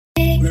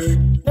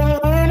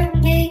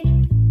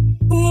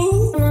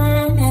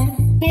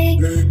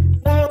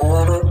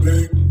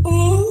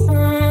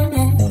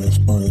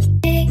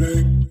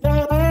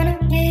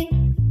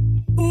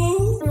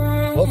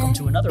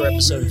another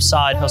episode of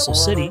Side Hustle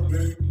City,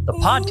 the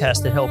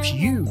podcast that helps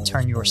you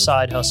turn your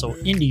side hustle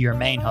into your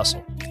main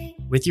hustle,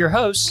 with your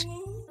hosts,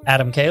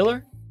 Adam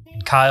Kaler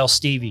and Kyle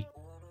Stevie.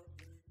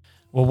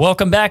 Well,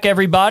 welcome back,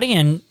 everybody,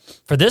 and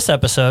for this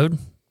episode,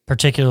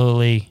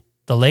 particularly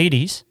the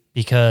ladies,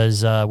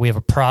 because we have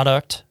a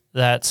product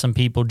that some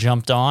people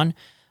jumped on,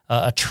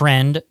 a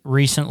trend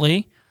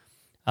recently.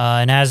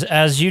 And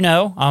as you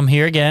know, I'm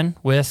here again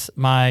with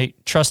my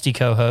trusty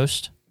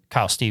co-host,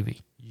 Kyle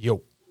Stevie.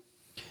 Yo.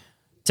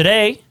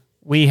 Today,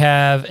 we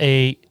have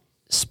a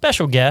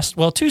special guest,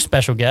 well, two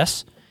special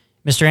guests,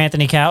 Mr.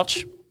 Anthony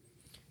Couch.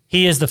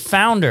 He is the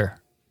founder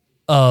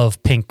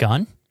of Pink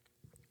Gun.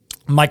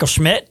 Michael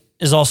Schmidt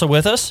is also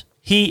with us.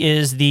 He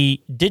is the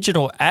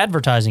digital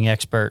advertising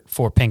expert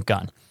for Pink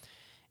Gun.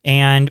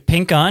 And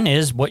Pink Gun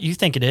is what you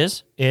think it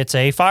is. It's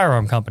a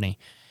firearm company,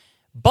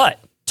 but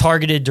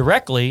targeted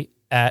directly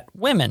at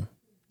women.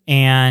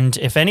 And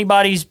if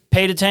anybody's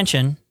paid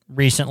attention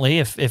recently,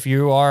 if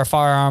you are a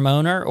firearm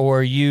owner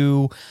or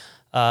you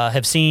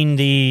have seen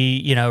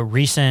the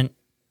recent,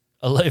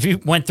 if you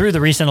went through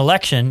the recent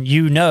election,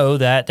 you know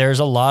that there's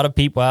a lot of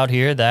people out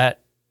here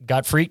that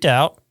got freaked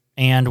out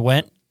and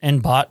went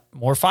and bought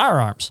more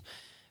firearms.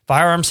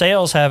 Firearm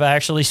sales have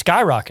actually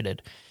skyrocketed.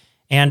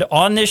 And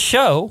on this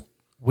show,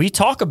 we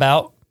talk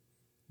about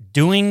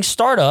doing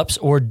startups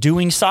or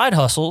doing side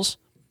hustles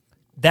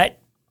that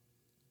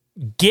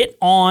get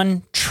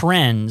on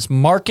trends,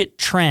 market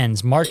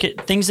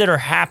things that are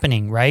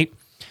happening, right?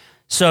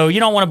 So you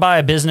don't want to buy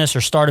a business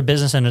or start a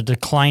business in a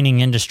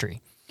declining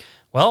industry.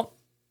 Well,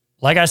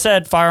 like I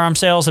said, firearm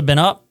sales have been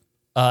up.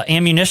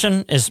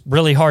 Ammunition is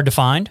really hard to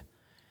find.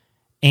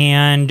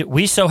 And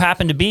we so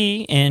happen to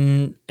be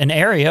in an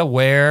area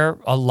where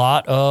a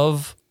lot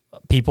of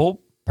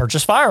people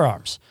purchase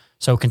firearms.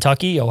 So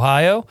Kentucky,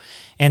 Ohio,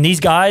 and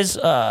these guys,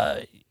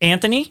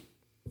 Anthony,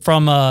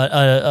 from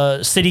a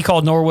city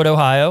called Norwood,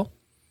 Ohio,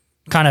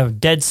 kind of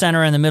dead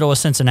center in the middle of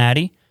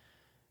Cincinnati.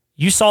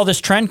 You saw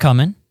this trend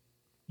coming.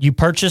 You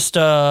purchased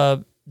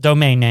a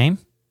domain name,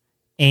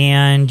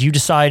 and you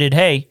decided,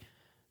 hey,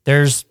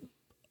 there's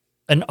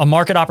a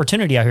market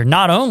opportunity out here.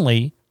 Not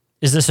only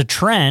is this a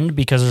trend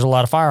because there's a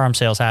lot of firearm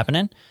sales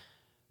happening,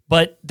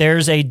 but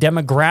there's a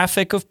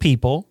demographic of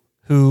people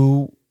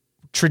who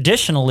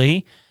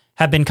traditionally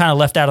have been kind of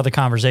left out of the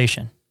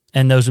conversation,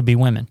 and those would be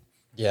women.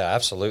 Yeah,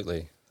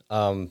 absolutely.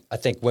 I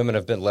think women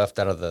have been left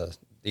out of the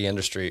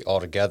industry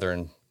altogether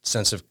in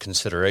sense of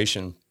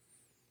consideration.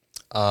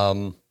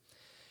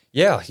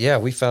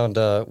 We found,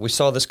 we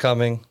saw this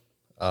coming.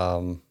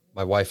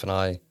 My wife and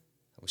I,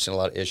 we've seen a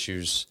lot of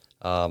issues.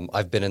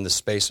 I've been in the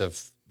space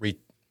of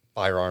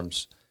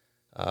firearms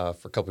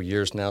for a couple of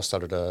years now,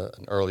 started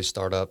an early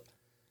startup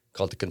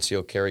called the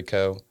Concealed Carry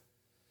Co.,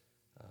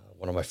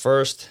 one of my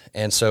first.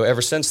 And so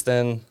ever since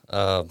then,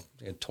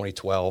 in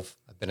 2012,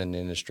 I've been in the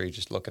industry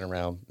just looking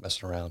around,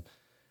 messing around.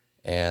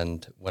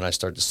 And when I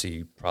started to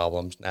see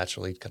problems,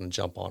 naturally kind of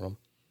jump on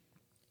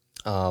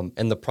them.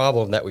 And the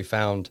problem that we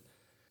found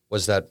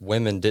was that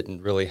women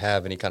didn't really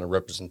have any kind of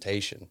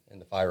representation in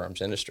the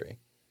firearms industry.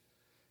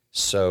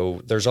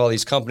 So there's all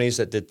these companies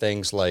that did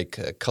things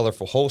like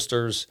colorful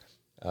holsters,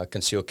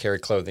 concealed carry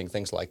clothing,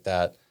 things like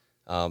that.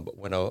 But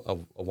when a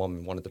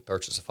woman wanted to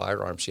purchase a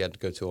firearm, she had to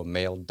go to a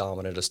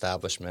male-dominant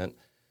establishment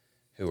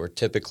who are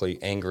typically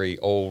angry,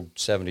 old,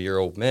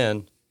 70-year-old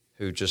men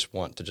who just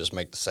want to just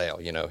make the sale.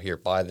 Here,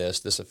 buy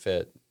this will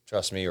fit,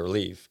 trust me or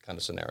leave kind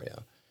of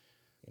scenario.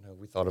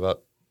 We thought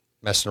about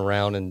messing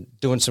around and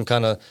doing some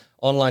kind of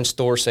online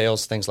store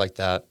sales, things like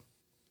that.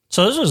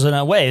 So this was, in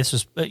a way,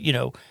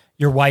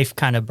 your wife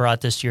kind of brought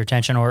this to your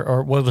attention,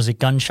 or what was it,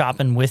 gun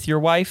shopping with your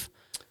wife?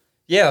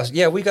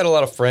 Yeah, we got a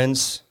lot of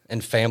friends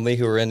and family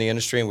who are in the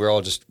industry, and we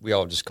all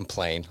just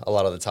complain a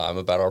lot of the time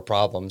about our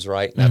problems,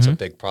 right? And that's a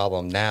big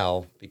problem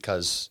now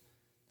because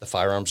the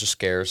firearms are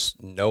scarce,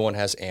 no one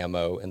has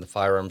ammo, and the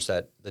firearms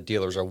that the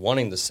dealers are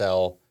wanting to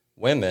sell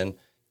women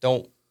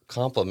don't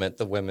complement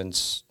the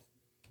women's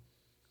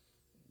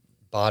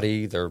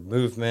body, their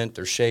movement,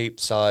 their shape,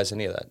 size,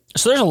 any of that.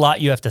 So there's a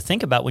lot you have to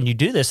think about when you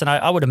do this, and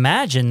I would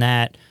imagine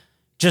that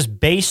just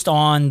based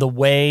on the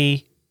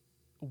way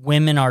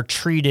women are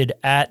treated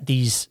at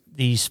these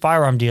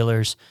firearm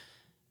dealers,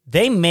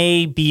 they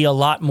may be a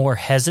lot more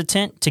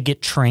hesitant to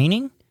get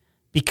training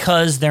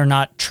because they're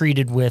not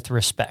treated with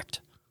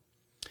respect.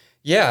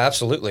 Yeah,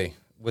 absolutely.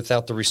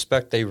 Without the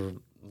respect, they're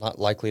not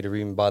likely to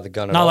even buy the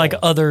gun at all. Not like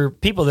other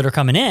people that are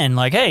coming in,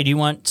 like, hey, do you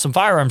want some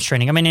firearms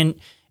training? I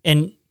mean,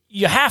 and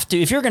you have to,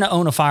 if you're going to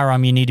own a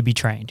firearm, you need to be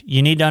trained.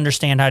 You need to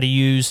understand how to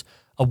use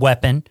a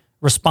weapon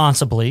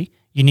responsibly.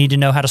 You need to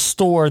know how to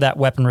store that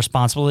weapon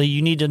responsibly.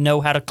 You need to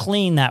know how to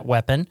clean that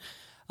weapon.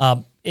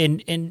 A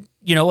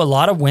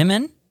lot of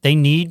women, they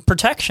need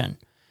protection.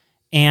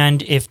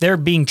 And if they're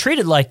being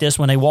treated like this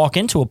when they walk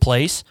into a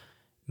place,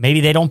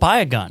 maybe they don't buy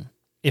a gun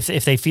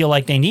if they feel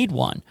like they need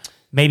one.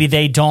 Maybe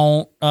they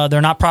don't,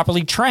 they're not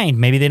properly trained.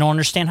 Maybe they don't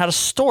understand how to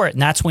store it.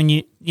 And that's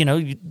when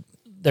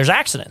there's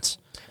accidents.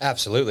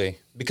 Absolutely.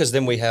 Because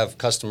then we have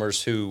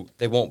customers who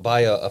they won't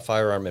buy a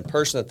firearm in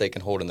person that they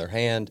can hold in their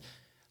hand.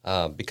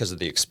 because of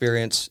the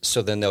experience.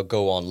 So then they'll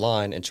go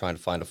online and try to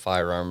find a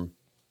firearm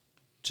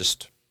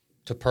just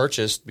to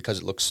purchase because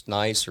it looks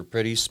nice or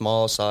pretty,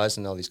 small size,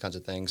 and all these kinds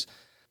of things.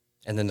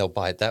 And then they'll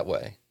buy it that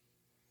way.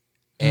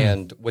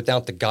 And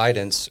without the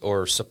guidance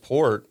or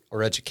support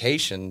or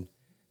education,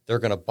 they're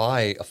going to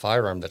buy a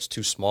firearm that's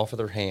too small for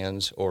their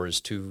hands or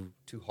is too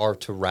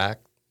hard to rack,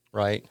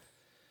 right?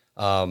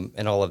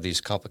 And all of these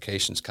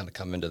complications kind of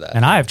come into that.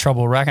 And I have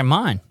trouble racking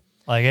mine.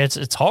 Like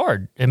it's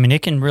hard. I mean,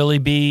 it can really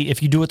be,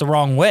 if you do it the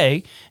wrong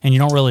way and you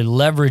don't really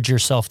leverage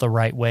yourself the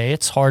right way,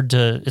 it's hard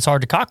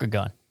to cock a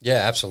gun. Yeah,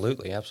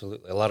 absolutely,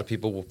 absolutely. A lot of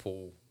people will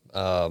pull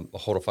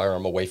hold a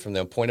firearm away from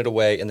them, point it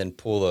away, and then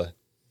pull the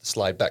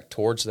slide back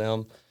towards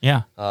them.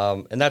 Yeah.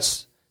 And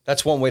that's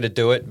one way to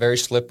do it. Very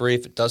slippery.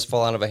 If it does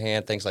fall out of a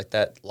hand, things like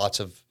that. Lots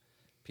of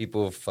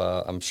people have,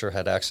 I'm sure,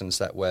 had accidents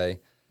that way.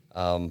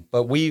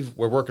 But we're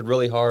working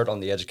really hard on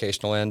the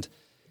educational end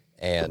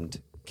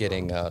and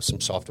getting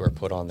some software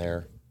put on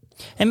there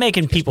and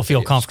making people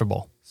feel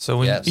comfortable. So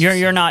when Yes.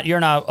 You're not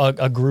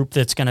a group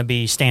that's going to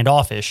be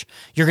standoffish.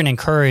 You're going to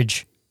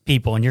encourage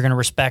people and you're going to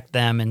respect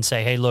them and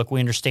say, hey, look, we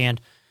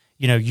understand,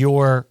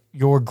 your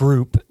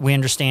group. We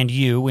understand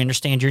you. We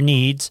understand your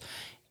needs.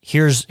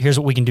 Here's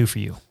what we can do for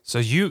you. So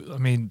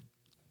it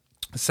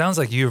sounds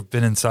like you've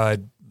been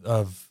inside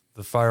of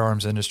the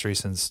firearms industry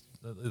since,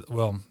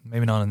 well,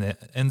 maybe not on the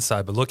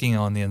inside, but looking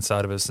on the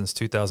inside of it since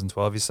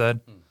 2012, you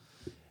said.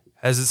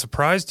 Has it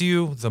surprised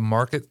you, the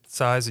market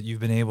size that you've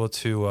been able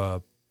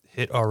to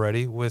hit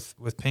already with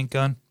Pink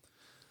Gun?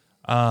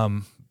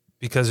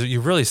 Because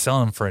you're really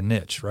selling them for a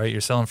niche, right?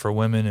 You're selling for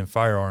women and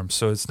firearms.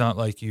 So it's not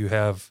like you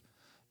have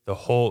the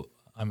whole,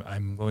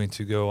 I'm going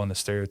to go on the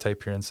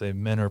stereotype here and say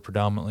men are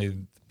predominantly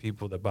the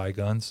people that buy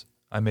guns.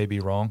 I may be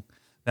wrong.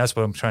 That's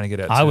what I'm trying to get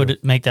at. I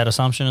would make that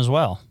assumption as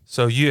well.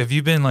 So have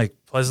you been like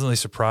pleasantly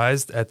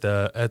surprised at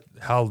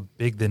how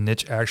big the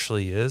niche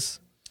actually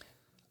is?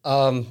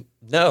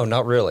 No,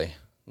 not really.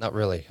 Not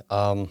really.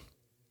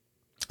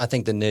 I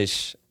think the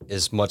niche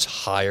is much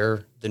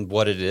higher than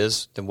what it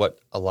is, than what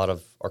a lot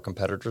of our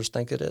competitors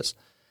think it is.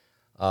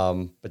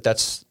 But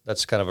that's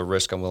kind of a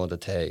risk I'm willing to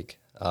take.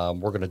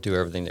 We're going to do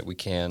everything that we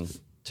can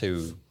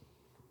to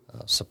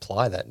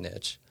supply that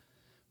niche,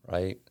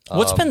 right?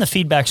 What's been the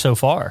feedback so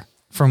far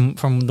from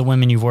the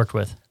women you've worked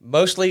with?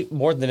 Mostly,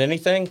 more than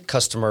anything,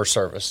 customer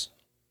service.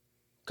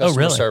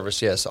 Really?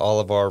 Service, yes. All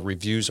of our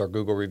reviews, our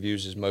Google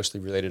reviews, is mostly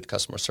related to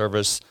customer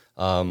service,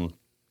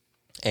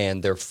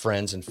 and their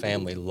friends and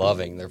family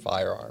loving their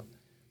firearm.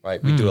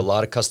 Right? We do a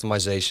lot of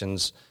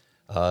customizations.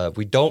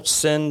 We don't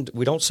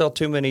sell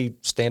too many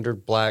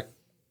standard black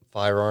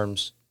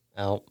firearms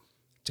out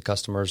to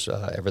customers.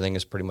 Everything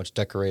is pretty much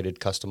decorated,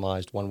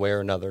 customized one way or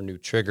another. New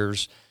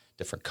triggers,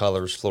 different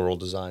colors, floral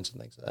designs,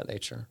 and things of that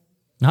nature.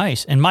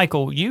 Nice. And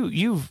Michael,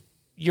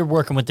 you're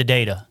working with the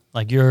data.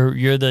 Like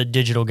you're the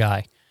digital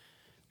guy.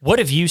 What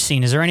have you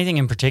seen? Is there anything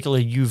in particular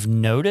you've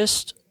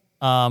noticed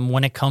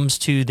when it comes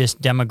to this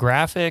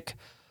demographic?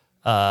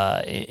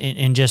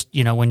 And just,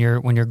 when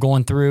you're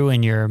going through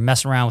and you're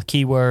messing around with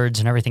keywords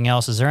and everything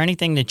else, is there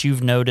anything that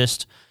you've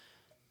noticed,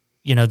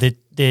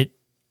 that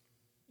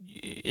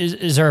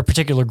is there a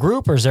particular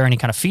group, or is there any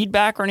kind of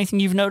feedback or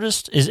anything you've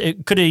noticed?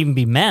 Could it even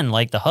be men,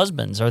 like the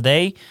husbands? Are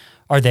they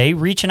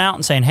reaching out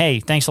and saying, hey,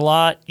 thanks a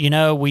lot.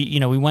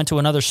 We went to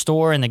another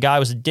store and the guy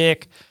was a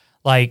dick,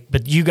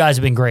 but you guys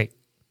have been great.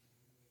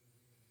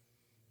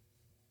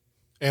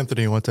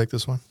 Anthony, you want to take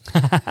this one?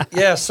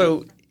 Yeah.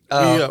 So,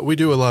 we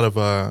do a lot of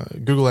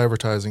Google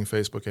advertising,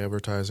 Facebook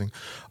advertising.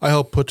 I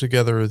help put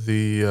together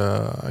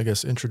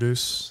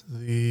introduce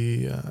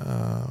the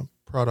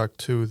product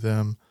to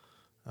them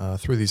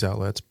through these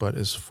outlets. But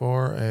as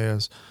far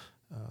as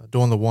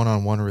doing the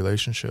one-on-one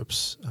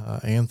relationships,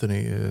 Anthony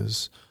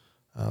is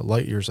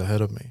light years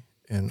ahead of me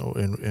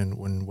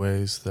in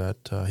ways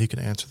that he can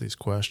answer these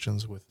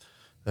questions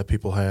that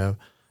people have.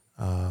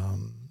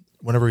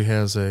 Whenever he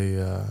has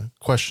a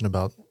question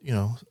about,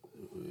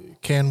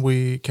 can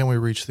we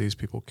reach these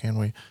people? Can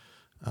we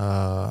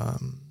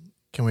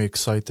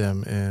excite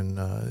them in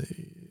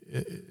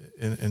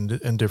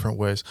different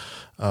ways?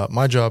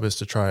 My job is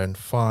to try and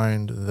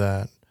find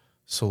that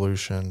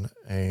solution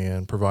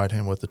and provide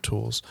him with the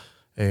tools.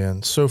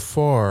 And so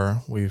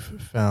far, we've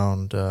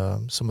found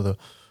some of the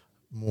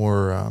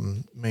more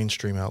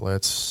mainstream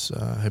outlets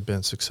have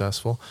been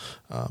successful,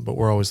 but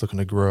we're always looking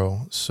to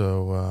grow.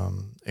 So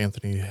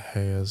Anthony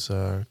has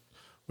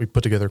we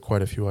put together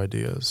quite a few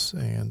ideas,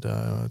 and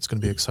it's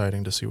going to be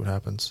exciting to see what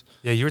happens.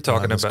 Yeah, you were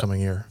talking this about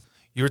coming year.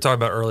 You were talking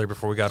about earlier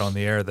before we got on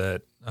the air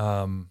that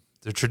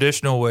the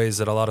traditional ways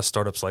that a lot of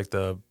startups like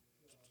to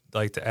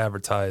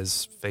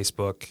advertise,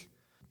 Facebook,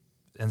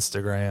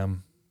 Instagram,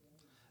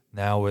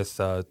 now with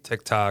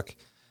TikTok,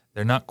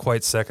 they're not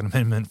quite Second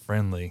Amendment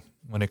friendly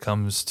when it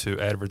comes to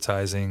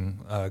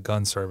advertising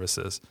gun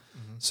services.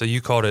 Mm-hmm. So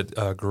you called it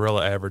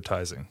guerrilla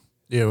advertising.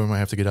 Yeah, we might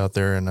have to get out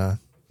there and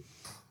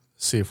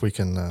see if we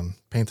can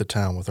paint the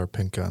town with our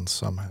pink guns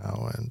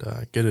somehow and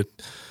get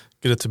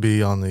it to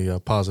be on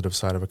the positive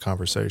side of a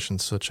conversation,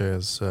 such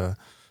as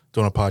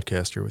doing a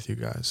podcast here with you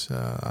guys.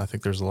 I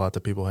think there's a lot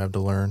that people have to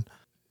learn.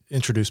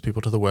 introduce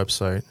people to the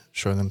website,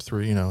 showing them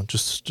through,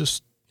 just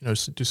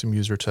do some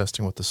user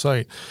testing with the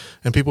site,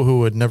 and people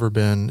who had never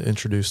been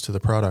introduced to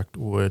the product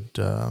would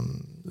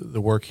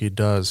the work he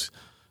does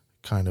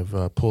kind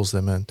of pulls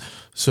them in.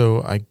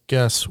 So I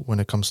guess when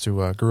it comes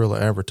to guerrilla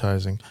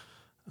advertising,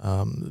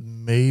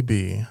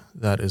 maybe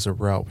that is a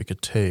route we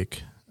could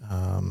take.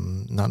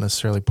 Not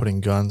necessarily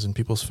putting guns in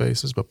people's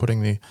faces, but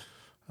putting the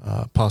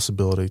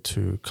possibility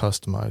to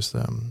customize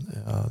them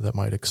that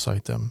might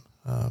excite them,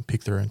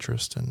 pique their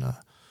interest, and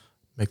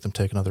make them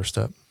take another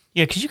step.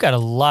 Yeah, because you got a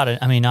lot of,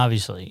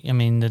 obviously,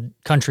 the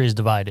country is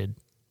divided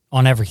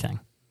on everything.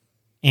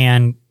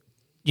 And,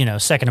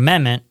 Second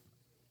Amendment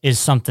is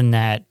something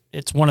that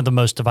it's one of the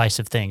most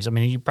divisive things.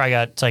 You probably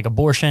got, it's like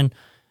abortion,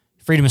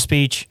 freedom of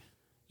speech,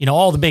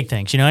 all the big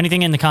things.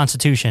 Anything in the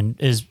Constitution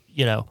is,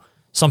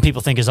 some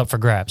people think is up for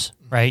grabs,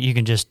 right? You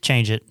can just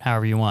change it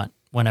however you want,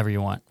 whenever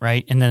you want,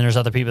 right? And then there's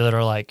other people that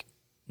are like,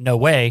 no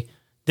way,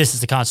 this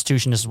is the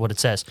Constitution, this is what it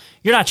says.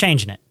 You're not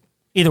changing it.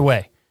 Either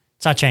way,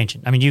 it's not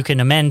changing. You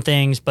can amend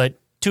things, but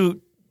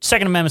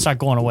Second Amendment's not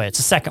going away. It's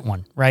the second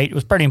one, right? It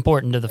was pretty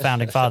important to the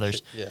Founding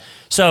Fathers. Yeah.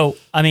 So,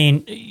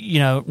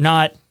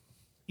 not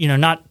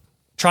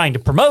trying to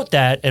promote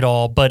that at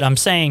all, but I'm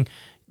saying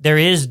there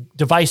is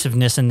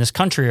divisiveness in this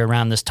country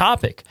around this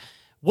topic.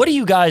 What do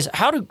you guys,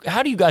 how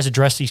do you guys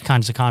address these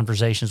kinds of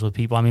conversations with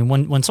people?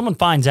 When someone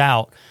finds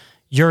out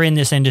you're in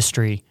this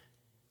industry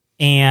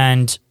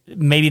and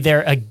maybe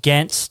they're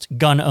against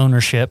gun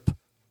ownership,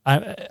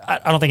 I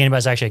don't think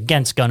anybody's actually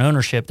against gun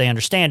ownership. They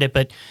understand it,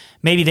 but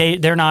maybe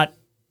they're not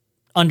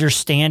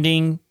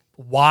understanding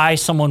why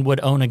someone would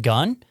own a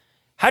gun.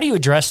 How do you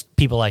address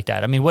people like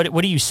that?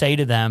 What do you say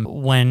to them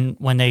when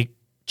they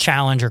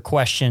challenge or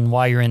question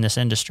why you're in this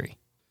industry?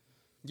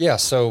 Yeah,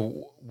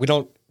 so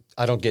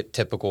I don't get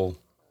typical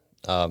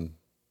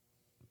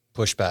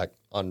pushback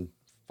on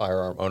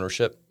firearm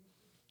ownership.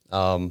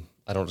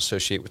 I don't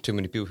associate with too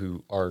many people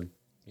who are,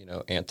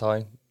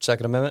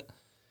 anti-Second Amendment.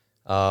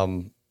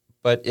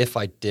 But if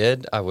I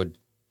did,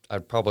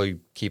 I'd probably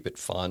keep it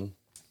fun.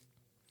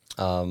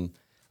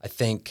 I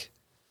think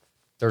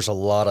there's a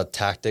lot of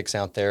tactics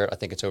out there. I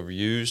think it's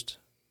overused.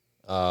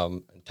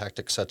 And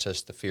tactics such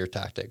as the fear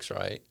tactics,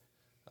 right?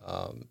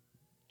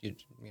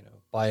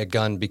 Buy a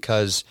gun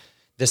because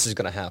this is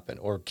going to happen,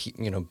 or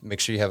make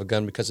sure you have a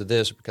gun because of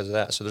this or because of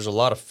that. So there's a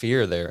lot of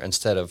fear there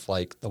instead of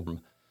like the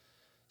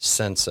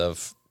sense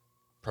of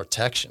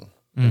protection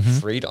and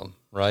freedom,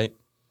 right?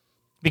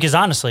 Because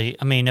honestly,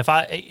 if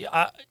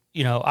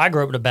I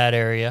grew up in a bad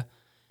area,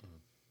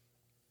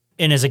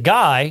 and as a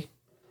guy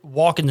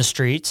walking the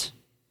streets,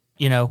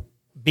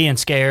 being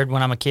scared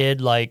when I'm a kid,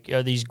 like,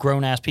 are these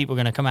grown-ass people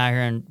going to come out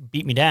here and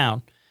beat me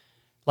down?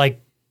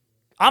 Like,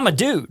 I'm a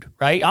dude,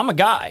 right? I'm a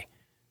guy.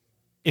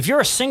 If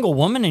you're a single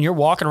woman and you're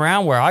walking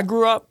around where I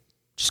grew up,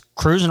 just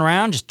cruising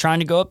around, just trying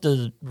to go up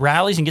to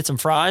rallies and get some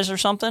fries or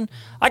something,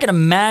 I can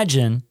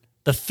imagine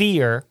the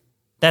fear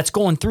that's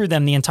going through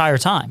them the entire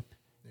time.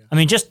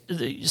 Yeah. Just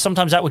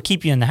sometimes that would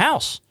keep you in the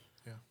house,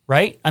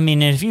 right?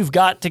 If you've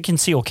got to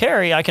conceal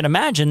carry, I can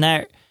imagine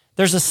that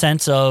there's a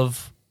sense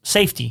of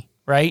safety,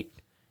 right?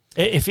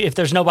 If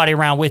there's nobody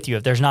around with you,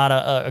 if there's not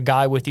a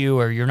guy with you,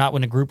 or you're not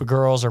with a group of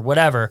girls or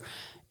whatever,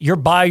 you're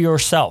by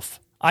yourself.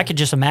 I could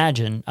just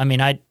imagine.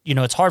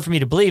 It's hard for me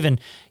to believe,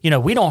 and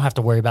we don't have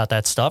to worry about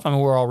that stuff.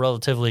 We're all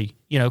relatively,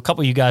 a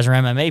couple of you guys are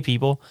MMA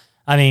people.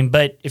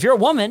 But if you're a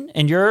woman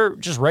and you're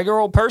just a regular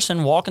old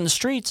person walking the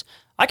streets,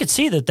 I could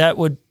see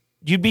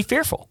you'd be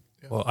fearful.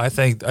 Well, I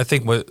think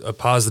what a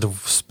positive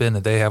spin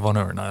that they have on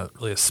it, or not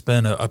really a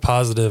spin, a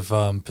positive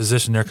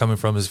position they're coming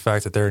from is the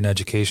fact that they're an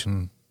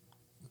education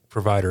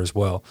provider as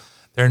well.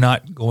 They're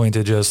not going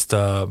to just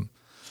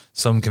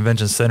some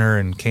convention center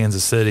in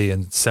Kansas City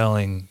and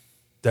selling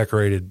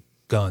decorated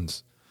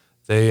guns.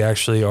 They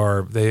actually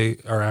are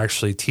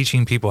actually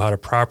teaching people how to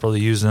properly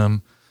use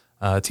them,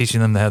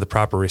 teaching them to have the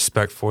proper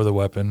respect for the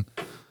weapon.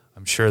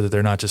 I'm sure that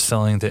they're not just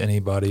selling to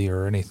anybody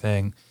or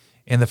anything.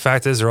 And the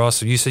fact is, they're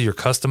also, you said you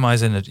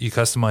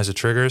customize the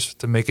triggers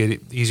to make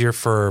it easier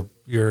for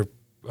your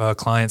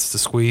clients to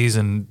squeeze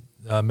and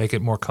make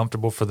it more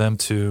comfortable for them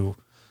to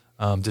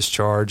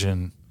discharge.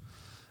 And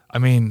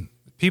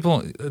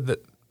people,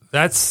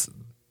 that's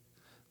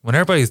when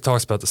everybody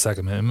talks about the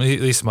Second Amendment, at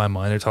least in my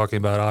mind, they're talking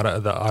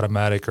about the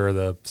automatic or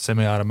the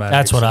semi-automatic.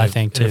 That's what I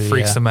think too. It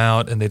freaks them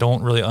out, and they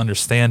don't really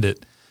understand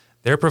it.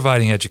 They're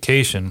providing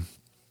education,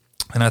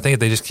 and I think if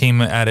they just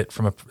came at it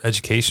from an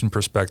education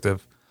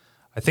perspective,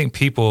 I think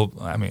people,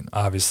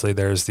 obviously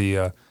there's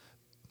the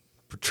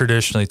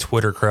traditionally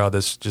Twitter crowd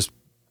that's just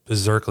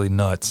berserkly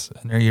nuts,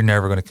 and you're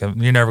never going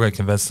to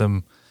convince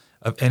them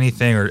of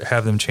anything or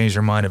have them change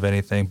their mind of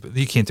anything. But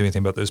you can't do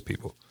anything about those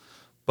people.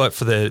 But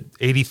for the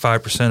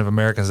 85% of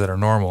Americans that are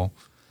normal,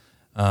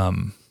 I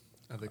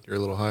think you're a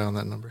little high on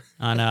that number.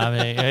 I know.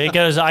 It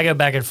goes. I go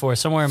back and forth,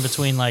 somewhere in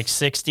between like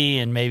 60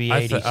 and maybe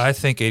 80. I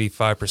think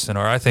 85%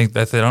 are. I think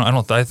that they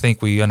don't. I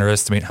think we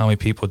underestimate how many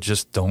people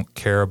just don't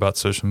care about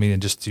social media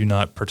and just do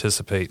not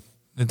participate.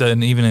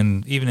 And even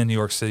in New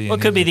York City, Well,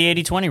 it could be the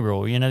 80-20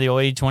 rule. The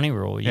old 80-20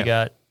 rule. You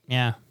got.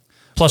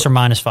 Plus or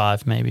minus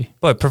 5, maybe.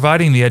 But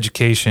providing the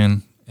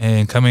education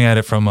and coming at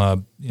it from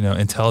a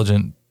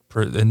intelligent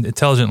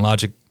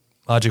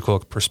logical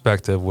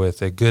perspective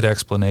with a good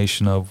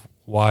explanation of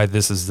why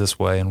this is this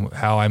way and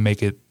how I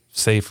make it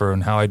safer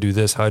and how I do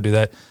this, how I do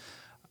that,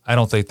 I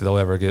don't think that they'll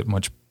ever get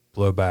much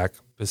blowback.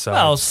 Besides,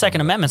 Well,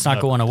 Second Amendment's not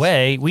going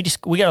away. We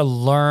got to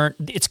learn.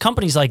 It's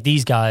companies like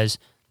these guys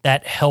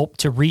that help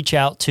to reach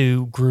out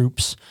to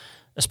groups,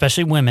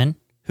 especially women,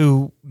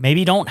 who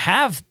maybe don't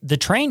have the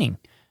training.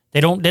 They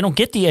don't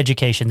get the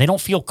education. They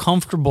don't feel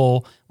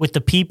comfortable with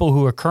the people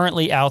who are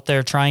currently out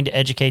there trying to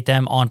educate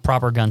them on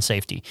proper gun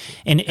safety.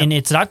 And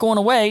it's not going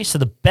away, so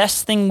the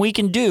best thing we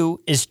can do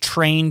is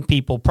train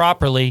people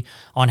properly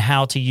on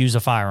how to use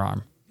a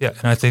firearm. Yeah,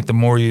 and I think the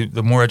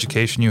more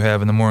education you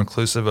have and the more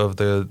inclusive of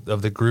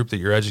the group that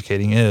you're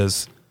educating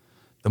is,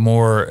 the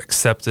more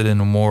accepted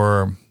and the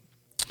more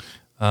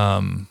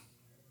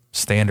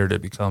standard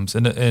it becomes.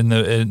 And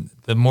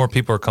the more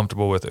people are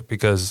comfortable with it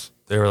because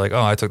they were like,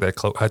 oh, I took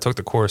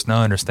the course,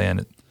 now I understand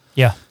it.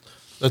 Yeah.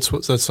 That's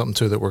something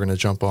too that we're going to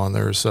jump on.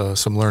 There's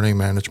some learning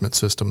management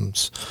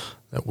systems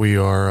that we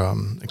are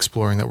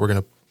exploring that we're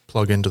going to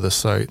plug into the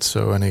site.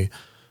 So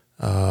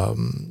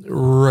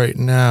right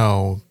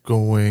now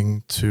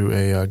going to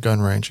a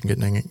gun range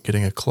and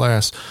getting a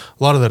class,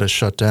 a lot of that is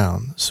shut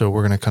down. So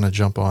we're going to kind of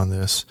jump on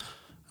this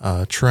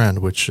trend,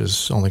 which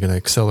is only going to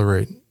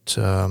accelerate.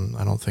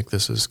 I don't think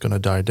this is going to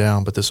die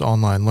down, but this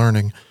online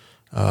learning.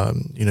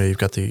 You've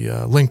got the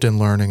LinkedIn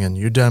Learning and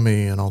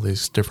Udemy and all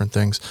these different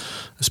things,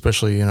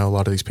 especially, a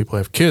lot of these people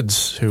have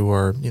kids who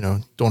are,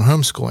 doing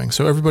homeschooling.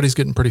 So everybody's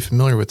getting pretty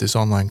familiar with these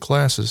online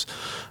classes.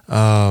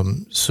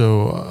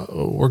 So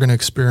we're going to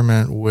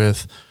experiment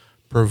with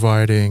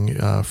providing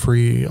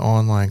free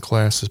online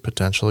classes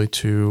potentially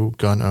to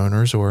gun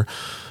owners or,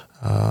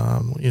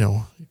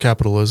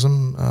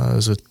 capitalism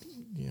is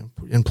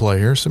in play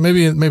here. So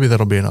maybe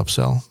that'll be an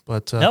upsell.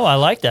 But no, I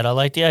like that. I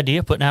like the idea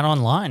of putting that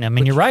online. I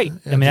mean, you're right.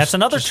 Yeah, that's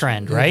another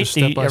trend, right?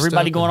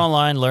 Everybody going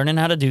online, learning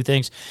how to do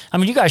things. I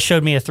mean, you guys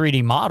showed me a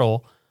 3D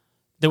model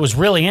that was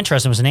really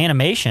interesting. It was an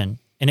animation,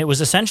 and it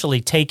was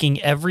essentially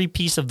taking every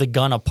piece of the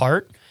gun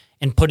apart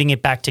and putting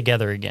it back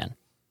together again,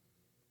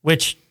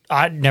 which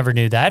I never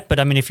knew that. But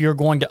I mean, if you're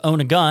going to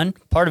own a gun,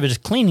 part of it is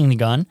cleaning the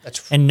gun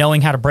and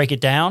knowing how to break it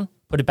down,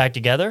 put it back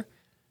together,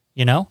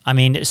 I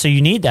mean, so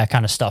you need that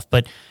kind of stuff.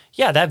 But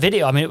yeah, that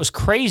video, I mean, it was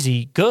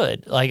crazy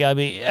good. Like, I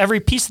mean,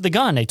 every piece of the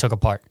gun they took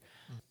apart.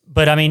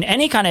 But I mean,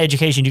 any kind of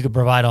education you could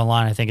provide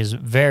online, I think, is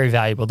very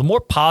valuable. The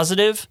more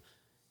positive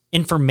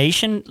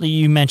information,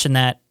 you mentioned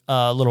that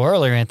a little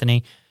earlier,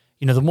 Anthony,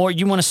 the more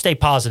you want to stay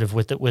positive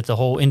with the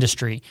whole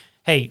industry.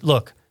 Hey,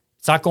 look,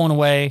 it's not going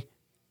away.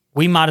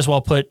 We might as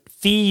well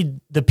feed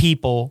the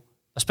people,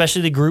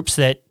 especially the groups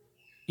that,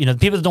 the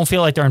people that don't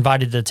feel like they're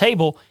invited to the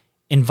table,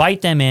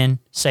 invite them in,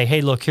 say,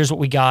 hey, look, here's what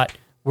we got.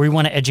 We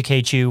want to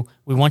educate you.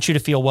 We want you to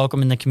feel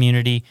welcome in the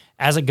community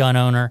as a gun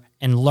owner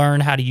and learn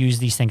how to use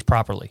these things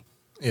properly.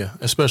 Yeah,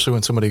 especially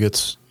when somebody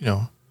gets,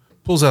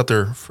 pulls out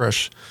their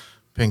fresh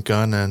pink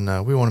gun,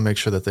 and we want to make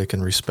sure that they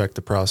can respect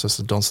the process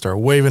and don't start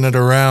waving it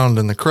around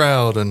in the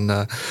crowd and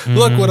look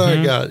what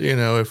I got.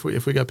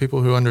 If we got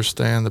people who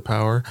understand the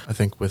power, I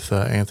think with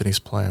Anthony's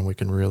plan, we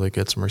can really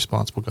get some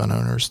responsible gun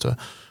owners to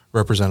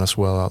represent us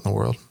well out in the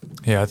world.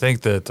 Yeah, I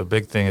think that the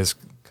big thing is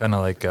kind of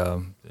like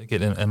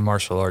getting in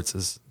martial arts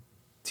is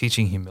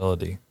teaching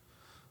humility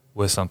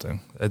with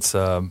something. It's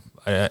and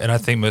I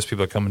think most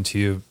people coming to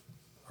you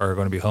are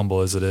going to be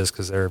humble as it is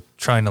because they're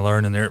trying to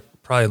learn and they're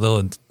probably a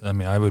little. I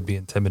mean, I would be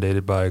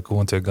intimidated by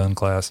going to a gun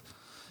class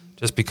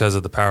just because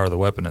of the power of the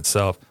weapon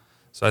itself.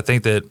 So I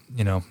think that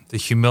the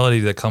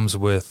humility that comes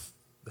with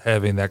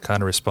having that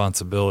kind of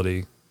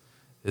responsibility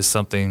is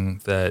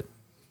something that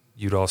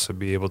you'd also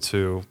be able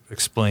to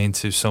explain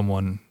to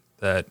someone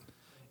that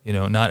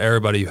not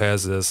everybody who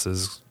has this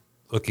is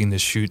looking to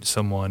shoot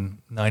someone.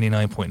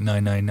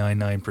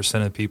 99.9999%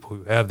 of the people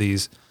who have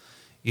these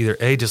either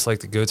A, just like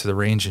to go to the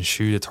range and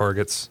shoot at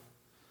targets,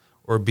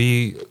 or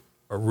B,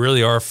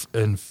 really are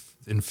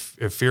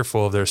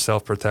fearful of their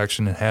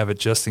self-protection and have it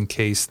just in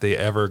case they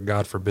ever,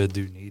 God forbid,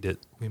 do need it.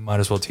 We might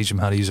as well teach them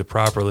how to use it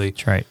properly.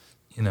 That's right.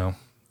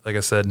 Like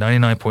I said,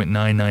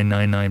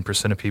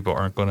 99.9999% of people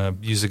aren't going to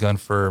use a gun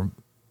for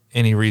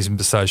any reason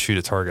besides shoot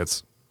at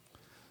targets.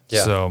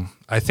 Yeah. So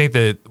I think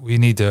that we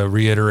need to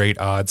reiterate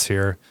odds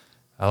here.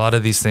 A lot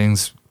of these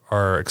things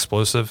are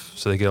explosive,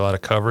 so they get a lot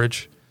of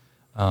coverage.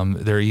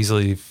 They're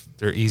easy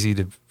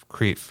to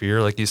create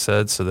fear, like you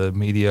said, so the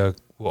media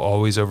will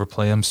always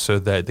overplay them so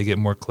that they get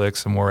more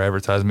clicks and more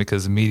advertising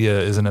because the media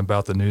isn't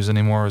about the news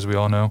anymore, as we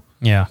all know.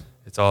 Yeah.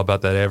 It's all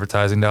about that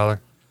advertising dollar.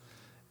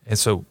 And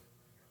so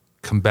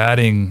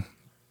combating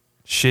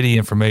shitty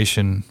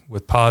information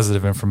with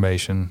positive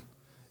information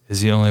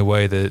is the only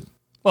way that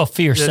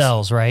fear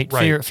sells, right?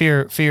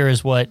 Fear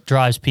is what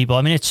drives people.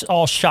 I mean, it's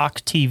all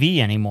shock TV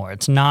anymore.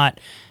 It's not,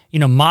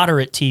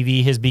 moderate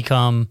TV has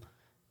become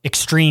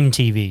extreme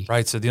TV.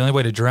 Right. So the only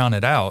way to drown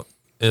it out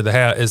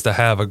is to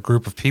have a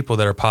group of people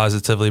that are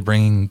positively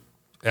bringing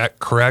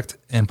correct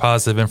and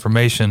positive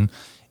information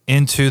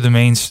into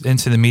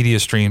the media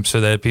stream so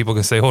that people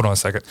can say, hold on a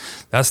second,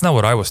 that's not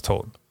what I was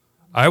told.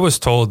 I was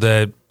told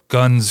that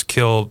guns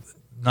kill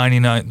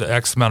 99 the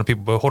X amount of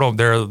people, but hold on,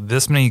 there are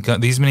these many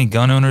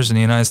gun owners in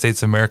the United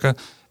States of America.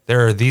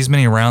 There are these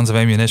many rounds of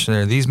ammunition.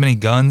 There are these many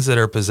guns that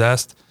are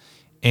possessed,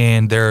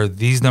 and there are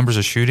these numbers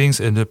of shootings.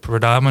 And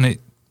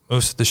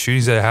most of the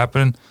shootings that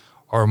happen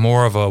are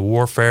more of a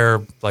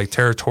warfare, like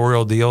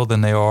territorial deal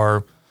than they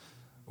are,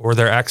 or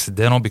they're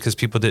accidental because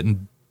people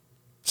didn't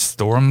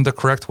store them the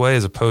correct way,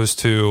 as opposed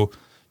to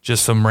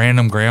just some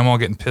random grandma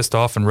getting pissed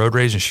off in road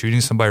rage and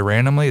shooting somebody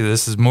randomly.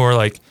 This is more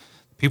like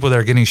people that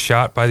are getting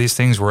shot by these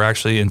things were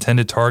actually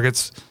intended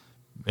targets.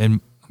 And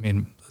I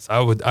mean,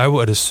 I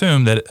would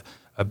assume that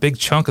a big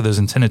chunk of those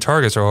intended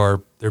targets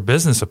are their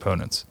business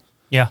opponents.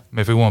 Yeah. I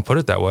mean, if we want to put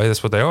it that way,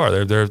 that's what they are.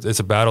 It's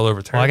a battle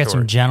over territory. Well, I got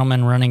some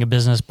gentlemen running a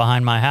business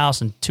behind my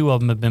house, and 2 of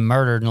them have been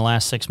murdered in the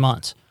last 6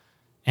 months.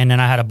 And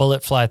then I had a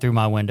bullet fly through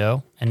my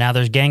window, and now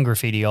there's gang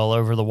graffiti all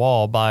over the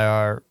wall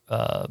by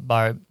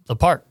the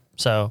park.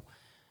 So,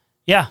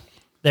 yeah,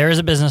 there is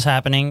a business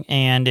happening,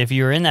 and if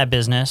you're in that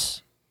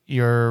business,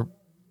 you're,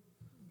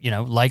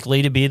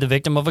 likely to be the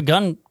victim of a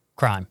gun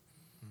crime.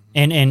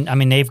 And I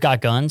mean, they've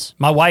got guns.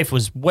 My wife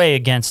was way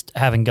against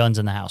having guns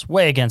in the house,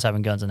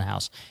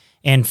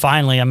 And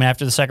finally, I mean,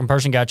 after the second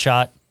person got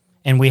shot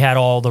and we had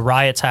all the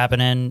riots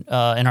happening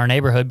in our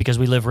neighborhood because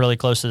we live really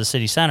close to the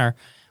city center,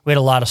 we had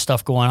a lot of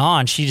stuff going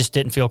on. She just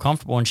didn't feel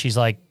comfortable, and she's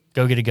like,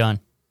 go get a gun.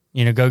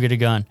 Go get a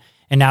gun.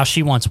 And now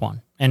she wants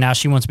one. And now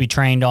she wants to be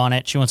trained on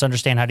it. She wants to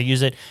understand how to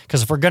use it.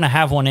 Because if we're going to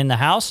have one in the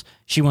house,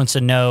 she wants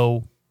to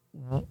know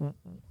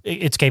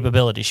its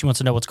capability. She wants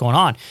to know what's going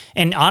on.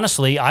 And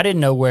honestly, I didn't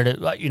know where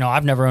to,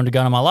 I've never owned a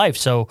gun in my life.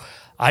 So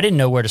I didn't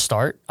know where to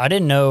start. I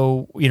didn't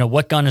know,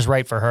 what gun is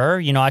right for her.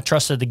 I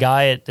trusted the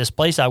guy at this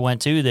place I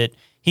went to that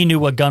he knew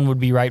what gun would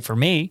be right for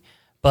me.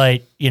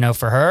 But,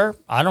 for her,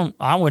 I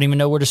wouldn't even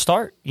know where to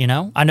start,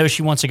 I know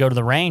she wants to go to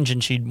the range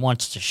and she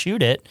wants to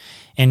shoot it.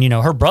 And,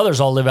 her brothers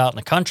all live out in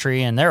the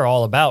country and they're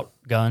all about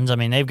guns. I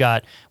mean,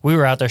 we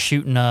were out there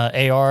shooting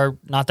AR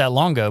not that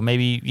long ago,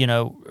 maybe,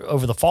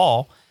 over the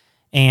fall.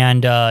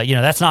 And,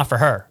 that's not for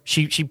her.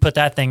 She put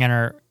that thing in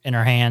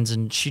her hands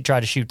and she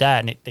tried to shoot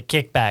that and it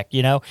kicked back,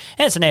 and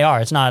it's an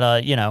AR. It's not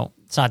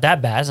it's not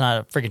that bad. It's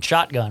not a freaking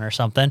shotgun or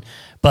something,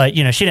 but,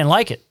 she didn't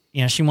like it.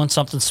 She wants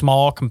something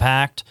small,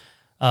 compact,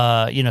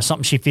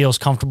 something she feels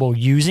comfortable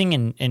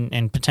using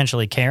and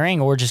potentially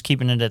carrying, or just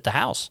keeping it at the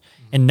house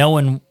and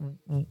knowing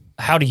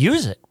how to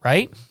use it.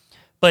 Right.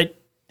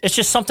 But it's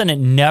just something that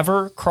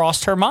never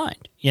crossed her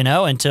mind,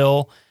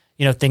 until,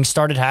 things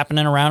started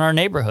happening around our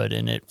neighborhood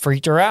and it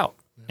freaked her out.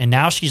 And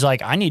now she's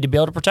like, I need to be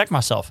able to protect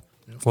myself.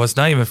 Well, it's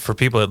not even for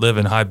people that live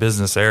in high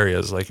business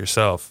areas like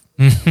yourself.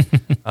 You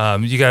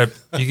got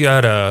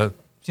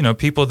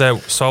people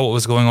that saw what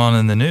was going on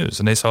in the news,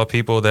 and they saw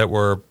people that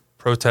were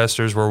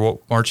protesters were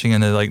marching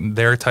into like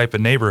their type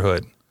of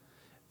neighborhood.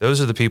 Those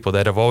are the people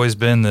that have always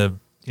been the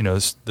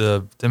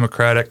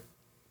Democratic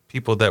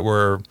people that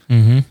were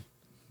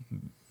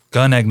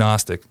gun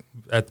agnostic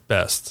at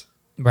best,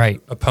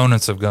 right?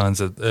 Opponents of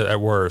guns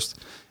at worst.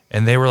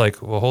 And they were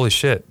like, well, holy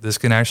shit, this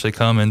can actually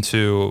come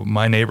into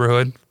my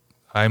neighborhood.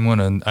 I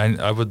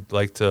would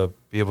like to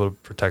be able to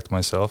protect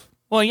myself.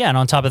 Well, yeah, and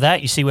on top of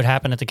that, you see what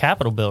happened at the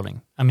Capitol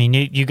building. I mean,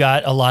 you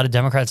got a lot of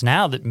Democrats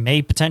now that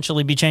may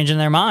potentially be changing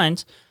their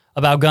minds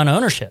about gun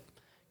ownership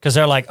because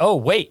they're like, oh,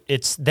 wait,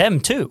 it's them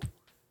too.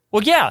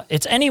 Well, yeah,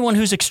 it's anyone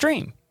who's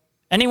extreme.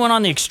 Anyone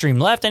on the extreme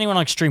left, anyone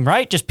on extreme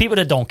right, just people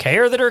that don't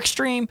care that are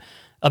extreme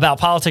about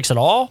politics at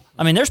all.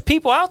 I mean, there's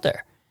people out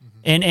there.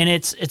 And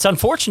it's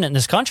unfortunate in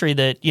this country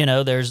that,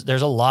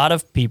 there's a lot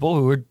of people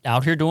who are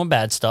out here doing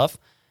bad stuff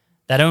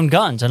that own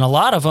guns. And a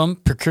lot of them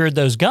procured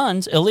those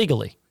guns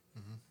illegally.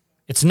 Mm-hmm.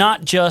 It's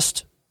not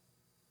just,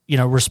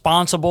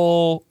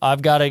 responsible.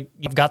 I've got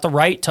the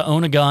right to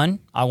own a gun.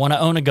 I want to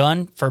own a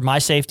gun for my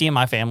safety and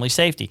my family's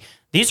safety.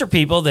 These are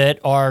people that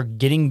are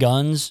getting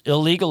guns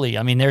illegally.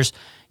 I mean,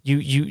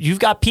 you've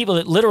got people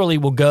that literally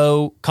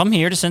will come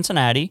here to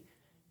Cincinnati,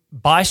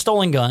 buy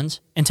stolen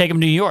guns and take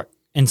them to New York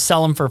and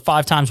sell them for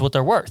 5 times what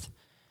they're worth.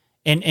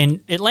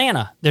 In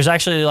Atlanta, there's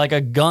actually like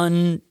a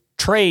gun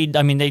trade.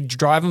 I mean, they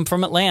drive them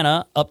from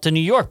Atlanta up to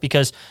New York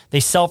because they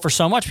sell for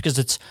so much, because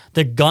it's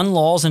the gun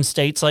laws in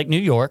states like New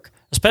York,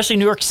 especially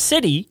New York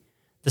City,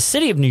 the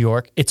city of New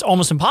York, it's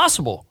almost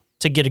impossible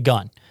to get a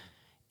gun.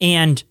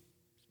 And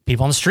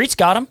people on the streets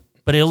got them,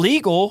 but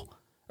legal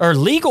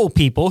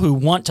people who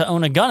want to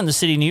own a gun in the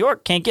city of New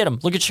York can't get them.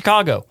 Look at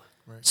Chicago.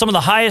 Right. Some of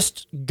the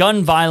highest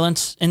gun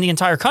violence in the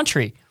entire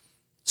country.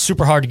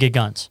 Super hard to get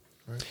guns.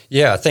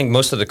 Yeah, I think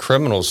most of the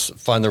criminals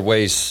find their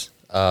ways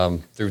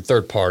through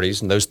third parties,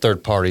 and those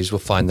third parties will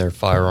find their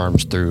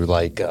firearms through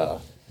like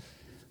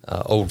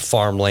old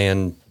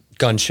farmland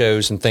gun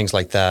shows and things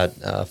like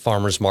that,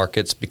 farmers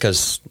markets,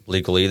 because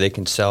legally they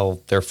can sell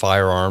their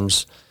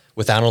firearms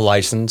without a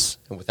license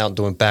and without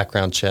doing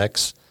background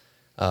checks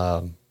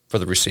for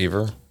the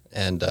receiver,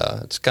 and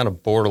it's kind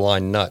of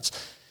borderline nuts.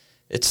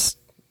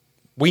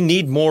 We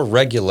need more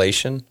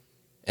regulation,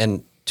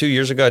 and 2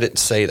 years ago, I didn't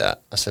say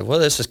that. I said, well,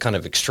 this is kind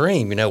of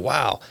extreme,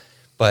 wow.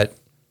 But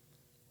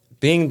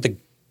being the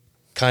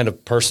kind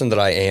of person that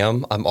I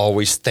am, I'm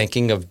always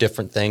thinking of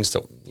different things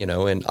that,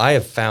 and I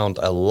have found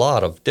a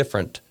lot of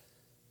different,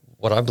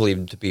 what I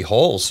believe to be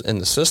holes in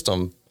the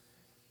system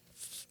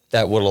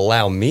that will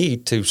allow me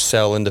to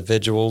sell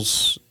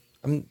individuals.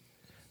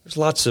 There's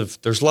lots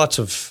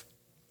of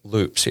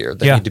loops here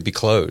that need to be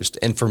closed.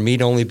 And for me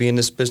to only be in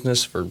this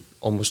business for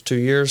almost 2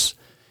 years,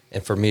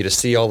 and for me to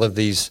see all of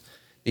these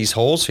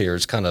holes here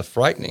is kind of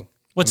frightening.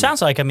 Well, it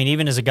sounds like,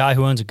 even as a guy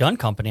who owns a gun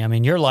company,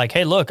 you're like,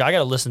 hey, look, I got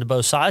to listen to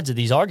both sides of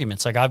these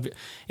arguments. Like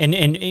and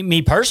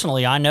me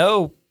personally, I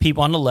know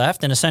people on the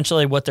left, and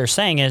essentially what they're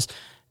saying is,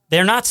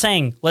 they're not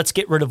saying, let's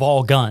get rid of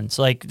all guns.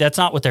 Like, that's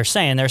not what they're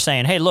saying. They're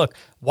saying, hey, look,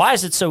 why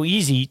is it so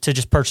easy to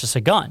just purchase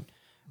a gun,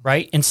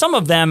 right? And some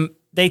of them,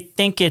 they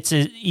think it's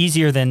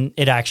easier than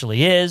it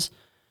actually is.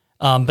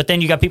 But then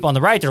you got people on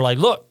the right, they're like,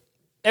 look,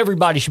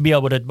 everybody should be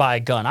able to buy a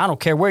gun. I don't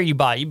care where you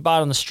buy it. You buy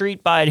it on the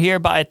street, buy it here,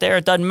 buy it there.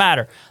 It doesn't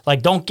matter.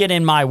 Like, don't get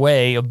in my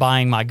way of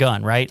buying my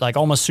gun, right? Like,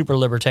 almost super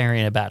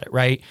libertarian about it,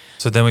 right?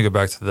 So then we go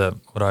back to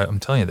I'm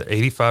telling you, that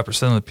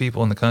 85% of the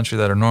people in the country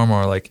that are normal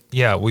are like,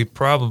 yeah, we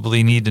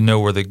probably need to know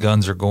where the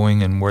guns are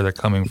going and where they're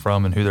coming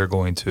from and who they're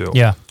going to.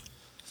 Yeah.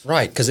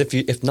 Right, because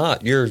if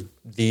not, you're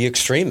the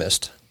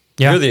extremist.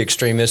 Yeah. You're the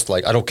extremist.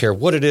 Like, I don't care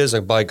what it is. I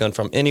buy a gun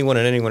from anyone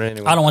and anyone and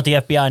anyone. I don't want the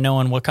FBI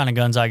knowing what kind of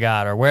guns I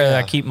got or where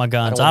I keep my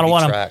guns. I don't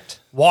want them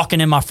tracked.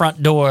 Walking in my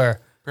front door.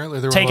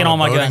 Apparently, there were taking a lot all of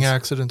my boating guns.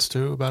 accidents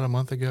too. About a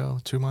month ago,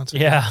 2 months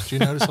ago. Yeah. Did you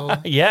notice all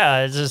that?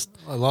 Yeah, it's just.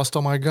 I lost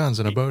all my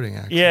guns in a boating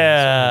accident.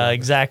 Yeah,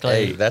 exactly.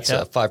 Hey, that's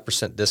a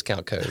 5%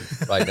 discount code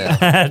right now.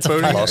 That's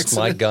I lost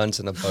my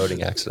guns in a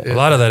boating accident. A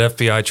lot of that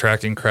FBI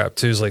tracking crap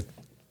too is like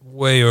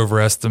way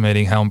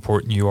overestimating how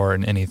important you are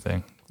in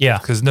anything. Yeah.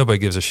 Because nobody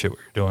gives a shit what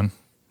you're doing.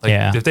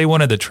 Like, if they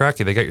wanted to track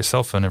you, they got your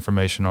cell phone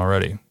information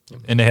already,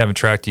 and they haven't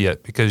tracked you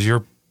yet because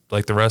you're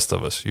like the rest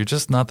of us. You're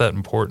just not that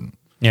important.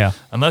 Yeah.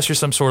 Unless you're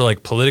some sort of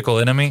like political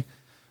enemy,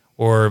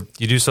 or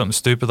you do something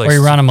stupid like, or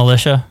you run a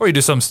militia, or you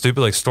do something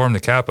stupid like storm the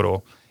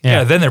Capitol. Yeah.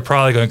 Yeah, then they're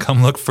probably going to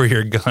come look for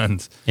your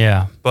guns.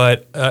 Yeah.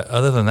 But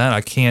other than that,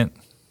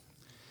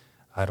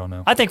 I don't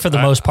know. I think for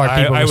the most part,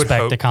 people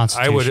respect the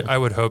Constitution. I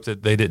would hope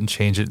that they didn't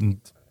change it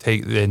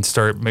and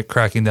start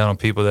cracking down on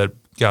people that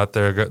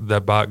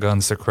bought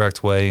guns the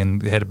correct way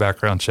and had a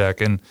background check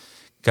and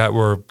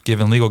were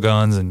given legal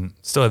guns and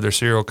still have their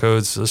serial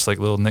codes, just like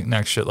little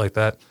knick-knack shit like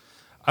that.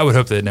 I would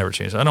hope that it never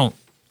changed. I don't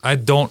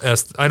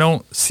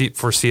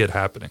foresee it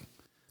happening.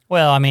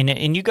 Well,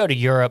 and you go to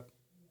Europe,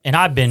 and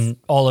I've been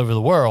all over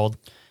the world,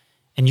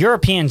 and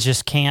Europeans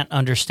just can't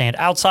understand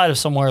outside of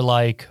somewhere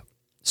like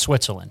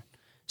Switzerland.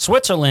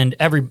 Switzerland,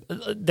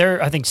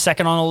 they're I think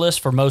second on the list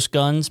for most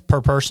guns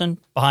per person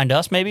behind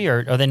us, maybe,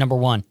 or are they number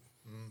one?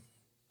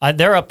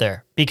 They're up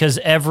there because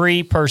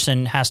every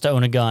person has to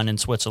own a gun in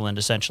Switzerland,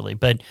 essentially.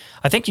 But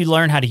I think you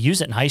learn how to use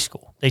it in high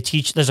school.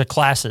 There's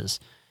classes.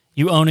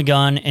 You own a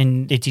gun,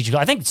 and they teach you.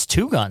 I think it's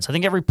 2 guns. I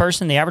think the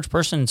average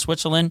person in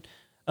Switzerland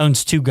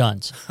owns 2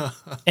 guns.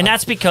 And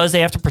that's because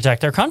they have to protect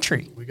their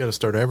country. We got to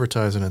start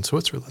advertising in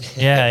Switzerland.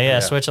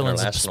 Yeah,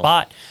 Switzerland's the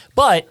spot.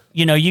 But,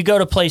 you go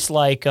to a place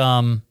like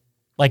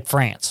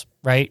France,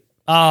 right?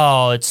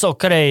 Oh, it's so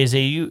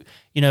crazy.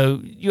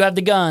 You have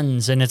the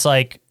guns, and it's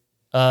like,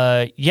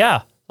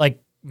 yeah. Like,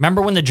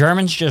 remember when the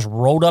Germans just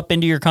rolled up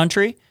into your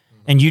country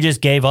and you just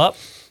gave up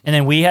and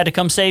then we had to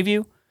come save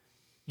you?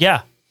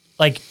 Yeah.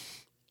 Like,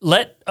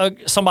 let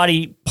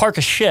somebody park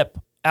a ship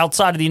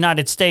outside of the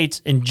United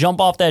States and jump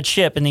off that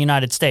ship in the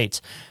United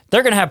States.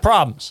 They're going to have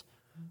problems,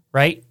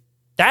 right?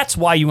 That's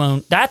why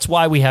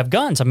we have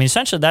guns.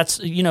 Essentially that's,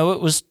 it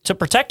was to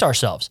protect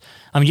ourselves.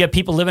 You have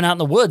people living out in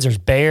the woods. There's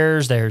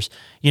bears. There's,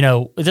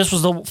 this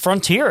was the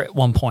frontier at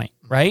one point,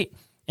 right?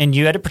 And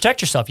you had to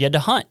protect yourself. You had to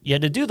hunt. You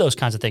had to do those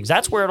kinds of things.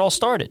 That's where it all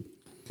started.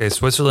 Okay,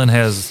 Switzerland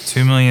has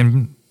 2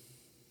 million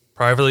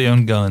privately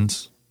owned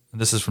guns.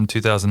 This is from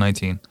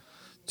 2019.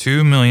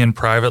 2 million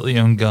privately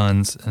owned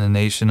guns in a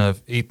nation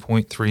of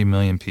 8.3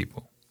 million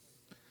people.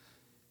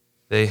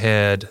 They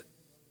had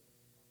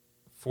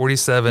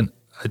 47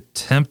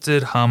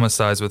 attempted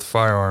homicides with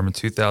firearm in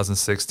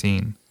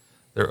 2016.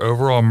 Their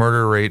overall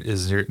murder rate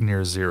is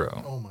near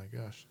 0. Oh, my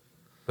gosh.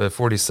 But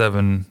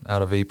 47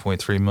 out of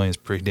 8.3 million is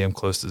pretty damn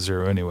close to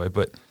 0 anyway.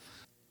 But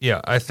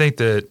yeah, I think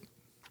that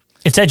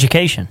it's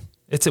education.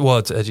 It's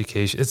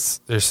education.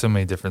 There's so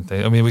many different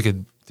things. We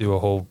could do a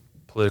whole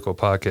political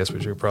podcast,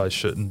 which we probably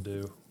shouldn't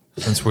do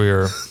since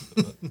we're.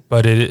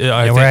 But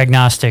we're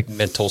agnostic.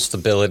 Mental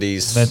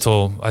stabilities.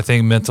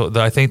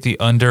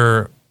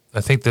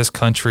 I think this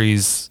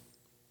country's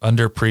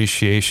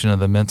underappreciation of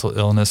the mental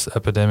illness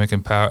epidemic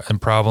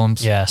and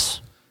problems.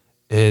 Yes,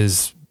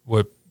 is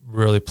what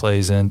really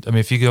plays in.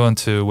 If you go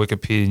into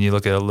Wikipedia and you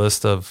look at a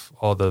list of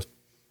all the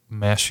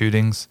mass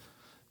shootings,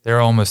 they're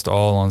almost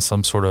all on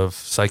some sort of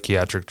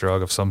psychiatric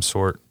drug of some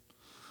sort,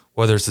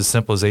 whether it's as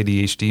simple as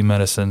ADHD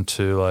medicine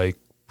to like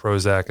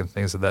Prozac and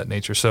things of that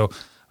nature. So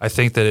I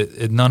think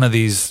that none of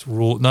this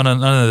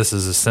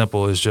is as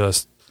simple as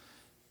just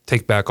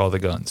take back all the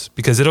guns,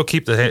 because it'll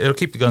keep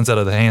the guns out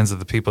of the hands of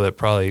the people that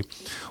probably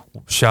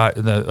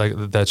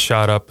that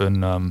shot up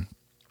in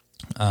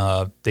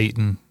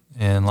Dayton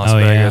and Las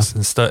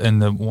Vegas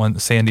and the one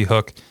Sandy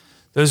Hook.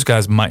 Those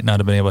guys might not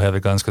have been able to have the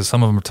guns because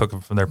some of them took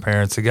them from their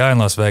parents. The guy in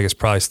Las Vegas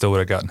probably still would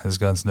have gotten his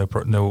guns, no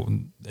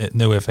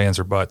ifs, ands,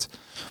 or buts.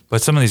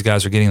 But some of these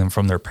guys are getting them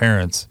from their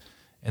parents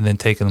and then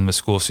taking them to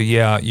school. So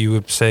yeah, you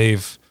would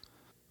save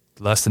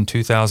less than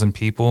 2,000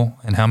 people.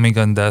 And how many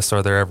gun deaths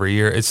are there every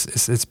year?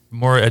 It's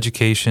more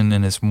education,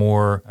 and it's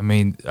more. I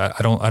mean,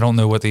 I don't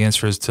know what the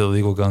answer is to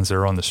illegal guns that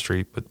are on the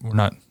street, but we're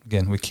not.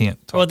 Again, we can't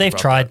talk Well, they've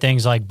about tried that.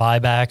 things like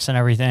buybacks and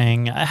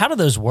everything. How do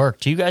those work?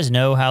 Do you guys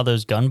know how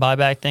those gun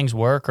buyback things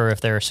work, or if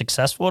they're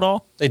successful at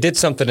all? They did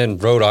something in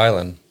Rhode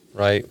Island,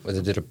 right? Where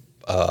they did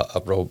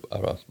a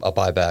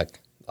buyback.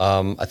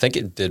 I think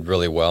it did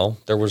really well.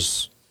 There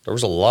was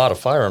a lot of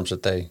firearms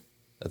that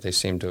they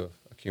seemed to have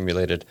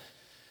accumulated.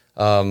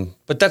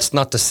 But that's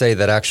not to say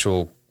that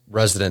actual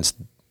residents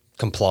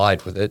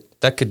complied with it.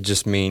 That could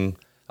just mean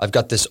I've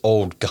got this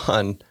old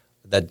gun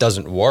that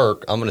doesn't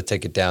work. I'm going to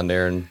take it down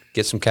there and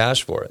get some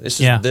cash for it. This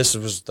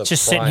was the It's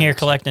just sitting here prime-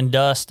 collecting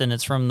dust, and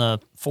it's from the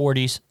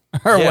 40s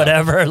or Yeah.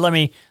 whatever. Let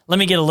me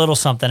get a little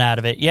something out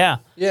of it. Yeah.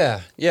 Yeah.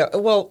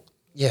 Well,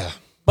 yeah.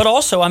 But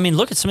also, I mean,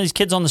 look at some of these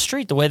kids on the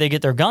street. The way they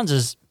get their guns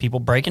is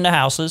people break into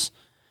houses,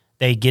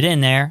 they get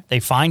in there, they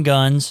find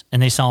guns, and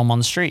they sell them on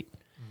the street.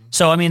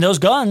 So, I mean, those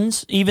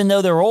guns, even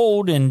though they're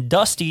old and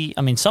dusty,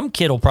 I mean, some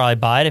kid will probably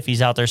buy it if he's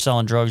out there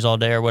selling drugs all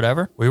day or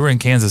whatever. We were in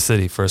Kansas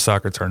City for a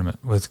soccer tournament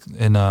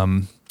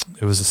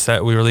it was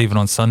we were leaving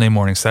on Sunday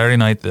morning. Saturday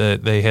night,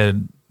 they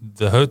had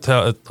the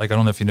hotel. Like, I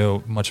don't know if you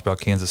know much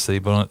about Kansas City,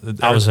 but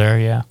I was there,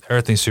 yeah.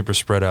 everything's super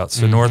spread out.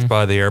 So north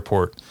by the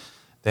airport,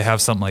 they have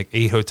something like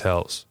 8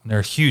 hotels. And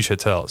they're huge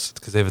hotels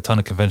because they have a ton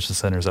of convention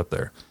centers up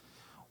there.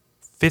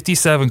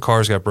 57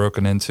 cars got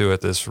broken into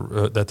at this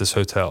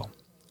hotel.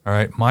 All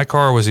right, my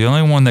car was the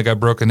only one that got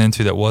broken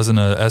into that wasn't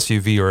a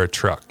SUV or a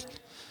truck.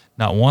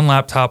 Not one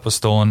laptop was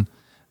stolen.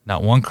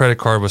 Not one credit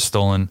card was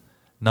stolen.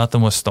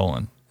 Nothing was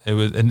stolen. It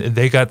was, and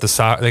they got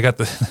they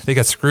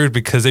got screwed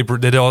because they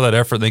did all that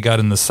effort. They got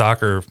in the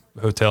soccer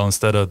hotel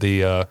instead of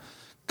the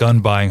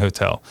gun buying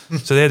hotel.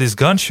 So they had this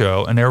gun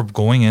show, and they were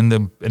going in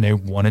and they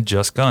wanted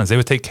just guns. They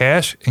would take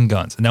cash and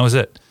guns, and that was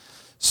it.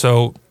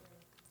 So,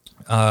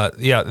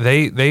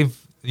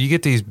 you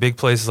get these big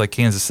places like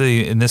Kansas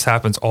City, and this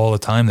happens all the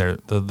time there.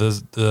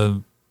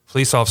 The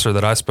police officer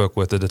that I spoke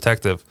with, the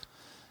detective,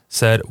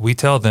 said, we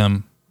tell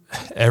them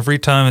every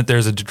time that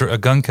there's a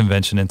gun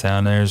convention in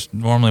town, there's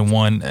normally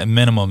one, at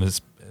minimum is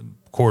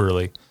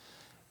quarterly,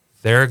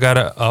 they're got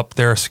to up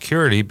their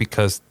security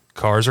because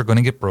cars are going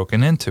to get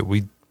broken into.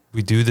 We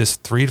do this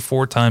 3 to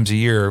 4 times a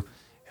year,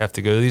 have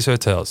to go to these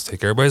hotels,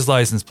 take everybody's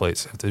license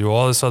plates, have to do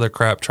all this other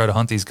crap, try to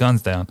hunt these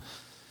guns down.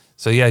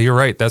 So yeah, you're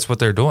right. That's what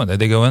they're doing.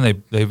 They go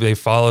in, they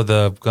follow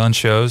the gun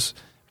shows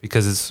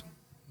because it's,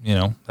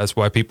 that's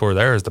why people are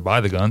there, is to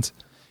buy the guns.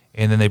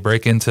 And then they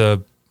break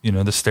into, the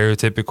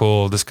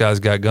stereotypical, this guy's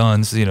got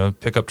guns,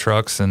 pickup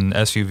trucks and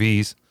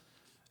SUVs.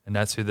 And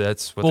that's what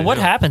Well, they what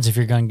do. happens if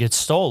your gun gets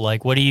stole?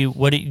 Like, what do you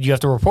have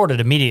to report it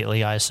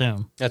immediately, I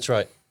assume. That's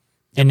right.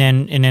 And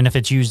then if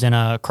it's used in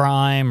a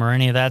crime or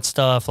any of that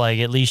stuff, like,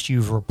 at least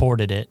you've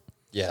reported it.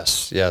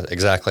 Yes. Yeah,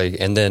 exactly.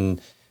 And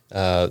then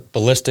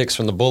ballistics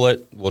from the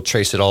bullet will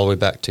trace it all the way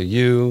back to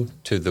you,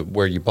 to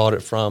where you bought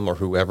it from or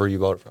whoever you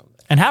bought it from.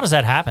 And how does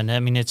that happen? I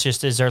mean, it's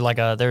just, is there like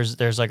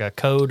there's like a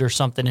code or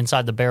something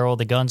inside the barrel of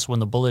the gun, so when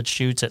the bullet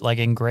shoots, it like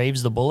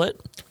engraves the bullet?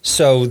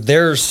 So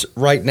there's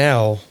right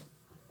now,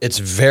 it's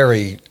a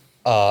very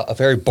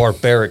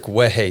barbaric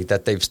way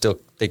that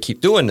they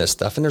keep doing this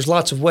stuff. And there's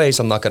lots of ways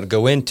I'm not going to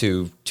go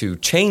into to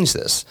change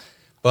this.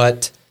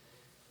 But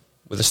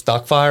with a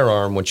stock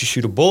firearm, once you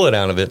shoot a bullet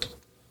out of it,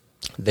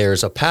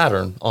 there's a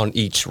pattern on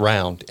each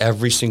round.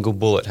 Every single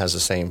bullet has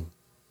the same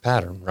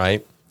pattern,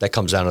 right? That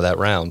comes out of that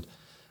round,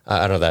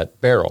 out of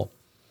that barrel.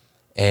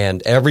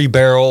 And every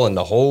barrel in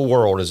the whole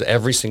world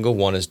every single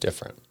one is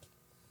different,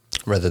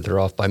 whether they're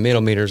off by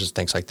millimeters and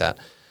things like that.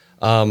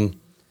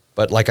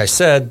 But like I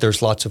said,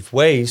 there's lots of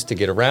ways to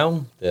get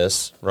around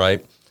this,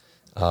 right?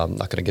 I'm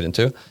not going to get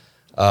into.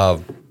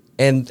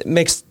 And it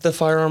makes the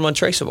firearm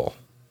untraceable,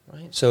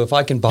 right? So if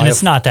I can buy And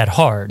it's not that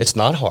hard. It's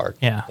not hard.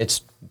 Yeah.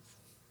 It's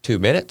 2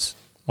 minutes.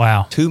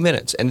 Wow. 2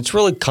 minutes. And it's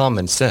really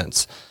common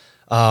sense.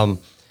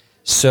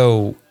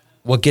 So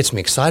what gets me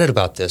excited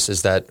about this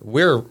is that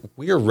we're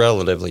a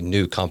relatively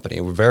new company.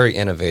 We're very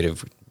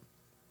innovative,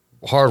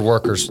 hard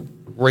workers,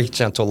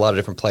 reach out to a lot of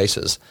different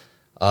places.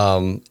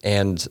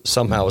 And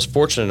somehow I was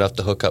fortunate enough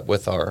to hook up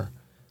with our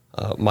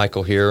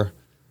Michael here,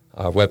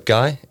 our web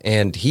guy,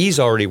 and he's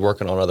already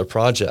working on other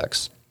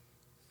projects.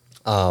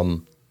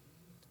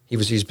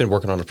 He's been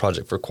working on a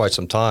project for quite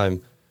some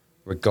time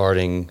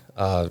regarding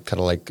kind of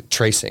like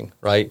tracing,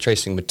 right?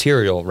 Tracing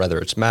material, whether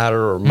it's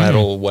matter or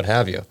metal, what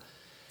have you.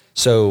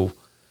 So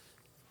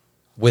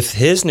with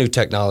his new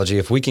technology,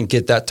 if we can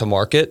get that to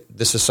market,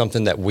 this is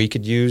something that we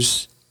could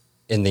use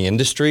in the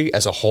industry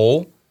as a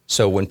whole.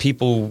 So when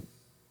people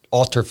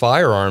alter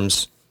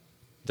firearms,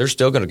 they're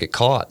still going to get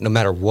caught no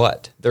matter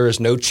what. There is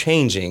no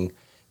changing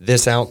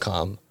this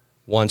outcome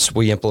once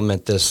we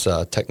implement this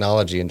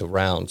technology into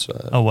rounds,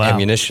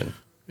 ammunition.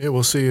 Yeah,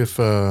 we'll see if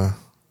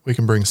we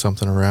can bring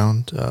something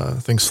around.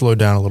 Things slowed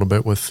down a little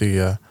bit with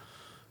the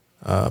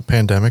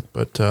pandemic,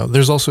 but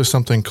there's also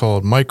something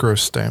called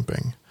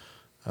micro-stamping.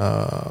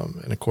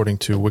 And according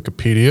to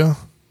Wikipedia,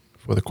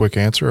 for the quick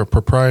answer, a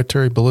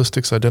proprietary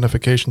ballistics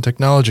identification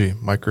technology,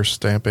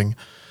 micro-stamping,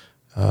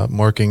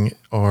 marking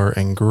are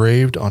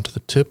engraved onto the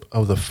tip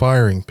of the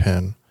firing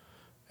pin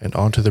and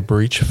onto the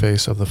breech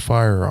face of the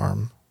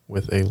firearm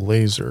with a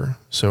laser.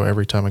 So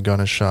every time a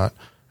bullet is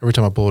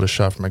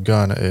shot from a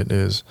gun, it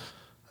is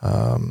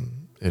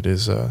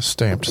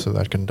stamped, so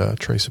that can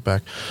trace it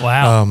back.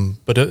 Wow.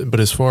 But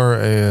as far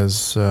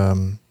as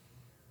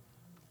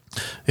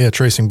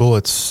tracing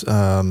bullets,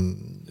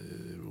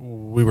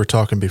 we were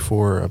talking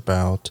before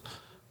about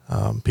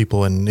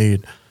people in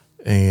need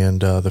and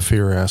the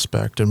fear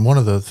aspect. And one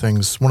of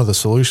the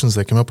solutions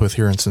they came up with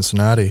here in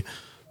Cincinnati,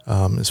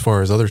 as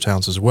far as other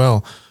towns as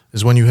well,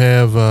 is when you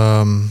have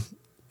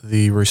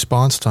the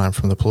response time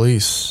from the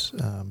police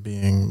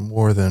being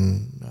more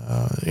than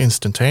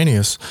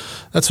instantaneous,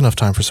 that's enough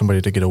time for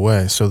somebody to get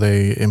away. So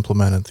they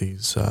implemented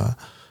these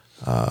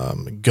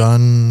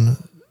gun...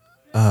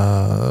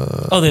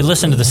 they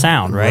listen to the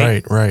sound,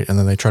 right? Right. And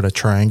then they try to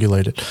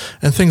triangulate it.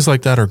 And things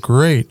like that are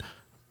great,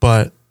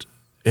 but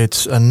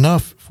it's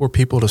enough for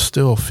people to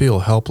still feel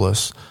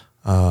helpless.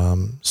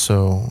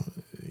 So,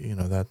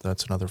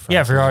 that's another factor.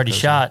 Yeah, if you're already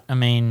shot,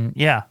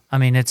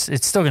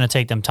 it's still going to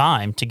take them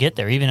time to get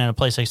there, even in a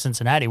place like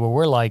Cincinnati where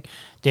we're like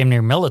damn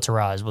near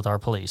militarized with our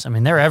police. I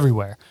mean, they're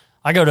everywhere.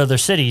 I go to other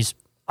cities.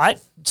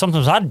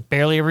 Sometimes I'd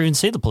barely ever even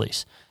see the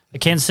police.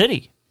 Kansas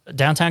City,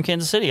 downtown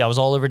Kansas City, I was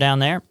all over down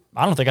there.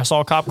 I don't think I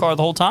saw a cop car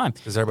the whole time.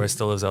 Because everybody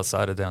still lives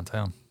outside of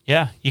downtown.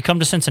 Yeah, you come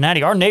to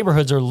Cincinnati, our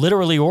neighborhoods are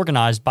literally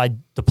organized by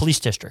the police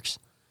districts.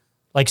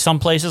 Like some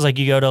places, like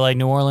you go to like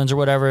New Orleans or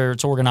whatever,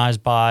 it's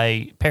organized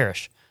by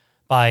parish,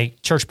 by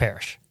church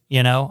parish.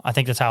 I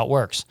think that's how it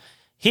works.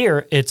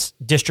 Here, it's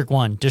District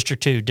 1,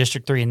 District 2,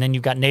 District 3, and then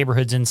you've got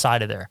neighborhoods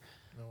inside of there.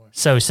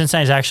 So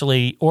Cincinnati's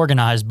actually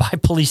organized by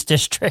police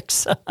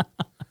districts.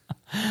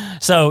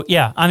 So,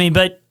 yeah,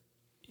 but,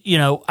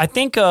 I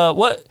think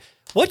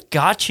what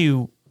got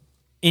you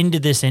into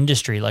this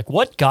industry? Like,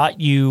 what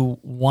got you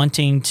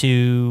wanting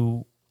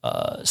to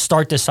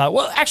start this side?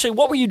 Well, actually,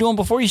 what were you doing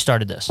before you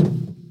started this?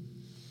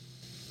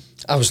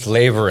 I was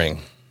laboring.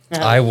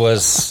 I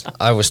was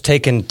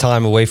taking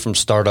time away from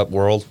startup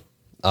world.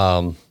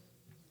 I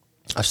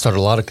started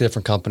a lot of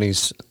different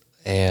companies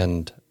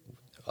and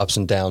ups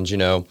and downs,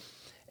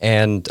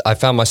 and I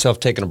found myself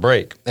taking a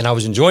break, and I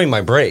was enjoying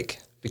my break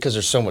because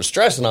there's so much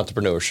stress in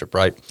entrepreneurship,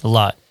 right? A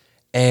lot.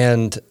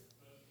 And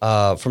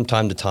from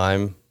time to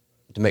time,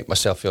 to make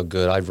myself feel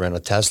good, I'd rent a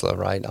Tesla,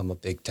 right? I'm a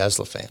big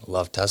Tesla fan.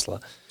 Love Tesla.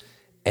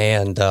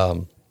 And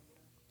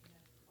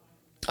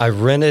I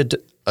rented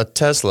a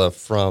Tesla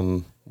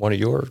from one of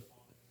your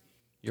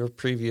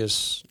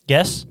previous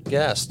guests.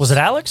 Was it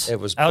Alex? It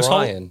was Alex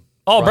Brian.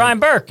 Brian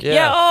Burke.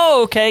 Yeah.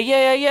 Oh, okay.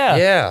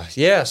 Yeah.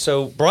 Yeah.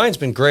 So Brian's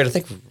been great. I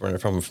think we've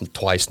rented from him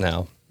twice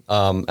now,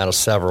 out of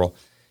several.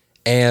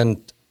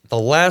 And the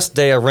last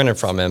day I rented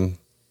from him,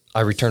 I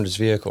returned his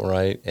vehicle,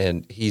 right?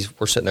 And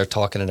we're sitting there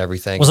talking and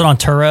everything. Was it on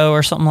Turo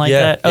or something like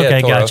that?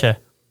 Okay, Turo. Gotcha.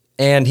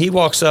 And he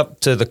walks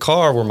up to the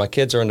car where my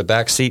kids are in the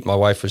back seat. My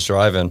wife was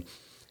driving,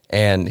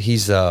 and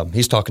he's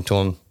talking to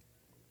him.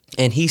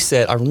 And he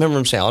said, I remember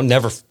him saying, I'll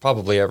never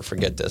probably ever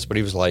forget this, but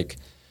he was like,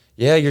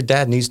 yeah, your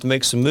dad needs to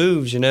make some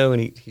moves,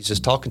 and he's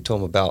just talking to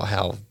him about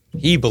how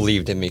he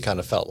believed in me, kind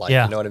of felt like,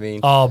 you know what I mean?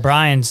 Oh,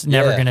 Brian's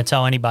never going to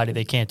tell anybody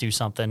they can't do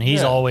something.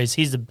 He's always,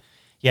 he's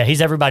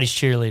everybody's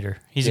cheerleader.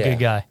 He's a good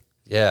guy.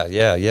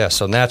 Yeah.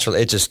 So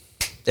naturally,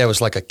 it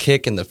was like a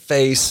kick in the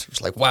face. It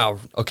was like, wow,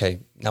 okay,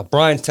 now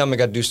Brian's telling me I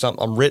got to do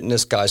something. I'm renting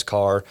this guy's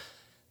car.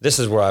 This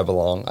is where I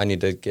belong. I need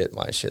to get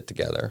my shit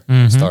together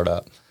and start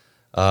up.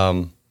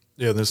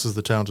 Yeah, this is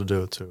the town to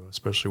do it too,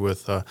 especially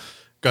with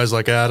guys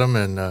like Adam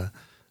and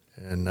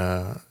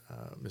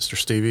Mr.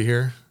 Stevie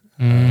here,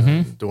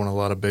 doing a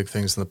lot of big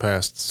things in the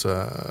past. It's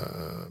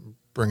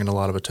bringing a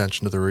lot of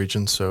attention to the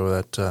region so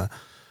that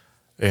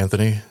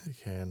Anthony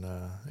and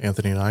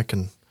I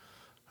can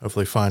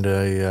hopefully find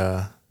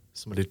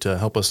somebody to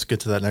help us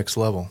get to that next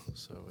level.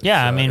 So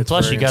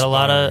plus you got a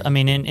lot of,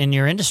 in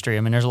your industry,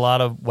 there's a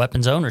lot of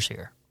weapons owners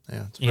here.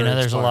 Yeah,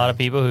 there's a lot of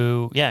people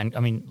who,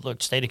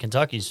 look, state of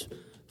Kentucky's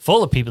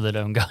full of people that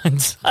own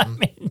guns. I'm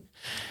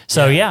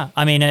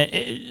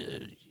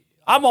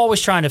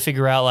always trying to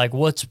figure out like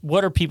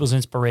what are people's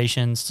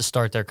inspirations to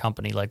start their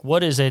company? Like,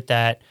 what is it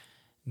that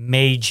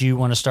made you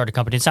want to start a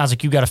company? It sounds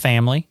like you got a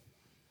family,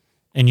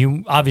 and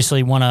you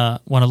obviously want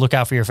to look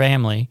out for your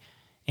family.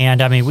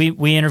 And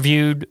we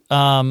interviewed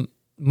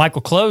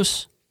Michael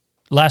Close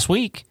last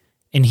week,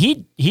 and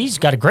he's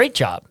got a great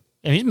job,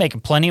 and he's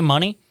making plenty of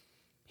money.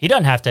 He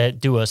doesn't have to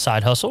do a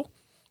side hustle,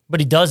 but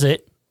he does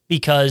it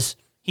because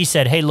he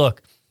said, hey,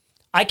 look,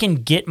 I can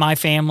get my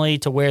family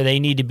to where they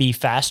need to be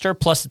faster.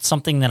 Plus, it's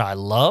something that I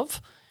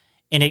love.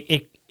 And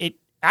it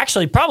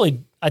actually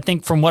probably, I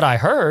think from what I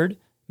heard,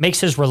 makes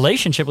his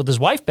relationship with his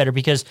wife better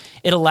because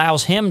it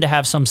allows him to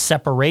have some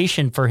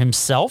separation for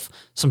himself,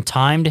 some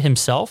time to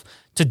himself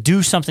to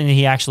do something that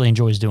he actually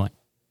enjoys doing.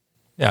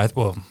 Yeah,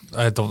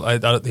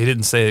 he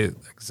didn't say it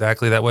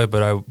exactly that way,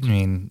 but I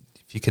mean,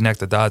 if you connect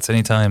the dots,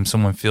 anytime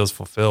someone feels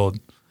fulfilled,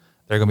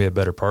 they're going to be a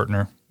better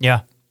partner.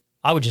 Yeah,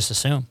 I would just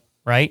assume,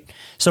 right?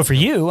 So for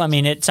you, I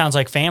mean, it sounds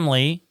like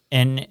family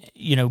and,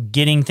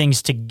 getting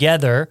things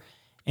together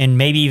and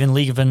maybe even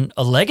leaving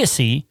a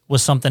legacy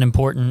was something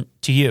important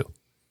to you.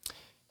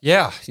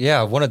 Yeah,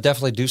 I want to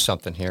definitely do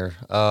something here.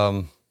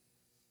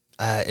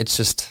 It's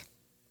just,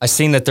 I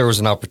seen that there was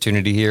an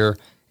opportunity here,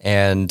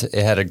 and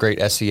it had a great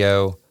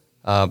SEO.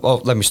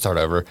 Let me start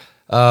over.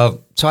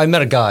 So I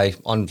met a guy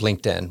on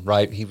LinkedIn,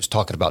 right? He was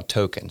talking about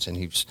tokens, and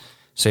he was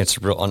saying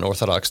some real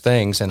unorthodox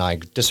things, and I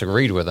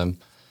disagreed with him.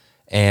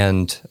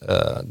 And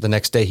the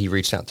next day, he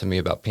reached out to me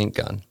about Pink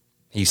Gun.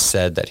 He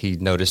said that he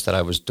noticed that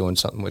I was doing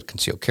something with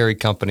concealed carry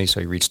company, so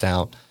he reached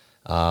out.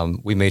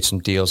 We made some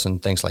deals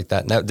and things like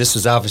that. Now, this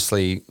is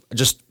obviously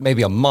just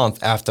maybe a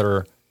month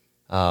after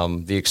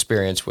the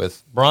experience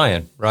with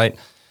Brian, right?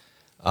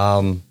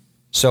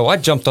 So I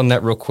jumped on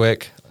that real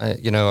quick. I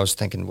was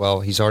thinking, well,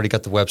 he's already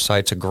got the website.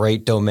 It's a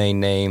great domain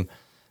name.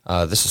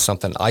 This is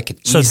something I could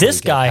easily So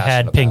this guy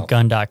had about.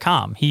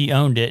 pinkgun.com. He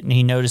owned it, and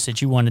he noticed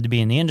that you wanted to be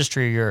in the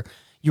industry or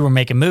you were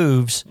making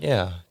moves.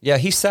 Yeah.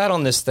 He sat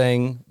on this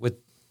thing with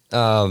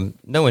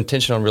no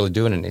intention on really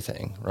doing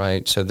anything,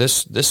 right? So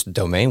this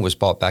domain was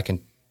bought back in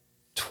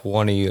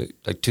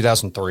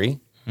 2003.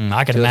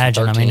 I can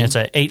imagine. I mean, it's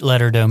an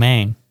 8-letter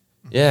domain.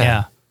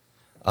 Yeah.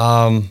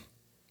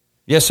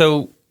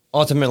 So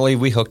ultimately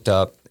we hooked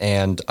up,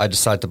 and I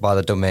decided to buy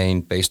the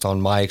domain based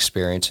on my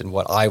experience and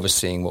what I was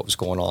seeing, what was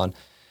going on,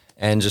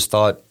 and just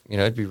thought,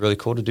 it'd be really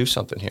cool to do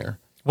something here.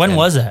 When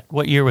was that?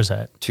 What year was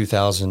that?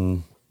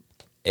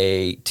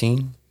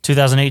 2018.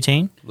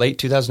 2018? Late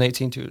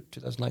 2018 to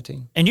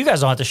 2019. And you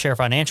guys don't have to share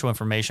financial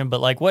information,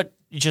 but like what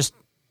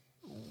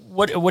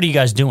are you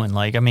guys doing?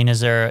 Like, I mean,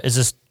 is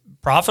this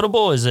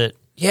profitable? Is it?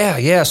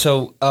 Yeah.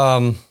 So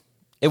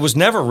it was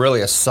never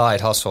really a side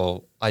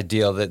hustle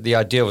idea. The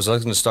idea was I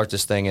was going to start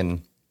this thing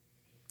and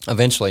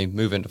eventually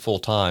move into full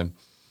time.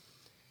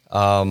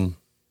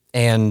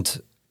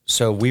 And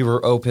so we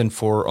were open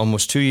for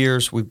almost 2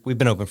 years. We've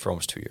been open for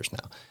almost 2 years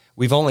now.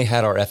 We've only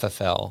had our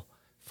FFL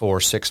for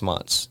 6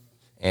 months.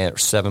 And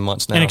 7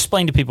 months now. And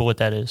explain to people what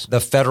that is.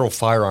 The federal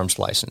firearms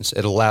license.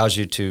 It allows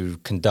you to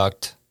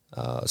conduct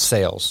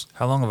sales.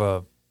 How long of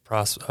a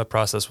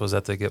process was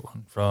that to get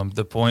one from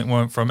the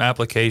point from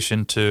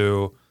application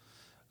to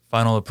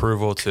final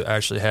approval to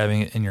actually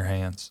having it in your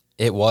hands?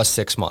 It was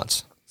 6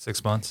 months.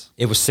 6 months?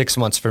 It was 6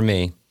 months for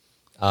me.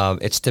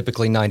 It's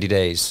typically 90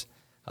 days.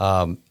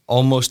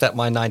 Almost at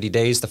my 90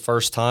 days the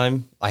first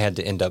time, I had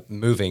to end up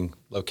moving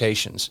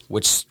locations,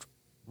 which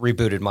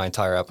rebooted my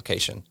entire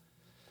application.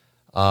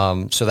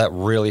 So that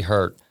really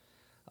hurt.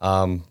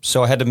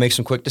 So I had to make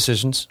some quick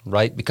decisions,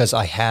 right? Because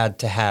I had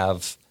to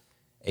have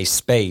a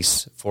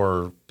space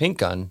for Pink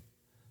Gun,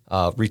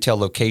 retail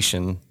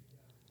location,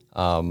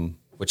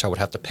 which I would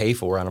have to pay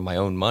for out of my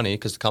own money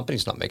because the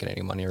company's not making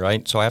any money,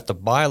 right? So I have to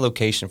buy a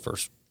location for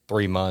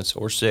 3 months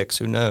or 6,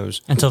 who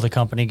knows? Until the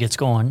company gets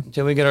going.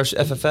 Until we get our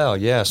FFL,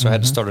 yeah. So I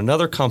had to start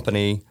another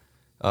company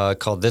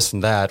called This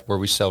and That where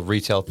we sell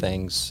retail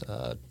things,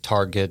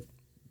 Target,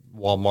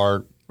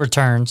 Walmart.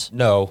 Returns.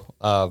 No,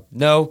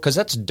 because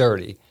that's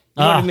dirty. You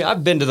know what I mean?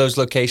 I've been to those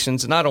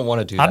locations, and I don't want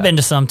to do that. I've been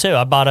to some, too.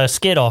 I bought a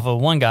skid off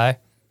of one guy.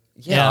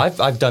 Yeah.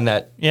 I've done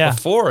that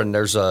before, and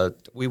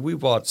we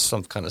bought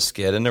some kind of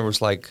skid, and there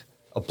was like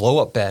a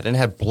blow-up bed, and it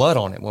had blood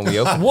on it when we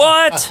opened it.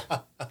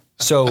 What?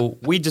 So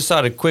we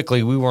decided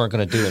quickly we weren't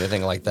going to do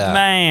anything like that.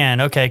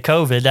 Man, okay,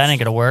 COVID, that ain't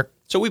going to work.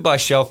 So we buy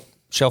shelf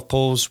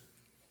pulls,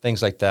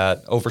 things like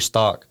that,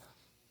 overstock.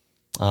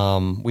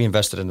 We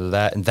invested into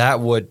that, and that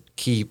would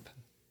keep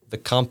the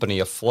company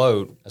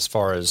afloat as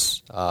far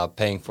as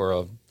paying for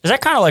a... Is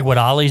that kind of like what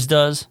Ollie's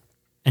does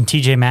and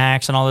TJ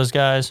Maxx and all those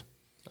guys?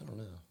 I don't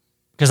know.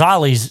 Because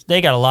Ollie's,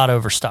 they got a lot of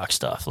overstock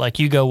stuff. Like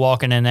you go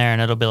walking in there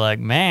and it'll be like,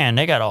 man,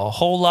 they got a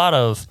whole lot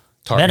of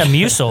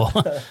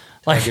Metamucil.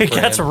 Like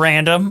that's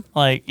random.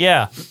 Like,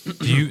 yeah.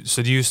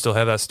 Do you still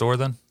have that store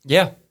then?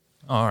 Yeah.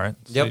 Oh, all right.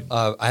 Yep.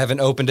 I haven't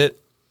opened it.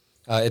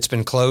 It's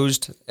been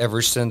closed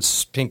ever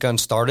since Pink Gun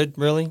started,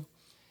 really.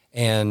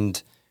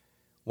 And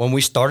when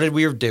we started,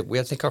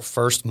 I think our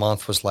first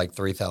month was like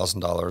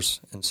 $3,000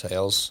 in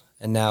sales,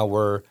 and now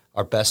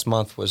our best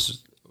month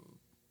was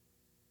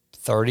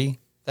 $30,000.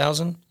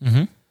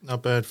 Mm-hmm.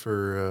 Not bad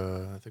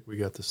for. I think we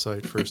got the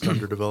site first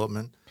under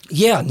development.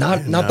 Yeah,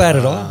 not bad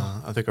at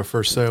all. I think our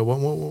first sale.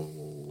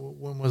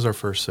 When was our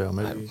first sale?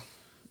 Maybe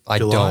I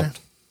July?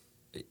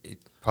 don't.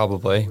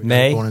 Probably We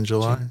May. Going in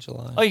July.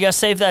 July. Oh, you got to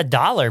save that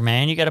dollar,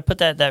 man. You got to put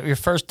that your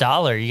first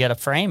dollar. You got to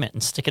frame it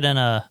and stick it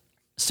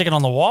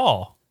on the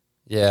wall.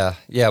 Yeah.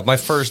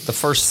 The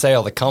first sale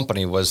of the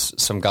company was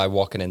some guy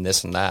walking in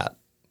This and That.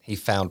 He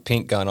found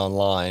Pink Gun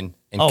online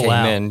and came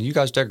in. You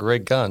guys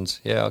decorate guns?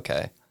 Yeah,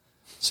 okay.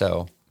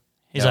 So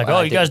He's No, like, I oh,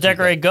 you didn't guys do that.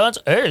 decorate guns?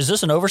 Hey, is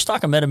this an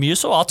overstock of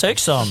Metamucil? I'll take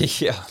some.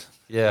 Yeah.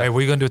 Yeah. Hey, what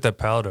are you gonna do with that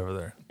pallet over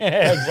there?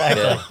 Yeah,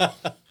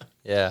 exactly.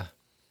 Yeah.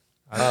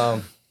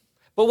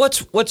 But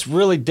what's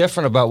really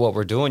different about what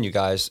we're doing, you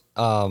guys,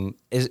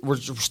 is we're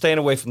staying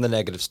away from the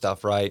negative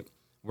stuff, right?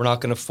 We're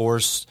not going to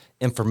force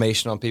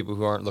information on people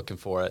who aren't looking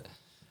for it.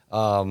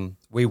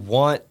 We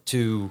want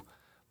to,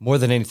 more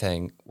than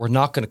anything, we're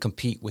not going to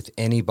compete with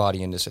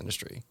anybody in this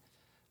industry.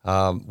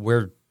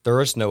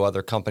 There is no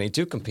other company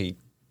to compete.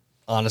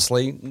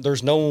 Honestly,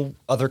 there's no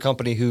other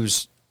company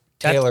who's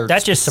tailored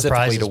that just specifically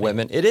surprises to me.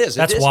 women. It is.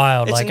 That's it is.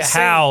 wild. It's Like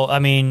insane. how, I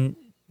mean,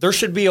 There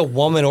should be a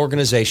woman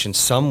organization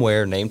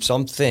somewhere named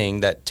something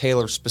that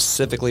tailors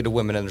specifically to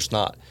women, and there's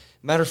not.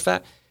 Matter of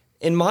fact,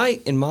 in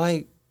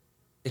my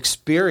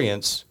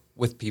experience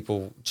with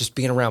people, just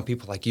being around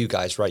people like you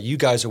guys, right? You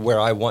guys are where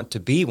I want to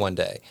be one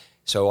day.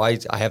 So I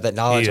have that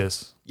knowledge. He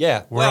is.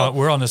 Yeah.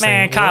 We're on the same. man,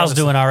 we're on Kyle's the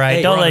doing same- all right.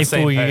 Hey, Don't we're on let the him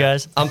same fool you page.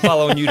 guys. I'm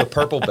following you to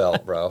purple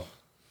belt, bro. I'm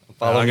I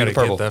following you got to to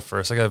purple. get that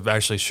first. I got to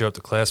actually show up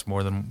to class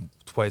more than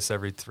twice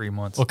every 3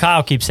 months. Well,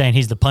 Kyle keeps saying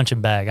he's the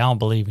punching bag. I don't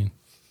believe him.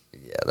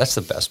 Yeah, that's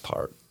the best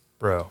part.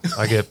 Bro,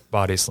 I get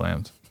body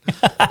slammed.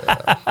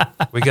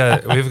 We've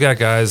got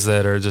guys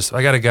that are just.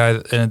 I got a guy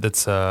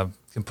that's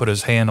can put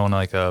his hand on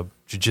like a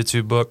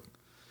jiu-jitsu book,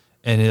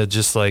 and it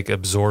just like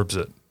absorbs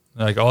it.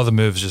 Like all the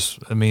moves, just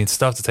I mean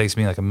stuff that takes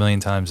me like a million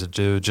times to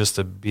do just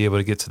to be able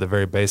to get to the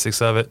very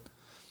basics of it.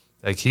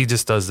 Like he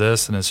just does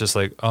this, and it's just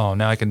like, oh,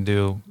 now I can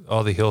do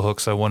all the heel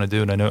hooks I want to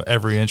do, and I know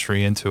every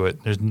entry into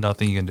it. There's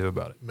nothing you can do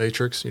about it.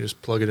 Matrix, you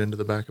just plug it into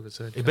the back of his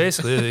head. He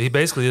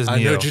basically is I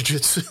Neo. know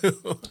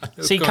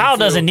jujitsu. See, Kyle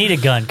doesn't need a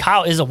gun.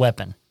 Kyle is a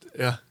weapon.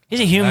 Yeah. He's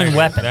a human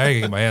weapon. Now you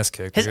can get my ass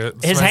kicked. His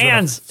Somebody's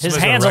hands gonna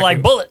are like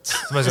recognize-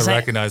 bullets. Somebody's His gonna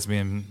hand- recognize me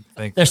and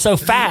think They're so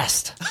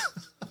fast.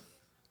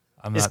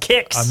 I'm his not,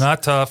 kicks. I'm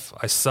not tough.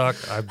 I suck.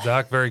 I'm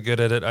not very good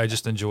at it. I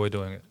just enjoy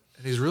doing it.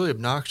 And he's really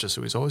obnoxious,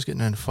 so he's always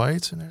getting in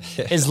fights and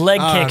everything. His leg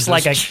kicks I'm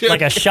like just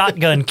a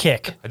shotgun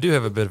kick. I do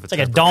have a bit of a It's like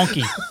a temper.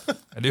 donkey.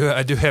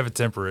 I do have a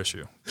temper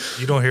issue.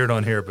 You don't hear it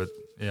on here, but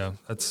yeah,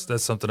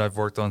 that's something I've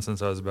worked on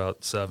since I was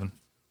about 7.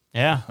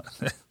 Yeah.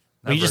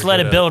 Well, you just very let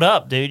good it at build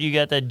up, dude. You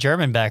got that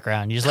German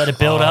background. You just let it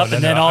build up, No,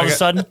 and then no, all I of a got-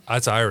 sudden,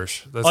 that's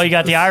Irish. That's, oh, you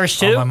got the Irish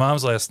too? My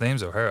mom's last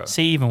name's O'Hara.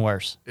 see, even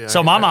worse. Yeah, So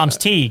I- my I- mom's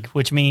Teague,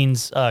 which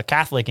means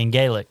Catholic in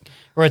Gaelic,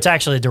 or it's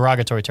actually a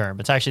derogatory term.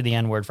 It's actually the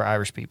N word for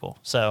Irish people.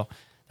 So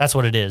that's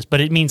what it is.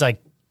 But it means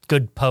like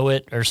good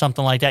poet or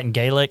something like that in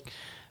Gaelic.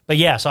 But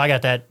yeah, so I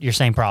got that your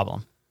same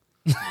problem.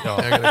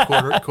 I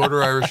got a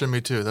quarter Irish in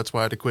me too. That's why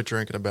I had to quit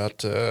drinking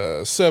about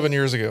 7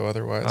 years ago.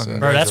 Otherwise,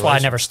 Bro, that's why I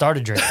never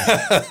started drinking.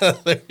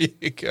 there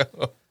you go.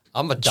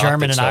 I'm adopted,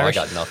 German and so Irish?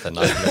 I got nothing.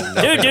 I know nothing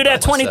Dude, do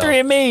that about myself.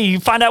 23andMe. You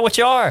find out what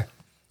you are.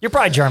 You're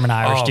probably German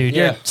Irish, Oh, dude.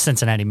 yeah. You're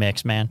Cincinnati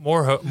mix, man.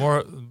 More.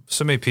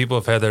 So many people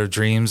have had their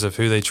dreams of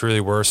who they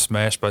truly were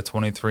smashed by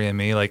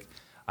 23andMe. Like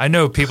I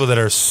know people that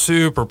are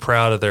super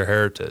proud of their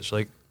heritage,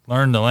 like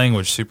learn the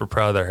language, super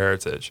proud of their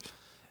heritage,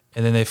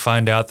 and then they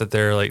find out that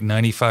they're like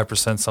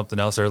 95% something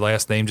else. Their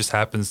last name just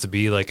happens to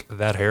be like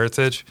that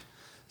heritage.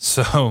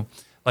 So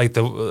like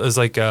it was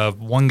like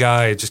one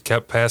guy just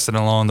kept passing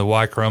along the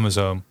Y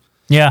chromosome.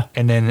 Yeah.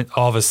 And then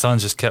all of his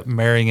sons just kept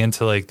marrying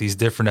into like these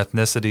different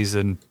ethnicities,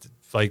 and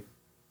like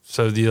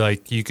so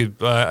you could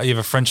you have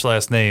a French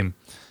last name,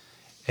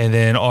 and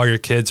then all your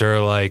kids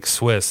are like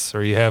Swiss,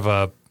 or you have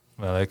a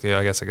I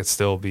guess I could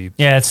still be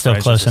Yeah, it's still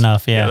French. close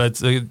enough. Yeah.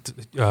 that's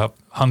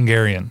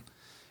Hungarian,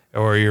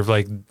 or you're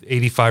like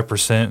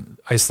 85%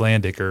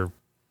 Icelandic or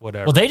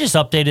whatever. Well, they just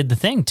updated the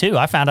thing too.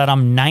 I found out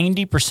I'm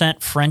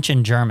 90% French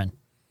and German,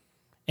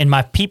 and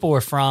my people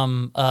were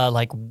from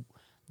like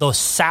the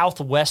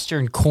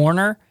southwestern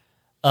corner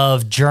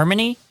of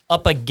Germany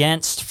up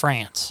against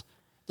France,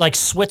 like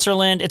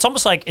Switzerland. It's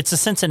almost like it's a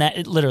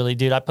Cincinnati. Literally,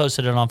 dude, I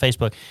posted it on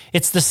Facebook.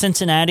 It's the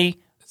Cincinnati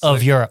of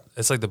like- Europe.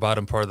 It's like the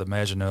bottom part of the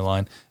Maginot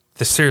Line.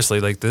 Seriously,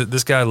 like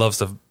this guy loves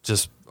to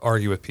just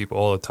argue with people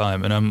all the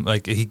time, and I'm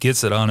like, he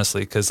gets it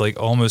honestly, because like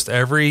almost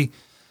every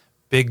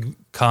big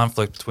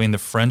conflict between the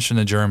French and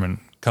the German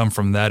come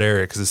from that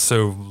area because it's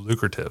so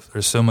lucrative.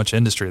 There's so much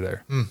industry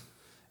there,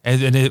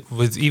 and it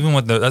was even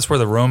with that's where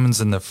the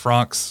Romans and the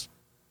Franks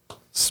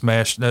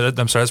smashed. No,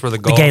 I'm sorry, that's where the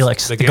Gauls,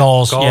 Gaelics, the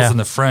Gauls, yeah. and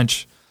the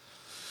French.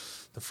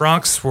 The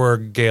Franks were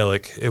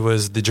Gaelic. It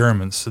was the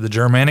Germans. So the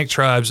Germanic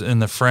tribes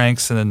and the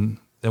Franks, and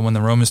then when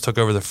the Romans took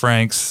over the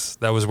Franks,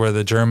 that was where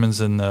the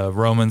Germans and the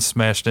Romans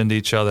smashed into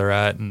each other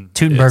at. And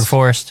Teutoburg it's-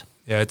 Forest.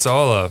 Yeah, it's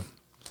all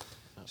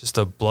just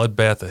a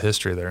bloodbath of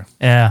history there.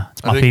 Yeah,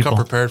 it's I my didn't people. come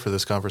prepared for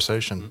this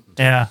conversation.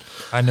 Yeah.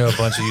 I know a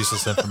bunch of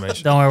useless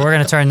information. Don't worry, we're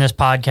going to turn this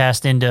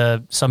podcast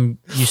into some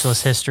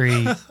useless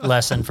history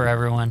lesson for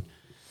everyone.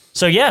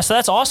 So so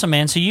that's awesome,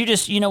 man. So you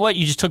just, you know what?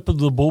 You just took the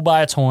bull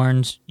by its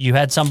horns. You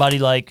had somebody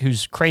like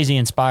who's crazy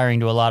inspiring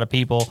to a lot of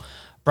people,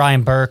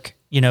 Brian Burke.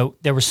 You know,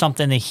 there was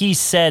something that he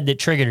said that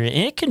triggered it,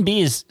 and it can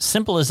be as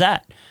simple as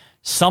that.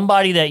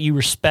 Somebody that you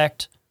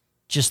respect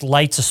just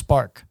lights a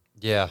spark,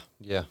 Yeah.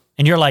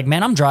 and you're like,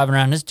 man, I'm driving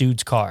around this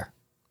dude's car.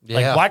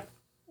 Yeah. Like,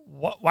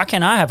 why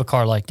can't I have a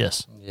car like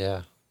this?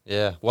 Yeah.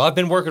 Yeah. Well, I've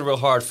been working real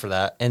hard for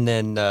that. And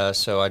then,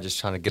 so I just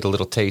trying to get a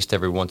little taste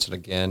every once and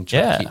again,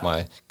 try to keep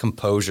my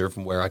composure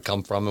from where I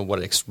come from and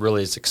what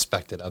really is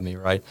expected of me,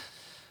 right,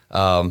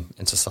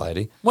 in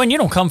society. When you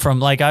don't come from,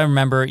 like, I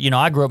remember,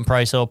 I grew up in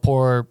Price Hill,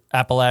 poor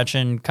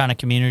Appalachian kind of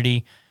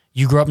community.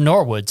 You grew up in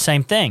Norwood,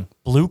 same thing.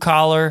 Blue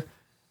collar,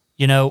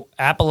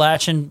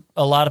 Appalachian,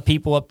 a lot of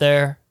people up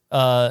there.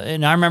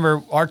 And I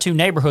remember our two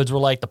neighborhoods were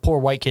like the poor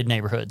white kid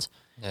neighborhoods.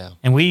 Yeah.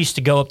 And we used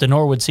to go up to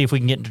Norwood, see if we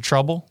can get into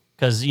trouble.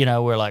 Because,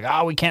 we're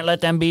like, we can't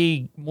let them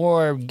be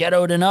more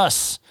ghetto than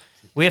us.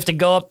 We have to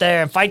go up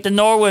there and fight the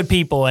Norwood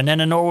people. And then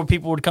the Norwood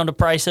people would come to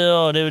Price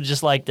Hill, and it was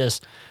just like this,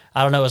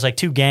 I don't know, it was like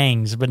two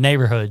gangs, but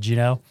neighborhoods,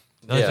 The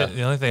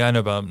only thing I know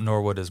about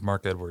Norwood is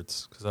Mark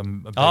Edwards, because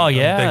I'm a big, there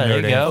you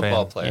Notre Dame go.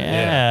 Football fan. player.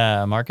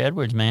 Yeah, Mark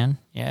Edwards, man.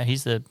 Yeah,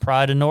 he's the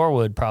pride of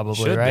Norwood, probably,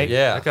 Should right? be.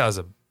 Yeah. That guy's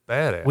a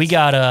badass. We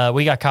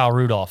got Kyle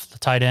Rudolph, the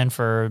tight end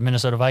for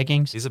Minnesota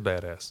Vikings. He's a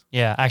badass.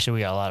 Yeah, actually, we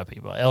got a lot of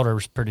people.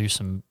 Elders produced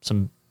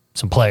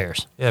some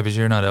players. Yeah, but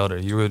you're not Elder.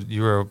 You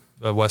were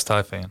a West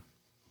High fan.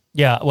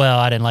 Yeah, well,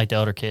 I didn't like the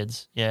Elder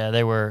kids. Yeah,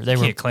 they were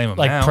Can't claim him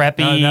like now.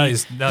 preppy.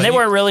 No, they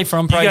weren't really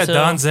from You Price got Hill.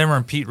 Don Zimmer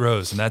and Pete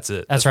Rose, and that's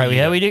it. That's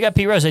right. We do got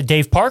Pete Rose.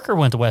 Dave Parker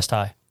went to West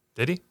High.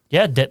 Did he?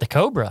 Yeah, the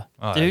Cobra,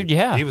 dude.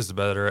 Yeah, He was the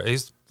better.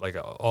 He's like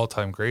an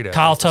all-time great athlete.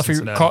 Carl for Tuffy,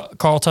 Cincinnati.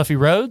 Carl Tuffy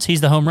Rhodes.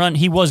 He's the home run.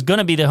 He was going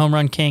to be the home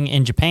run king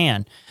in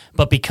Japan,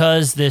 but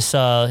because his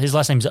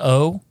last name's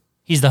O,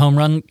 he's the home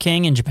run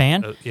king in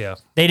Japan. Yeah.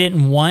 They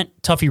didn't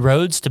want Tuffy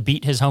Rhodes to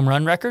beat his home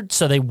run record,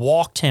 so they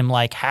walked him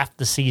like half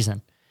the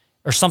season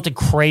or something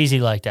crazy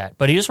like that.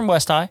 But he was from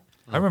West High.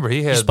 I remember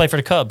he He used to had play for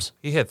the Cubs.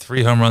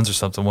 3 home runs or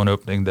something one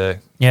opening day.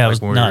 Yeah, it like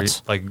was when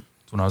nuts.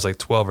 When I was like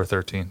 12 or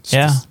 13.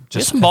 Yeah.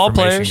 Get some ball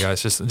information,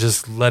 players. guys.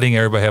 Just letting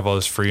everybody have all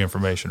this free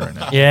information right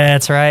now. Yeah,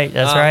 that's right.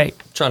 That's right.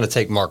 Trying to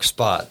take Mark's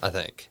spot, I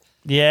think.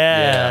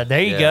 Yeah,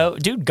 there you go.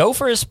 Dude, go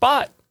for his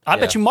spot. I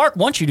bet you Mark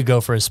wants you to go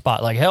for his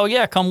spot. Like, hell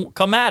yeah, come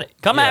at it.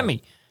 Come at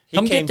me.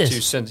 Come get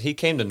this. He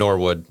came to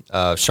Norwood,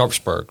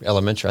 Sharpsburg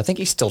Elementary. I think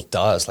he still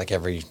does, like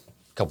every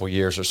couple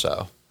years or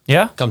so.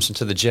 Yeah? Comes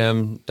into the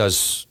gym,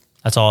 does.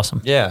 That's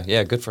awesome.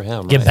 Yeah, good for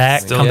him. Get right?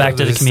 back, come back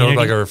to the Does he still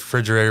community. have like a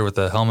refrigerator with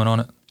a helmet on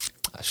it?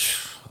 I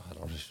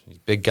don't know. He's a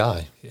big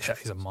guy. Yeah,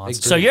 he's a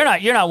monster. So you're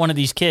not one of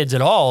these kids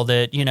at all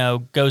that,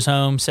 goes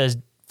home, says,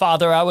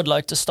 Father, I would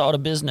like to start a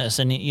business.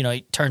 And,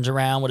 he turns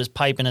around with his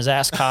pipe and his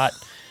ascot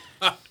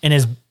and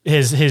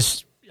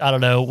his I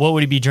don't know, what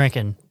would he be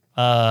drinking?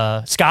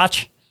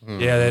 Scotch?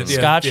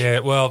 Scotch? Yeah,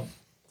 well,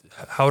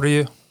 how old are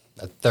you?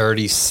 At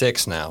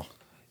 36 now.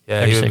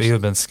 Yeah, he would 36.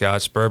 have been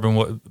Scotch.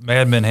 Bourbon,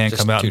 Mad Men hadn't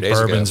Just come out, 2 and days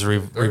ago. bourbon's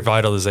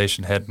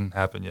revitalization hadn't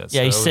happened yet.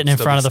 Yeah, so he's it would sitting in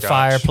still front be of the Scotch.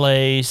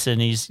 fireplace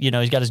and he's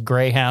got his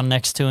greyhound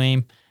next to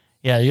him.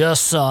 Yeah, yes,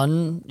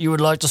 son, you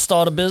would like to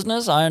start a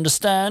business? I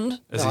understand.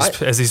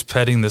 As he's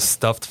petting this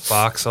stuffed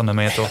fox on the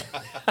mantle.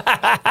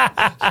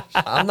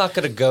 I'm not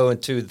going to go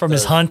into From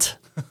his hunt.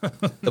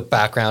 the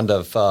background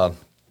of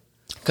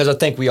because I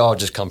think we all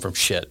just come from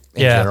shit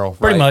in Yeah, general.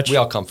 pretty much. We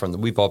all come from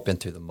we've all been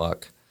through the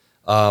muck.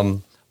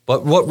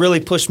 But what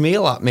really pushed me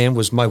a lot, man,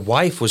 was my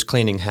wife was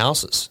cleaning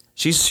houses.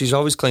 She's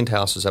always cleaned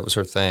houses. That was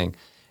her thing.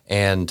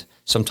 And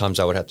sometimes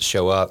I would have to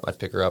show up. I'd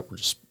pick her up or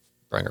just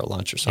bring her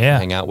lunch or something,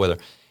 hang out with her.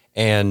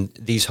 And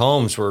these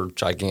homes were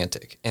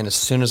gigantic. And as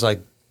soon as I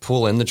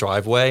pull in the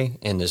driveway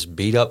in this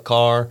beat up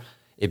car,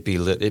 it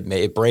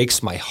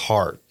breaks my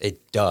heart.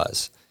 It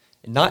does.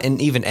 Not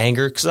in even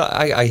anger, because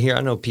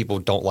I know people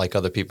don't like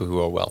other people who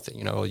are wealthy.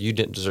 You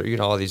didn't deserve,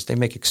 all these, they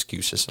make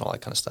excuses and all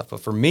that kind of stuff. But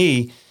for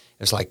me,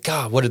 it's like,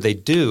 God, what did they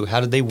do?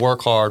 How did they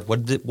work hard?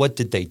 What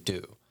did they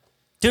do?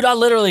 Dude, I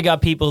literally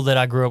got people that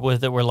I grew up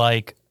with that were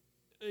like,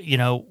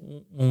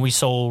 when we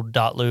sold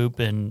Dot Loop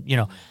and,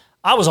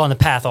 I was on the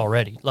path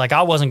already. Like,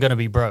 I wasn't going to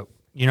be broke.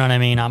 You know what I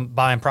mean? I'm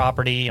buying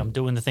property. I'm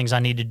doing the things I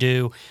need to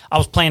do. I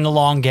was playing the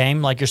long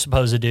game like you're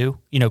supposed to do.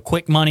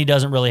 Quick money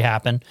doesn't really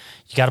happen.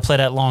 You got to play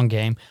that long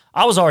game.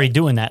 I was already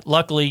doing that.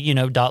 Luckily,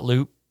 Dot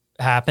Loop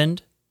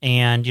happened.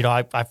 And,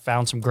 I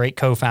found some great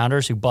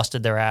co-founders who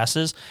busted their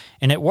asses.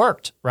 And it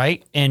worked,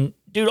 right? And,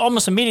 dude,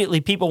 almost immediately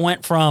people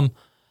went from,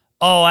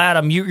 oh,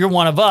 Adam, you're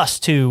one of us,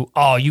 to,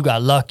 oh, you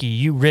got lucky.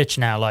 You rich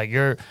now. Like,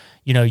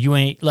 you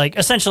ain't, like,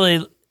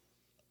 essentially,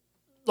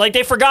 like,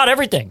 they forgot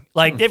everything.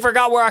 Like, they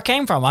forgot where I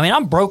came from. I mean,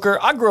 I'm broker.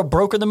 I grew up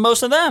broker than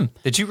most of them.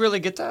 Did you really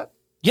get that?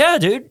 Yeah,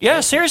 dude. Yeah,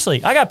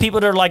 seriously. I got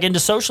people that are, like, into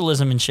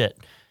socialism and shit.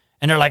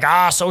 And they're like,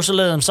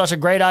 socialism's such a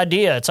great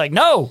idea. It's like,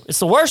 no, it's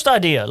the worst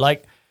idea.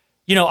 Like,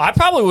 I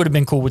probably would have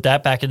been cool with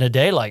that back in the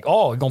day. Like,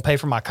 oh, you're going to pay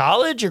for my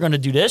college? You're going to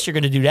do this? You're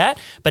going to do that?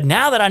 But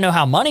now that I know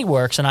how money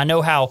works and I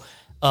know how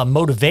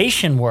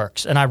motivation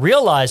works, and I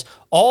realize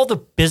all the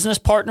business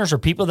partners or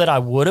people that I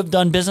would have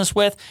done business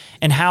with,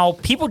 and how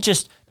people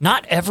just,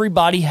 not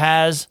everybody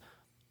has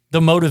the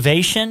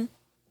motivation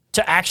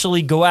to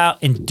actually go out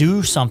and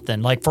do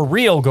something, like for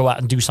real, go out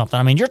and do something.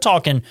 I mean, you're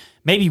talking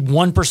maybe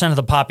 1% of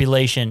the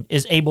population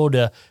is able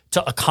to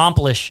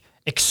accomplish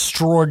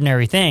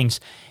extraordinary things.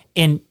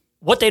 And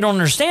what they don't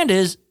understand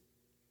is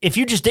if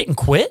you just didn't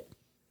quit,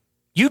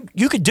 you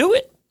could do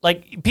it.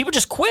 Like, people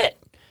just quit.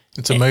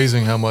 It's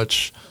amazing how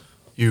much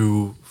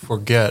you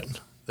forget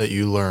that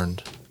you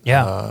learned.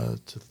 Yeah.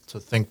 To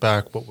think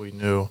back what we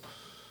knew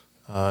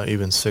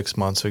even 6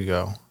 months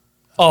ago.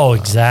 Oh,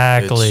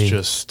 exactly. It's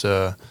just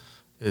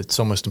it's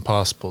almost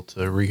impossible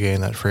to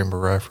regain that frame of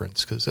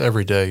reference because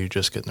every day you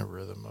just get in the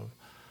rhythm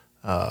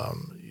of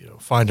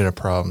finding a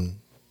problem,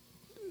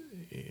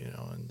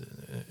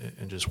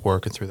 and just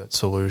working through that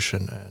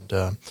solution,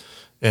 and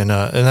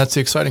that's the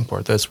exciting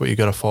part. That's what you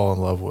got to fall in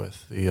love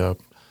with, the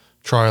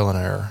trial and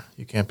error.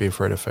 You can't be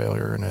afraid of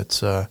failure, and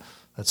that's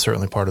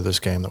certainly part of this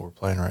game that we're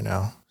playing right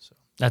now. So.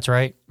 That's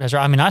right. That's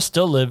right. I mean, I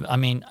still live. I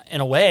mean,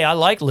 in a way, I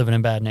like living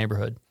in a bad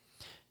neighborhood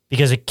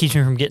because it keeps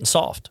me from getting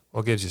soft.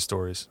 What gives you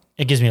stories?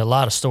 It gives me a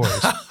lot of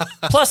stories.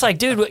 Plus, like,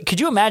 dude, could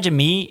you imagine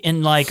me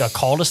in like a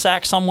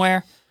cul-de-sac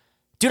somewhere?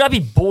 Dude, I'd be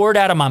bored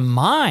out of my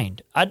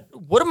mind. I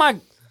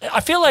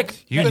feel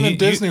like you've been in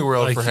Disney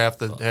World for half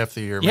the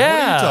year. Man. Yeah,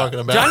 what are you talking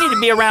about? Dude, I need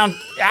to be around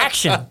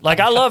action. Like,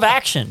 I love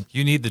action.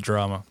 You need the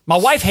drama. My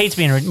wife hates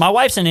being. My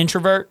wife's an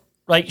introvert.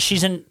 Like,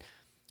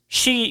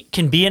 she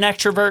can be an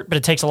extrovert, but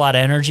it takes a lot of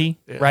energy,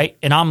 right?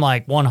 And I'm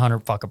like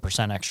 100%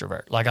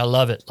 extrovert. Like, I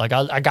love it. Like,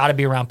 I got to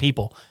be around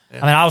people.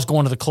 Yeah. I mean, I was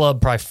going to the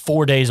club probably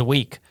 4 days a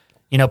week.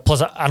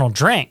 Plus I don't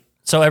drink,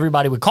 so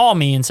everybody would call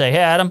me and say, "Hey,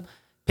 Adam,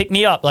 pick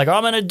me up." Like,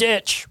 I'm in a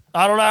ditch.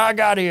 I don't know how I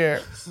got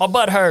here. My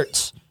butt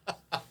hurts.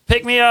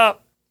 Pick me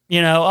up.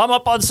 I'm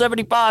up on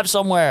 75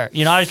 somewhere.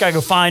 I just got to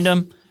go find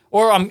them.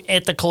 Or I'm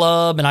at the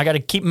club and I got to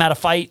keep them out of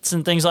fights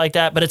and things like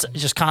that. But it's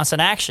just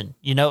constant action.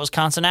 It was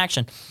constant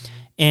action.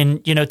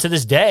 And, to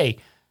this day,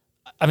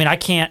 I mean, I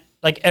can't,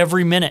 like,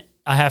 every minute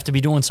I have to be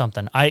doing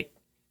something. I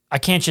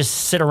can't just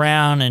sit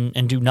around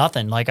and do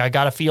nothing. Like, I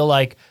got to feel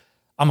like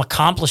I'm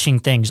accomplishing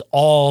things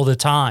all the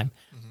time.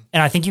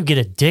 And I think you get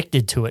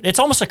addicted to it. It's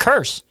almost a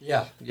curse.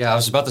 Yeah, I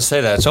was about to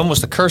say that. It's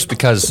almost a curse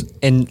because,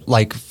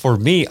 for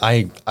me,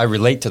 I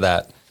relate to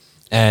that.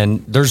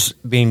 And there's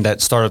being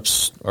that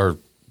startups or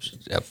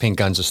Pink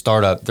Gun's a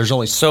startup, there's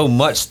only so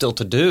much still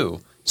to do.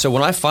 So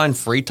when I find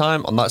free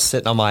time, I'm not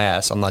sitting on my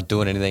ass. I'm not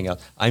doing anything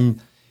else. I'm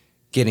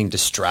getting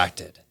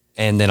distracted.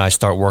 And then I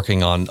start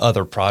working on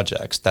other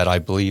projects that I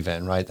believe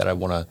in, right, that I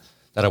want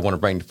to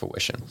bring to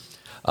fruition.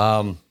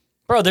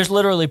 Bro, there's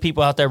literally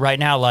people out there right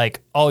now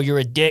like, "Oh, you're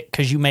a dick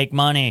because you make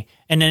money,"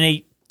 and then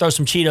they throw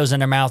some Cheetos in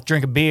their mouth,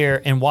 drink a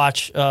beer, and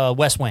watch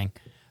West Wing.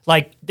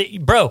 Like,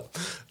 bro.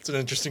 It's an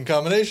interesting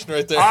combination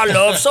right there. I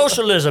love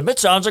socialism. It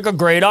sounds like a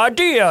great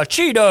idea.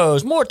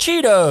 Cheetos, more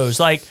Cheetos.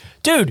 Like,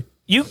 dude,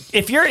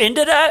 if you're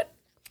into that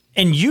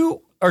and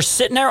you are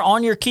sitting there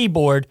on your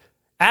keyboard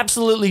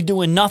absolutely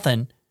doing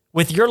nothing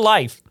with your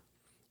life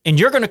and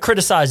you're going to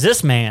criticize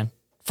this man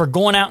for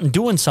going out and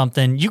doing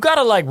something, you got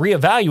to, like,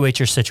 reevaluate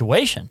your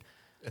situation.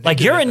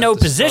 Like, you're in no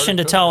position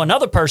to tell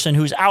another person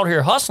who's out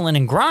here hustling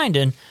and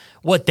grinding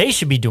what they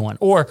should be doing.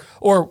 Or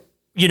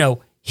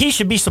he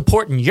should be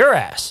supporting your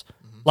ass.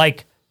 Mm-hmm.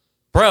 Like,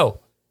 bro,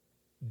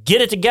 get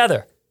it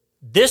together.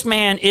 This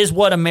man is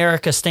what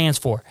America stands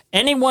for.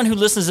 Anyone who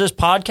listens to this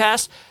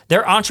podcast,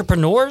 they're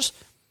entrepreneurs.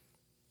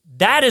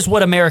 That is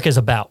what America is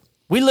about.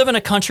 We live in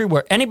a country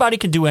where anybody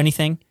can do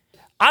anything.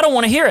 I don't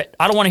want to hear it.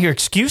 I don't want to hear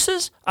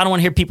excuses. I don't want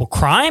to hear people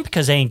crying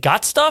because they ain't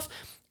got stuff.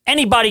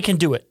 Anybody can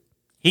do it.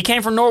 He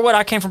came from Norwood.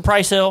 I came from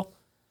Price Hill.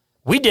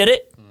 We did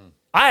it.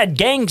 I had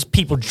gangs,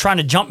 people trying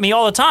to jump me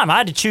all the time. I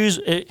had to choose.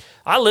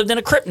 I lived in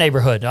a Crip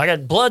neighborhood. I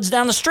got Bloods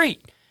down the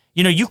street.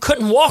 You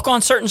couldn't walk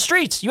on certain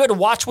streets. You had to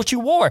watch what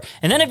you wore.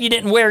 And then if you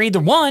didn't wear either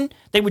one,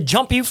 they would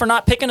jump you for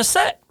not picking a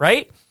set,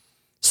 right?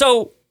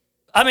 So,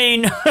 I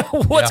mean,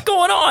 what's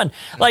going on?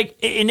 Like,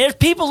 and there's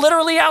people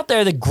literally out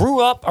there that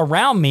grew up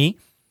around me.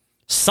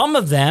 Some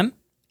of them,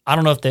 I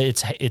don't know if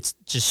it's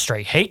just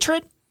straight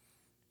hatred.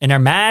 And they're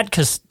mad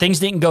because things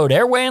didn't go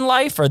their way in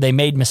life or they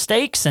made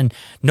mistakes and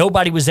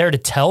nobody was there to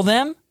tell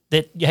them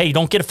that, hey,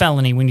 don't get a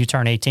felony when you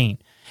turn 18.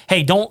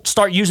 Hey, don't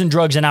start using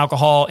drugs and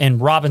alcohol and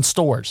robbing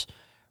stores,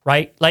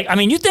 right? Like, I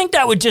mean, you think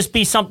that would just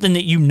be something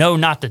that you know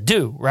not to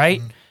do, right?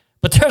 Mm-hmm.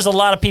 But there's a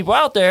lot of people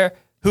out there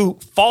who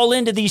fall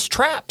into these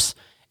traps.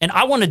 And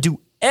I want to do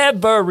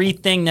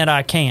everything that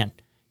I can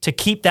to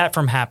keep that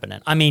from happening.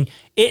 I mean,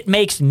 it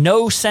makes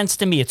no sense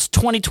to me. It's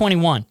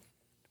 2021.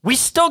 We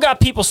still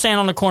got people standing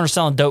on the corner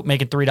selling dope,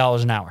 making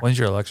 $3 an hour. When's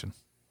your election?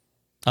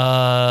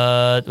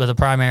 Well, the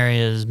primary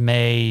is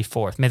May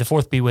 4th. May the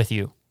 4th be with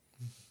you.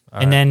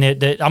 All and right.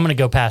 Then I'm going to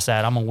go past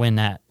that. I'm going to win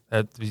that.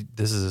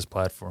 This is his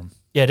platform.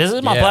 Yeah, this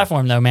is my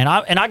platform, though, man.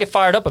 I get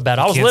fired up about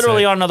it. I was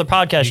literally on another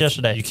podcast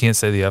yesterday. You can't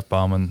say the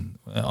F-bomb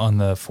on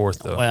the 4th,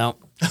 though. Well,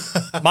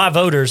 my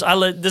voters,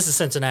 this is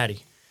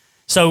Cincinnati.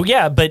 So,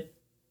 yeah, but,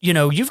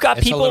 you've got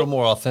people. It's a little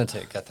more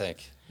authentic, I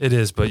think. It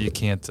is, but you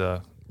can't.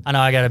 I know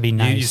I got to be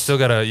nice. You still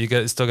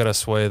gotta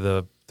sway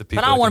the people.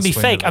 But I don't want to be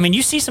fake. I mean,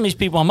 you see some of these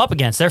people I'm up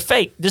against. They're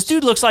fake. This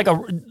dude looks like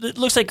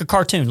a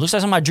cartoon. Looks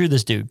like somebody drew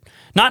this dude.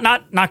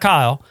 Not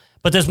Kyle,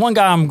 but there's one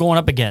guy I'm going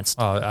up against.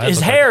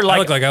 His hair I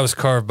look like I was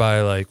carved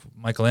by like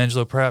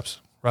Michelangelo, perhaps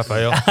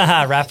Raphael.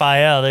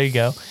 Raphael, there you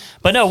go.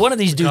 But no, one of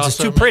these dudes is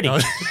too pretty.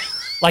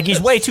 Like,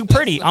 he's way too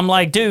pretty. I'm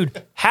like,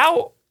 dude,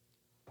 how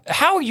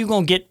are you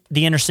gonna get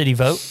the inner city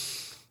vote?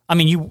 I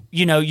mean,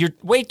 you know, you're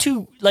way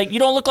too, like, you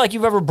don't look like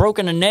you've ever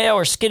broken a nail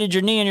or skidded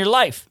your knee in your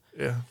life.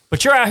 Yeah.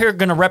 But you're out here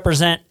going to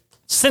represent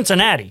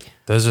Cincinnati.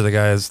 Those are the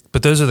guys,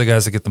 but those are the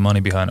guys that get the money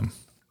behind them.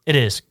 It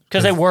is,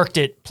 because they worked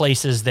at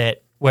places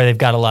where they've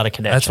got a lot of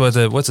connections. That's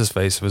what what's his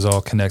face was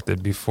all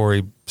connected before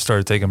he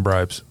started taking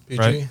bribes, PG?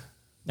 right?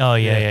 Oh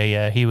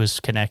yeah. He was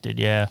connected,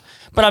 yeah.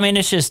 But I mean,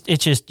 it's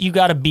just you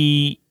got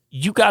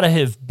to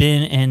have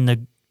been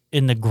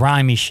in the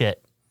grimy shit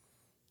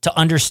to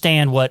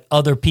understand what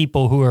other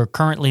people who are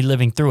currently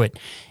living through it.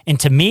 And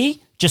to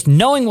me, just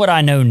knowing what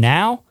I know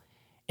now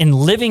and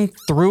living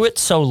through it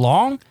so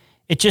long,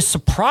 it just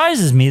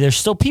surprises me there's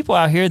still people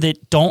out here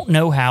that don't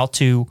know how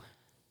to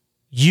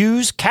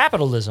use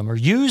capitalism or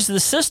use the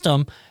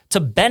system to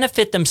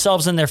benefit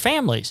themselves and their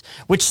families,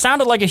 which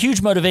sounded like a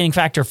huge motivating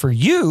factor for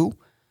you,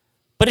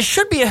 but it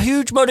should be a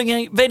huge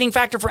motivating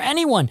factor for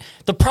anyone.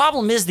 The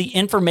problem is the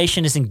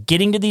information isn't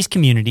getting to these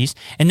communities,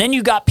 and then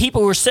you got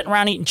people who are sitting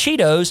around eating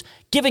Cheetos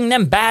giving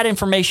them bad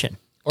information,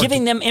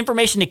 giving them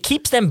information that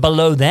keeps them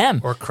below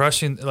them. Or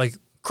crushing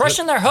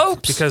Their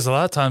hopes. Because a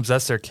lot of times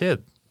that's their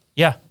kid.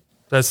 Yeah.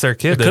 That's their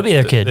kid. It could be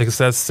their kid.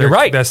 Because You're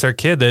right. That's their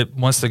kid that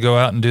wants to go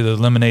out and do the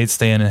lemonade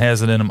stand and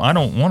has it in them. I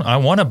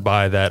want to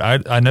buy that.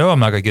 I know I'm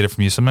not going to get it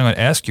from you, so I'm not going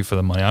to ask you for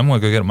the money. I'm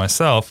going to go get it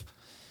myself.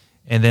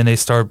 And then they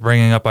start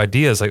bringing up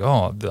ideas like,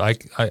 oh,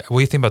 what do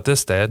you think about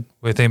this, Dad?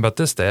 What do you think about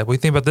this, Dad? What do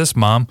you think about this,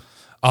 Mom?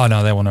 Oh,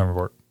 no, that will never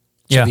work.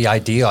 So Yeah. the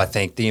idea, I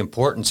think, the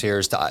importance here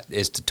is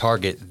to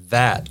target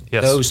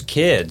Yes. those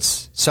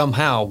kids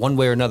somehow, one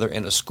way or another,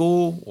 in a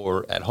school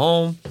or at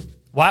home.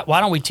 Why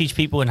don't we teach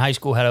people in high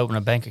school how to open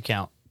a bank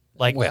account?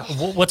 Like, Well.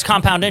 what's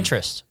compound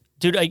interest?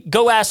 Dude,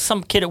 go ask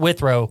some kid at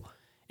Withrow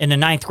in the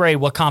 9th grade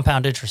what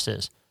compound interest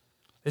is.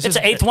 It's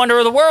the eighth wonder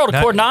of the world,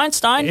 according to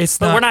Einstein.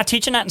 But we're not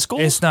teaching that in school.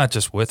 It's not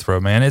just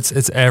Withrow, man. It's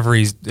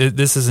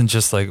this isn't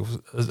just like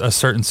a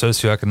certain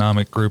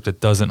socioeconomic group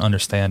that doesn't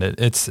understand it.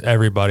 It's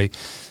everybody.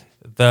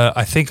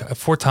 I think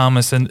Fort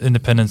Thomas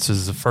Independence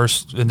is the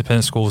first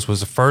independent schools was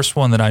the first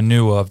one that I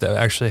knew of that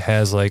actually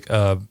has like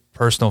a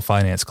personal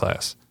finance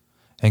class.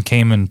 And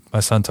came and my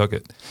son took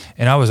it,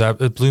 and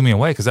it blew me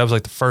away because that was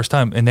like the first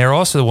time. And they're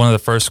also one of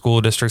the first school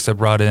districts that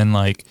brought in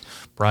like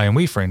Brian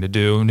Weefring to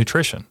do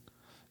nutrition.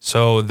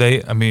 So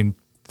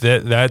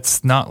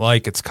that's not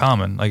like it's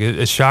common. Like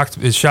it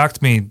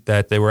shocked me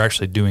that they were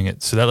actually doing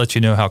it. So that lets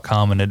you know how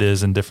common it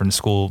is in different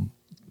school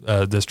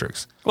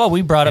districts. Well,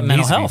 we brought up It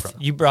mental needs to be health.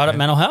 brought- You brought up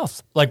mental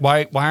health. Like,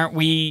 why aren't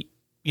we,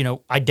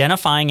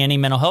 identifying any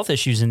mental health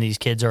issues in these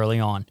kids early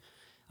on?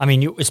 I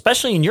mean,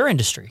 especially in your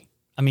industry.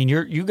 I mean,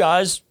 you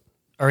guys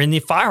are in the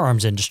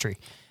firearms industry,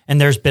 and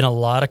there's been a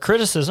lot of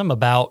criticism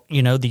about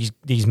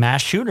these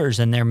mass shooters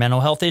and their mental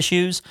health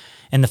issues,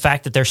 and the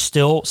fact that they're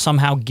still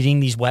somehow getting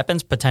these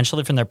weapons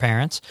potentially from their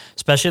parents,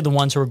 especially the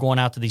ones who are going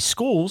out to these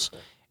schools,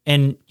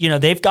 and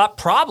they've got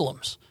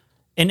problems,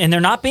 and they're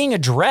not being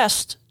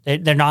addressed.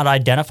 They're not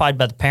identified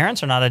by the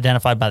parents. They're not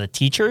identified by the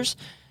teachers.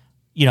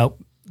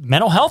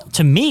 Mental health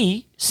to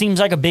me seems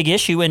like a big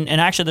issue, and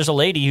actually, there's a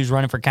lady who's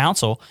running for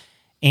council.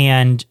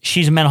 And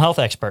she's a mental health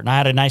expert. And I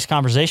had a nice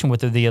conversation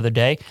with her the other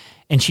day.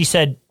 And she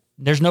said,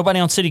 there's nobody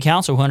on city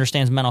council who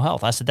understands mental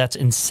health. I said, that's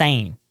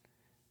insane.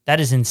 That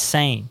is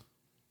insane.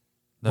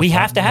 We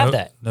have to have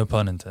that. No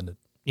pun intended.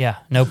 Yeah,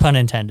 no pun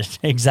intended.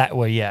 Exactly.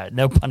 Well, yeah,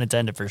 no pun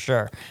intended for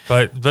sure.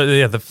 But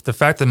yeah, the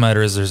fact of the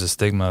matter is there's a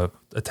stigma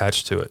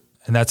attached to it.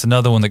 And that's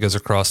another one that goes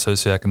across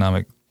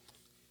socioeconomic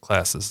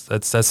classes.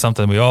 That's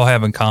something we all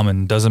have in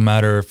common. Doesn't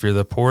matter if you're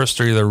the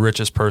poorest or you're the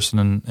richest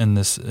person in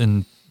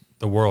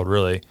the world,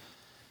 really.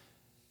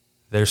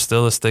 There's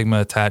still a stigma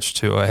attached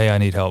to, hey, I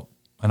need help.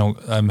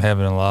 I'm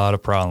having a lot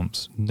of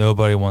problems.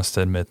 Nobody wants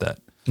to admit that.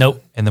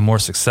 Nope. And the more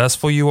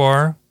successful you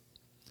are,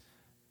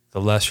 the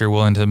less you're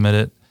willing to admit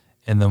it,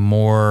 and the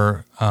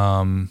more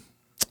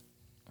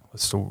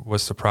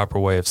what's the proper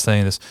way of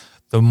saying this?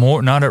 The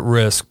more not at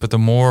risk, but the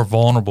more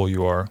vulnerable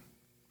you are,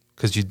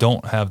 because you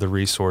don't have the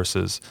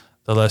resources,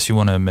 the less you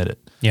want to admit it.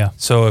 Yeah.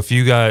 So if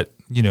you got,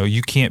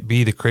 you can't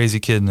be the crazy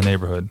kid in the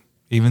neighborhood,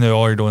 even though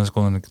all you're doing is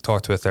going to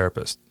talk to a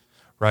therapist.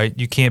 Right?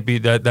 You can't be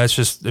that. That's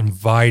just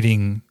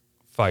inviting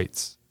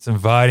fights. It's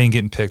inviting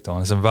getting picked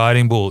on. It's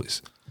inviting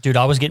bullies. Dude,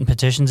 I was getting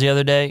petitions the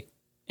other day,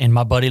 and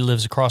my buddy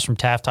lives across from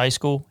Taft High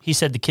School. He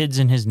said the kids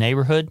in his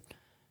neighborhood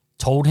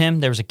told him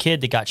there was a kid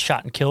that got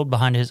shot and killed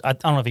behind his, I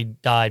don't know if he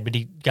died, but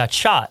he got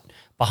shot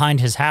behind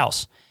his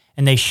house.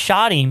 And they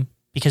shot him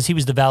because he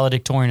was the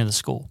valedictorian of the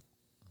school.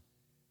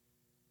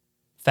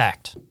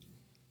 Fact.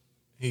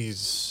 And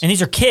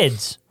these are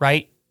kids,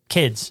 right?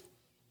 Kids.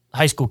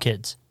 High school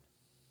kids.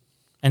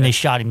 And they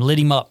shot him, lit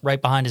him up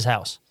right behind his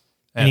house.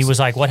 And he was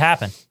like, what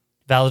happened?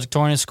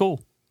 Valedictorian of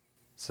school.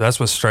 So that's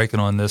what's striking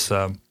on this,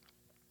 on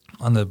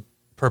the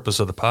purpose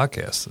of the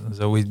podcast.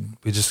 So we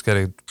just got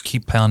to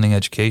keep pounding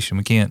education.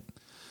 We can't,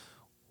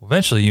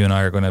 eventually you and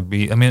I are going to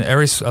be, but I'm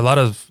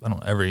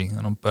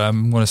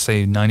going to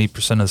say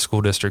 90% of the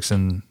school districts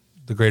in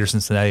the greater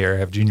Cincinnati area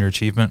have junior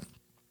achievement.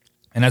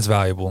 And that's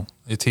valuable.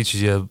 It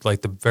teaches you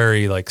like the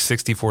very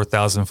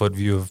 64,000 foot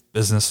view of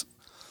business.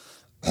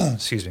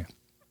 Excuse me.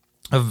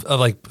 of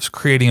like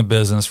creating a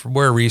business,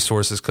 where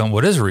resources come.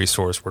 What is a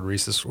resource? Where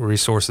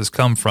resources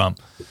come from?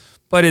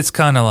 But it's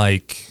kind of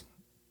like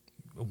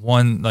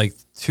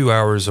 2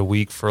 hours a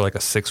week for like a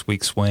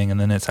 6-week swing, and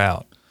then it's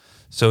out.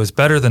 So it's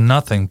better than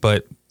nothing.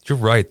 But you're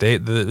right.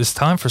 It's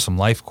time for some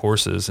life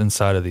courses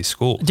inside of these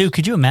schools. Dude,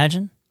 could you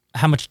imagine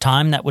how much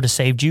time that would have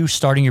saved you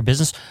starting your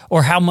business,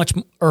 or how much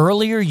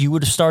earlier you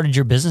would have started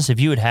your business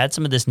if you had had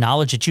some of this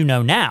knowledge that you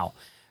know now,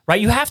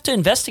 right? You have to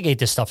investigate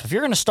this stuff. If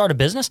you're going to start a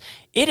business,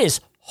 it is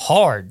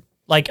hard.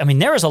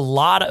 There is a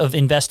lot of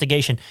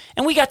investigation,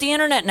 and we got the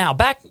internet now.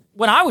 Back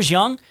when I was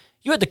young,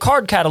 you had the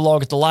card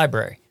catalog at the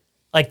library.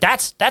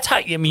 That's how,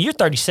 you're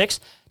 36.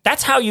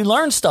 That's how you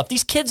learn stuff.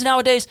 These kids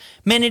nowadays,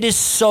 man, it is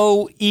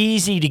so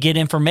easy to get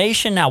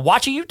information now.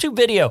 Watch a YouTube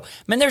video.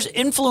 Man, there's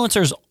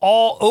influencers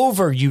all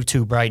over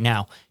YouTube right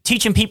now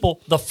teaching people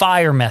the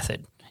FIRE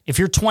method. If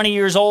you're 20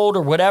 years old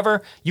or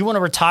whatever, you want to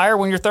retire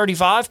when you're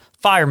 35,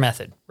 FIRE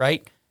method,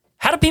 right?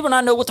 How do people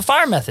not know what the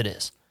FIRE method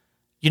is?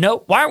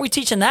 Why aren't we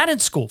teaching that in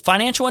school?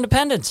 Financial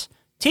independence.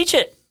 Teach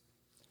it.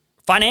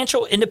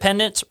 Financial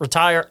independence,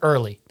 retire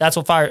early. That's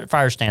what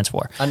FIRE stands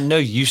for. I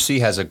know UC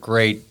has a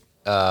great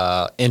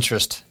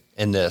interest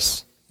in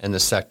this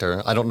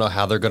sector. I don't know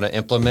how they're going to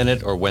implement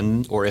it or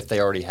when or if they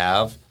already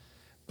have,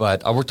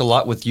 but I worked a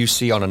lot with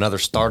UC on another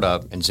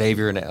startup and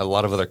Xavier and a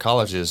lot of other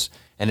colleges,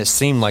 and it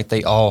seemed like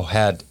they all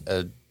had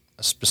a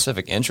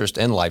specific interest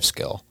in life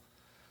skill,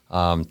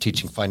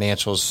 teaching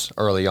financials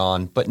early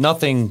on, but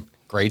nothing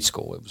grade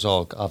school. It was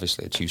all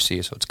obviously at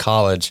UC, so it's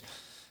college,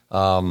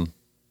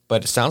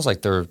 but it sounds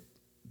like they're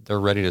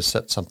ready to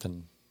set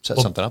something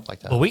up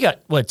like that. Well, we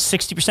got,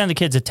 60% of the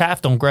kids at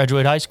Taft don't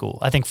graduate high school.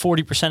 I think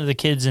 40% of the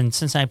kids in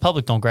Cincinnati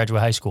Public don't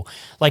graduate high school.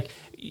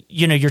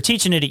 You're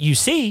teaching it at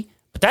UC,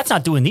 but that's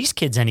not doing these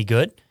kids any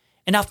good.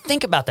 And now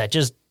think about that.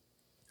 Just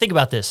think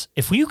about this.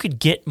 If you could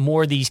get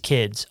more of these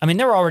kids,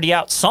 they're already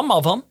out. Some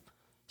of them,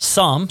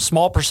 some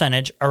small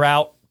percentage, are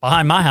out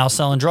behind my house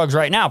selling drugs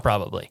right now,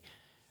 probably.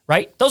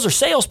 Right? Those are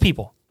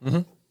salespeople.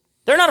 Mm-hmm.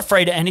 They're not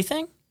afraid of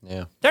anything.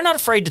 Yeah. They're not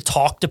afraid to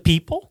talk to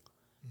people.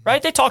 Right?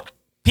 They talk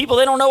people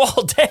they don't know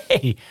all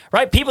day,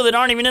 right? People that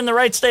aren't even in the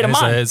right state of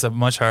mind. It's a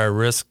much higher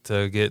risk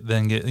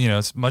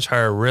it's much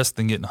higher risk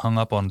than getting hung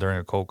up on during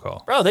a cold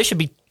call. Bro, they should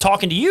be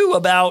talking to you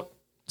about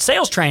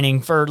sales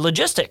training for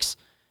logistics.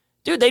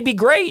 Dude, they'd be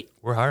great.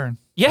 We're hiring.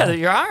 Yeah,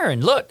 you're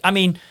hiring. Look,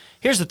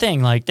 here's the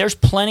thing. There's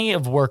plenty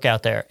of work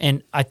out there.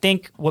 And I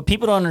think what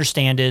people don't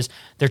understand is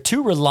they're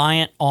too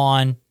reliant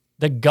on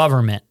the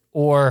government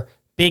or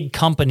big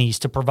companies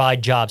to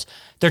provide jobs.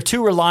 They're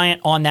too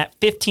reliant on that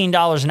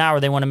 $15 an hour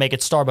they want to make at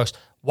Starbucks.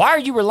 Why are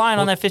you relying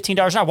on that $15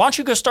 an hour? Why don't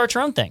you go start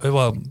your own thing?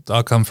 Well,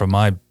 I'll come from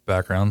my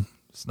background.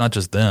 It's not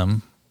just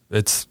them.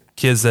 It's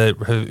kids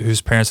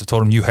whose parents have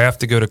told them you have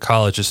to go to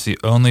college. It's the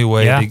only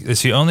way. Yeah.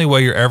 It's the only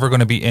way you're ever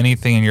going to be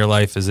anything in your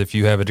life is if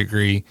you have a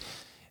degree.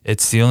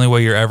 It's the only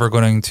way you're ever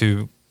going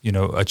to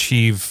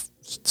achieve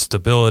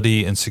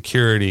stability and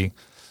security.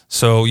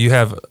 So you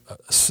have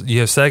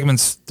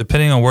segments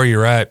depending on where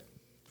you're at,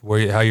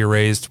 how you're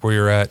raised, where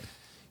you're at.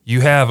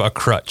 You have a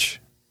crutch,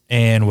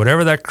 and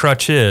whatever that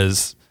crutch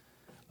is.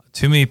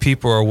 Too many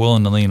people are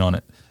willing to lean on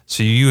it.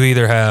 So you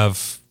either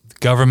have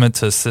government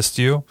to assist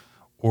you,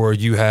 or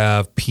you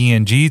have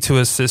P&G to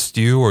assist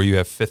you, or you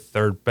have Fifth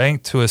Third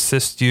Bank to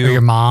assist you. Or your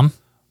mom.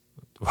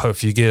 Well,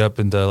 if you get up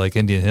into like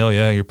Indian Hill,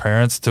 your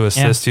parents to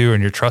assist you,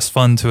 and your trust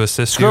fund to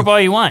assist Screw you. Up all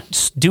you want.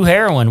 Just do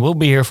heroin. We'll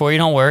be here for you.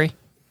 Don't worry.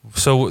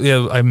 So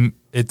I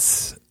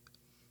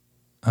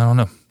don't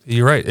know.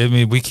 You're right.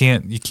 You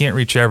can't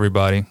reach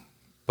everybody,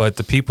 but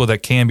the people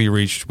that can be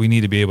reached, we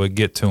need to be able to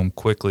get to them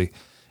quickly,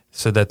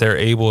 so that they're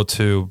able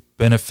to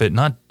benefit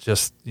not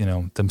just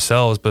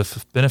themselves,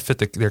 but benefit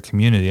their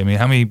community.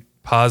 How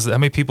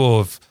many people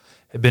have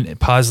been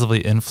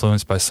positively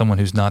influenced by someone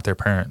who's not their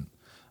parent?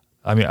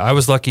 I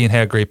was lucky and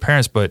had great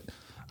parents, but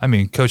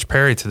Coach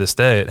Perry to this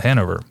day at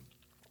Hanover,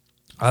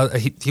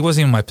 he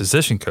wasn't even my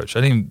position coach.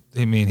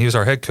 He was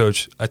our head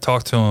coach. I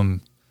talked to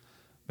him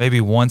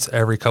maybe once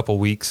every couple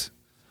weeks,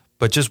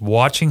 but just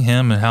watching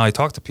him and how he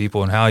talked to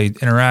people and how he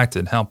interacted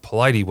and how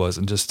polite he was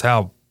and just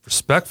how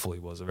respectful he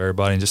was of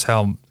everybody and just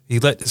how he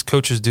let his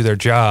coaches do their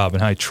job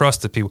and how he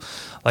trusted people.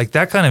 Like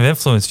that kind of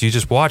influence, you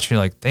just watch and you're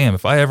like, damn,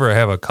 if I ever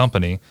have a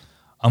company,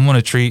 I'm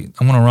going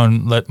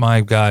to let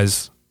my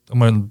guys, I'm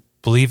going to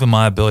believe in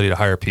my ability to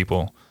hire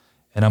people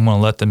and I'm going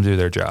to let them do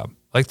their job.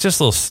 Like just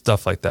little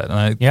stuff like that.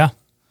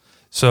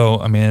 So,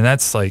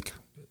 that's like,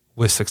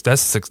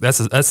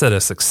 that's at a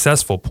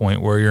successful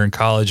point where you're in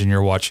college and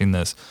you're watching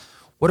this.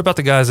 What about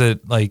the guys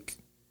that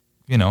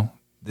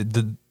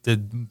the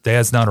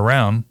dad's not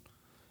around,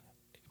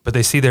 but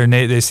they see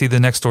the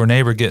next door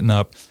neighbor getting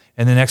up,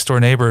 and the next door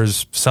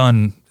neighbor's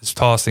son is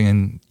tossing,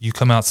 and you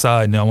come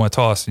outside and I want to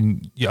toss,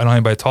 and I don't have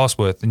anybody to toss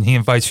with, and he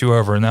invites you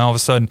over, and now all of a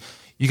sudden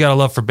you got a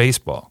love for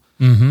baseball.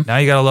 Mm-hmm. Now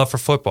you got a love for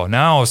football.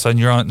 Now all of a sudden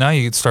now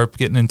you start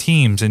getting in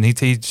teams, and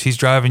he's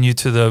driving you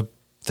to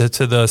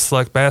the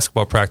select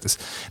basketball practice.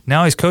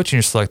 Now he's coaching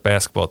your select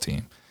basketball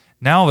team.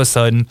 Now all of a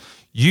sudden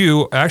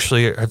you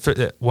actually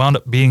wound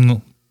up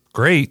being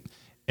great,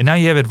 And now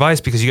you have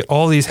advice because you get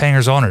all these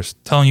hangers-oners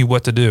telling you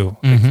what to do.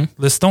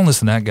 Like, don't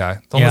listen to that guy.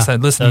 Don't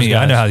listen to me.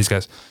 Guys. I know how these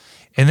guys.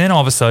 And then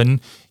all of a sudden,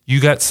 you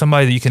got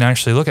somebody that you can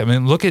actually look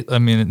at. I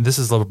mean, this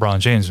is LeBron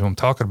James who I'm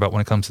talking about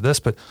when it comes to this,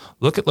 but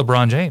look at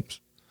LeBron James.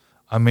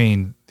 I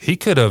mean, he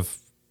could have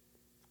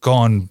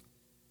gone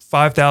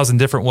 5,000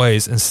 different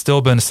ways and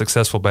still been a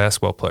successful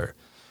basketball player.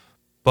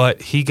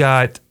 But he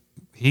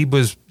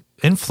was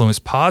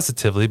influenced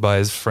positively by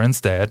his friend's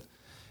dad.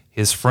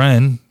 His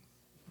friend,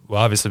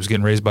 well, obviously was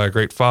getting raised by a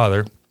great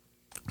father,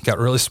 got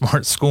really smart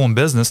at school and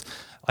business.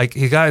 Like,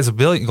 the guy is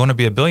going to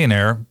be a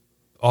billionaire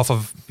off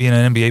of being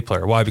an NBA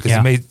player. Why?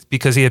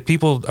 Because he had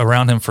people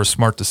around him for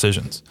smart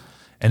decisions.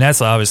 And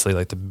that's obviously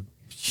like the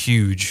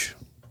huge,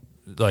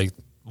 like,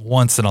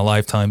 once in a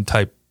lifetime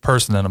type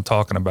person that I'm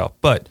talking about.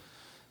 But,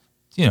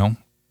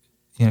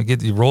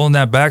 get rolling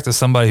that back to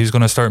somebody who's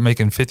going to start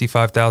making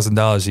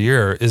 $55,000 a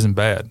year isn't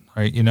bad,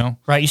 right?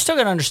 Right. You still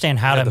got to understand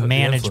how to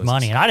manage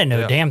money. And I didn't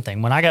know a damn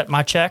thing. When I got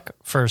my check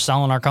for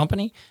selling our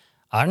company,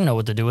 I didn't know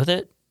what to do with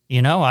it.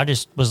 I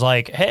just was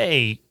like,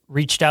 hey,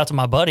 reached out to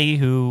my buddy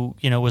who,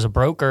 was a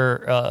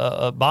broker,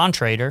 a bond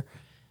trader.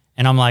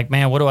 And I'm like,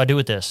 man, what do I do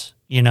with this?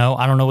 I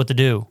don't know what to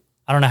do.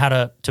 I don't know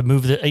how to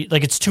move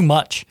like, it's too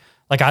much.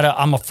 Like,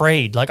 I'm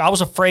afraid. Like, I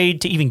was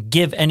afraid to even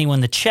give anyone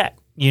the check,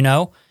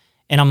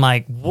 And I'm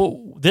like,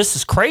 whoa, this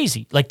is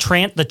crazy. Like,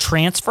 the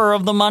transfer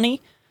of the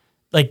money,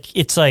 like,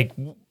 it's like,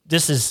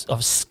 this is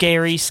a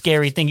scary,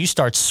 scary thing. You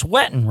start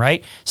sweating,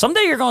 right?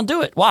 Someday you're going to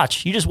do it.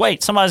 Watch. You just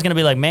wait. Somebody's going to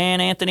be like,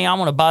 man, Anthony, I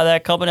want to buy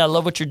that company. I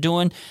love what you're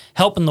doing.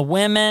 Helping the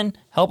women,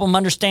 help them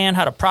understand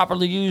how to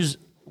properly use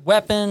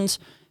weapons,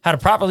 how to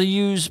properly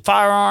use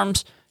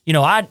firearms.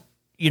 I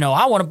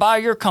want to buy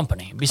your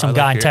company. Be some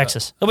guy in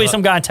Texas. There'll be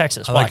some guy in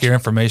Texas. I like your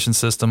information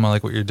system. I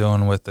like what you're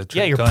doing with the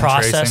your gun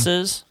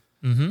processes.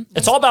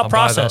 It's all about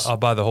process. I'll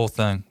buy the whole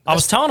thing. I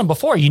was telling him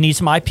before, you need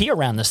some IP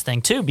around this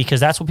thing too, because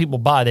that's what people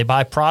buy. They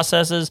buy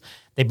processes.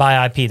 They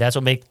buy IP. That's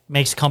what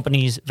makes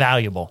companies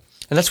valuable.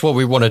 And that's what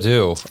we want to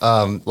do.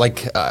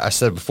 Like I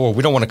said before,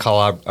 we don't want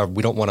to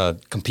we don't want to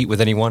compete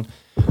with anyone.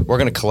 We're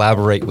going to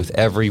collaborate with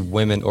every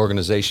women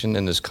organization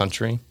in this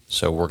country.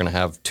 So we're going to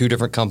have 2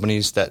 different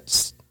companies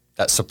that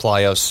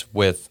supply us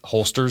with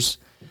holsters,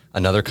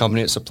 another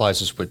company that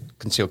supplies us with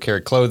concealed carry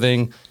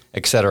clothing,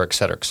 et cetera, et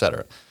cetera, et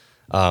cetera.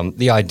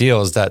 The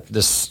ideal is that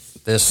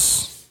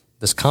this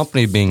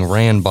company being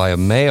ran by a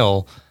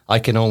male, I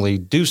can only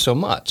do so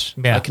much.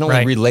 Yeah, I can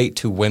only relate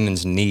to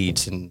women's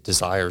needs and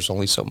desires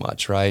only so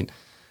much, right?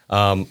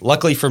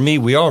 Luckily for me,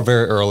 we are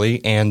very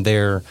early, and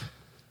there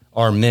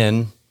are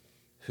men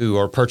who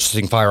are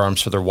purchasing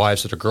firearms for their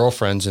wives or their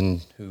girlfriends,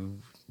 and who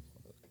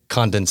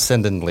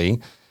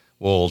condescendingly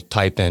will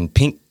type in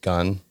pink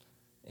gun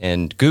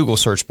and Google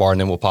search bar,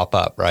 and then we'll pop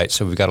up, right?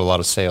 So we've got a lot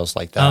of sales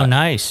like that. Oh,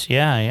 nice.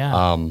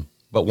 Yeah.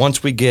 But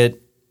once we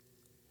get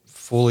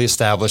fully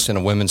established in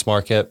a women's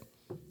market,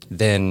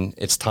 then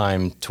it's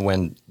time to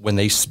when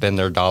they spend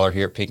their dollar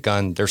here at Pink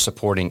Gun, they're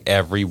supporting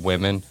every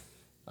women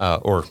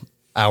or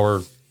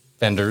our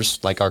vendors,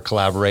 like our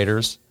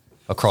collaborators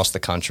across the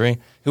country,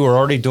 who are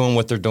already doing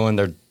what they're doing.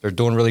 They're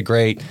doing really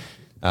great.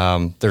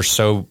 They're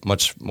so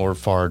much more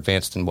far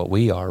advanced than what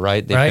we are,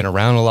 right? They've been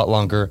around a lot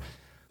longer.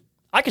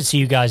 I could see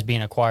you guys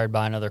being acquired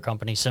by another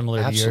company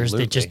similar to yours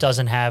that just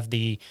doesn't have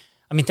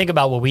think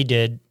about what we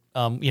did.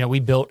 We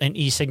built an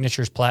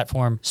e-signatures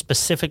platform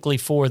specifically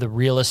for the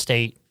real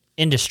estate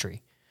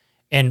industry.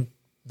 And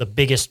the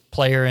biggest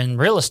player in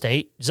real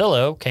estate,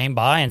 Zillow, came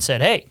by and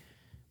said, hey,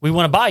 we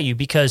want to buy you,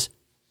 because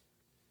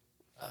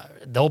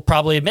they'll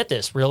probably admit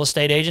this. Real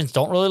estate agents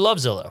don't really love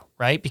Zillow,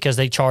 right? Because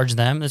they charge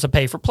them. It's a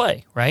pay for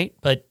play, right?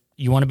 But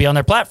you want to be on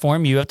their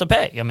platform, you have to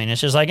pay. I mean,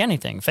 it's just like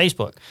anything.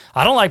 Facebook.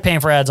 I don't like paying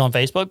for ads on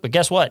Facebook, but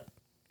guess what?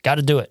 Got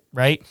to do it,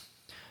 right?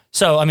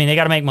 So, they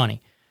got to make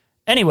money.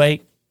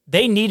 Anyway,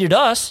 they needed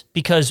us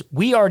because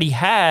we already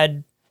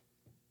had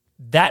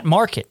that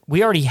market.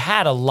 We already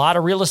had a lot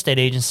of real estate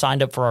agents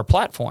signed up for our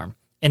platform,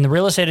 and the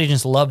real estate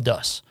agents loved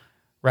us,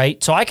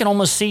 right? So I can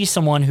almost see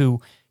someone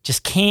who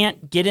just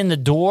can't get in the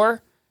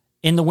door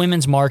in the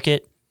women's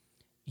market.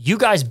 You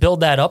guys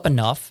build that up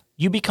enough,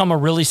 you become a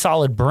really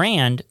solid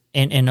brand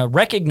and a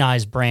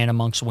recognized brand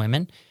amongst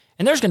women,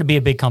 and there's going to be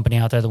a big company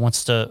out there that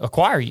wants to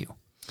acquire you.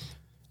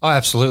 Oh,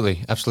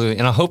 absolutely. Absolutely.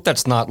 And I hope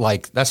that's not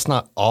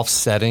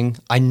offsetting.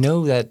 I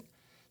know that.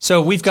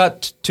 So we've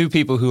got 2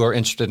 people who are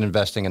interested in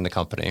investing in the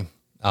company.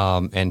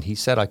 And he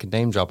said I could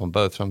name drop them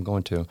both, so I'm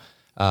going to.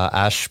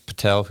 Ash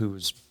Patel, he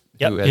was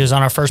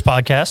on our first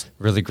podcast.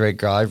 Really great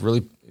guy,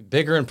 really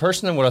bigger in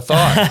person than what I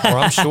thought, or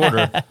I'm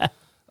shorter.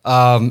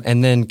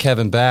 And then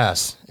Kevin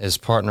Bass is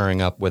partnering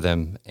up with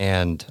him,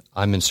 and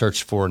I'm in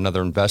search for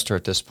another investor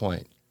at this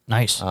point.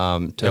 Nice. We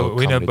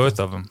know both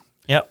of them.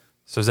 Yep.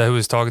 So is that who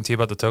was talking to you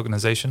about the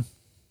tokenization?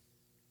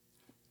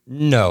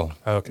 No.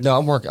 Oh, okay. No,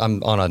 I'm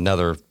on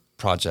another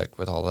project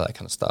with all that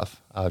kind of stuff.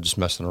 Just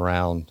messing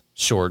around,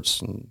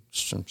 shorts and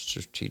some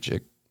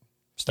strategic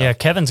stuff. Yeah,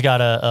 Kevin's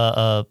got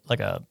a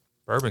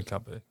bourbon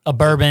company. A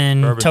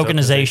bourbon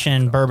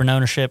tokenization, bourbon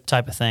ownership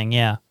type of thing.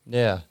 Yeah.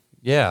 Yeah.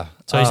 Yeah.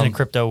 So he's in the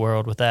crypto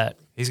world with that.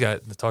 He's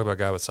got talk about a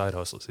guy with side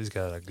hustles. He's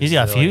got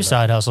a few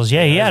side hustles.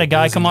 Yeah, he had a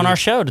guy come on our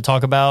show to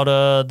talk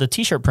about the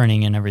T-shirt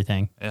printing and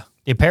everything. Yeah,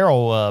 the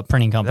apparel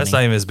printing company. That's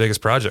not even his biggest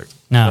project.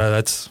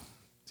 No,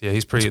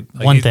 he's pretty.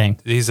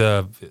 He's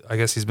I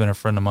guess he's been a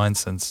friend of mine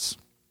since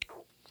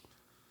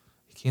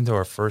he came to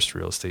our first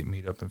real estate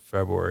meetup in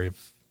February of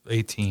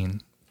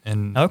 18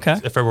 and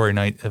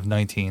February of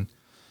 19,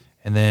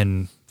 and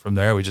then from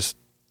there we just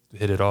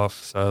hit it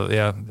off. So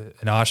yeah,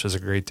 and Asha's a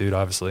great dude,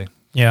 obviously.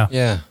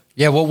 Yeah.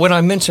 Well, when I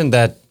mentioned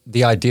that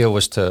the idea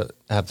was to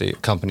have the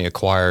company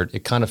acquired,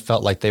 it kind of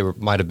felt like they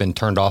might have been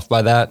turned off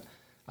by that.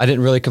 I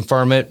didn't really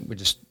confirm it. We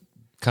just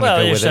kind of go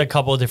with it. Well, there's a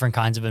couple of different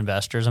kinds of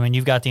investors. I mean,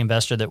 you've got the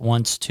investor that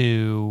wants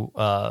to,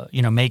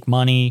 make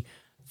money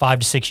 5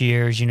 to 6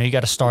 years. You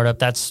got a startup.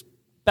 That's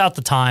about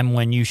the time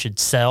when you should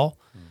sell.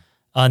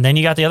 And then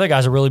you got the other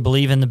guys that really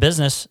believe in the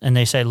business, and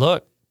they say,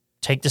 look,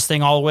 take this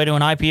thing all the way to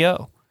an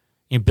IPO.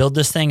 You build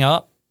this thing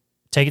up,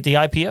 take it to the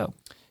IPO.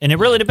 And it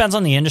really depends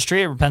on the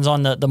industry. It depends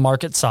on the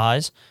market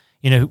size,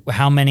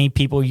 how many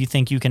people you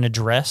think you can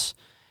address.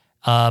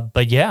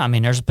 But yeah, I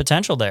mean, there's a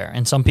potential there.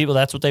 And some people,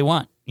 that's what they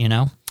want,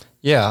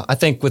 Yeah, I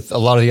think with a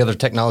lot of the other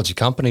technology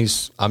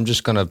companies, I'm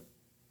just going to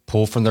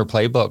pull from their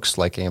playbooks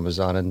like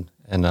Amazon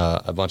and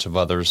a bunch of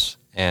others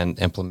and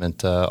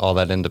implement all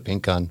that into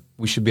Pink Gun.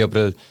 We should be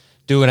able to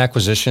do an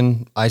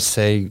acquisition, I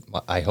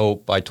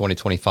hope, by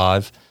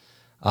 2025.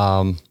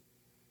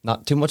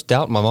 Not too much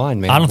doubt in my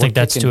mind, man. I don't think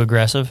that's too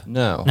aggressive.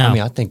 No. I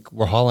mean, I think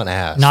we're hauling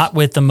ass. Not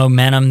with the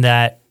momentum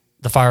that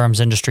the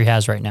firearms industry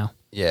has right now.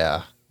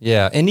 Yeah.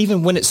 And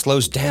even when it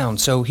slows down.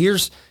 So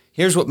here's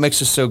what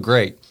makes us so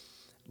great.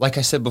 Like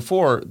I said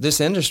before, this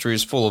industry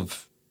is full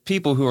of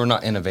people who are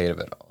not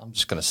innovative at all. I'm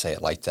just going to say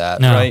it like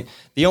that, right?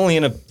 The only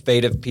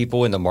innovative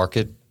people in the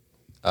market,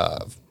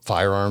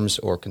 firearms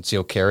or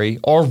concealed carry,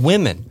 are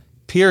women,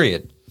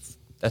 period.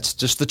 That's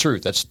just the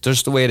truth. That's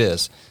just the way it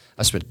is.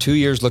 I spent 2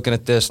 years looking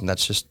at this, and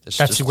that's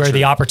just where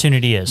the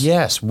opportunity is.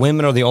 Yes,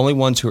 women are the only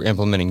ones who are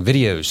implementing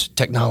videos,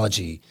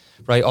 technology,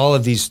 right? All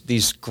of this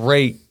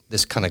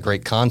kind of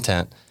great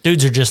content.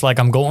 Dudes are just like,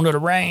 I'm going to the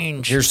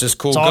range. Here's this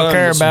cool gun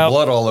with some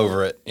blood all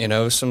over it.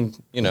 It's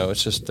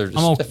just they're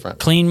just different.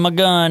 Clean my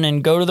gun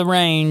and go to the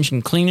range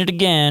and clean it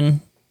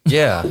again.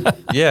 Yeah.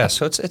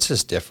 So it's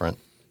just different.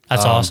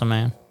 That's awesome,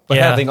 man. But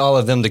having all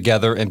of them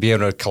together and be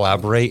able to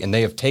collaborate, and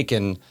they've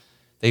taken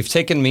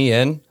me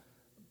in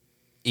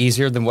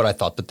easier than what I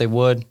thought that they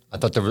would. I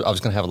thought I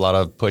was going to have a lot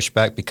of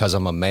pushback because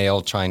I'm a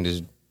male trying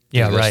to do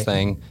this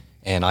thing.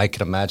 And I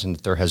could imagine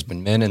that there has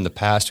been men in the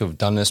past who have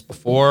done this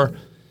before,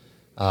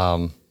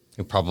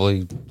 who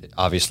probably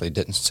obviously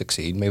didn't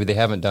succeed. Maybe they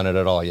haven't done it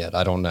at all yet.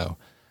 I don't know.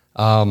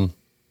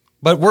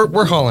 But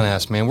we're hauling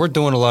ass, man. We're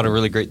doing a lot of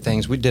really great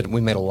things. We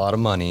made a lot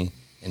of money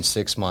in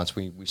 6 months.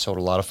 We sold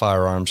a lot of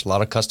firearms, a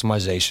lot of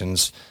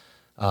customizations,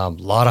 a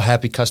lot of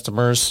happy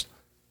customers,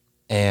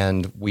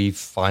 and we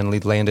finally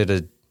landed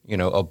a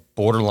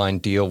borderline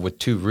deal with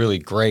two really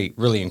great,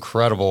 really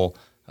incredible,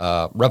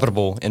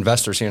 reputable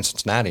investors here in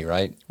Cincinnati,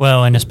 right?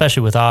 Well, and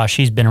especially with Ash,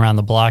 he's been around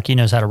the block. He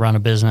knows how to run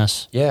a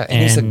business. Yeah,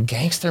 and he's a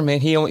gangster,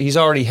 man. He's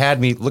already had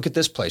me look at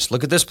this place.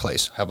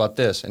 How about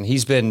this? And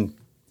he's been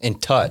in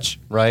touch,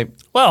 right?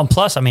 Well, and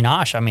plus,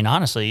 Ash,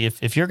 honestly,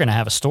 if you're going to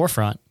have a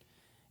storefront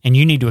and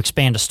you need to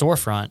expand a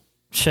storefront,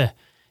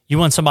 you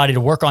want somebody to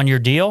work on your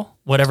deal,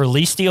 whatever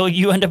lease deal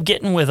you end up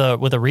getting with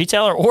a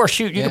retailer, or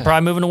you could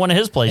probably move into one of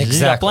his places.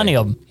 Exactly. He's got plenty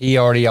of them. He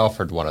already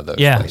offered one of those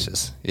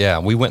places. Yeah,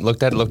 we went and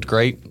looked at it. Looked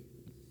great.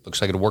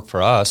 Looks like it'll work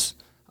for us.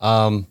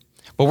 But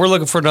we're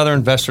looking for another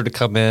investor to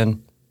come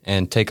in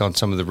and take on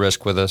some of the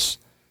risk with us,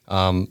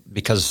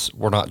 because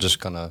we're not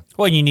just going to...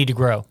 Well, you need to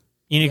grow.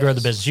 You need to grow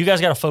the business. You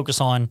guys got to focus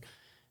on...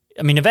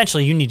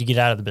 eventually you need to get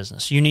out of the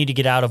business. You need to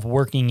get out of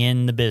working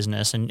in the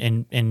business and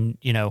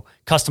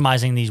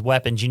customizing these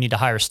weapons. You need to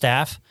hire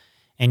staff,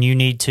 and you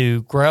need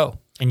to grow.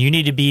 And you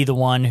need to be the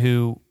one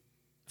who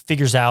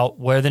figures out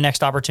where the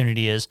next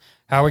opportunity is.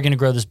 How are we going to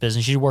grow this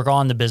business? You work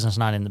on the business,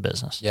 not in the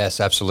business. Yes,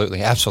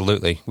 absolutely.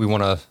 Absolutely. We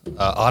want to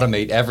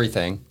automate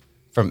everything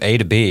from A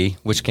to B,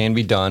 which can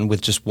be done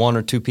with just 1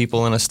 or 2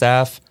 people in a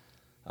staff.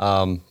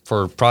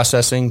 For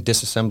processing,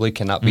 disassembly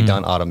cannot be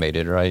done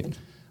automated, right?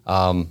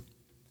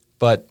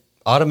 But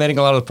automating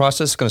a lot of the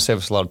process is going to save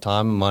us a lot of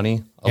time and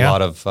money, a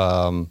lot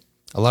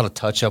of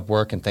touch-up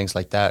work and things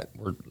like that.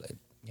 We're,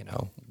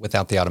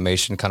 without the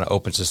automation, kind of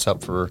opens us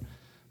up for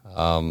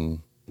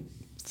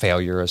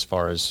failure as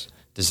far as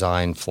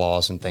design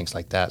flaws and things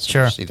like that.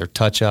 So it's either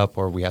touch-up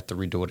or we have to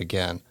redo it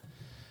again,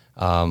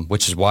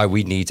 which is why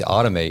we need to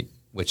automate,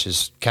 which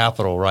is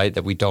capital, right,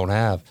 that we don't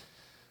have.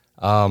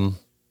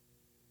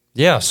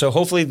 So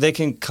hopefully they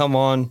can come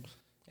on.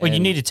 Well, you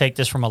need to take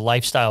this from a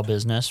lifestyle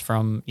business,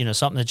 from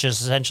something that's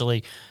just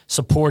essentially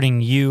supporting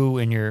you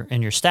and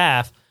your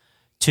staff,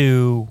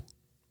 to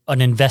an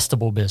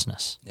investable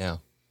business. Yeah,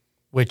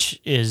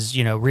 which is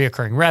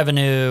reoccurring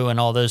revenue and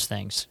all those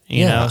things.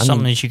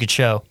 Something that you could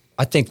show.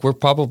 I think we're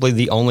probably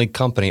the only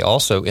company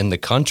also in the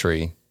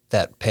country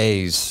that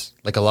pays,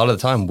 like a lot of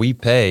the time we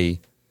pay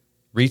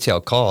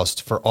retail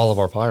cost for all of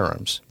our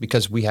firearms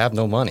because we have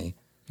no money.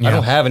 I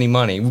don't have any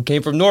money. We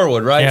came from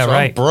Norwood, right? Yeah, so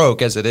right. I'm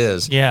broke as it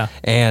is. Yeah.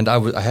 And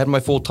I had my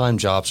full-time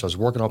job, so I was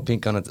working on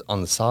Pink Gun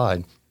on the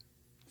side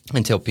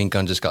until Pink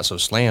Gun just got so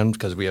slammed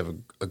because we have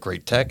a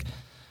great tech.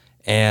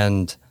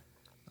 And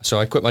so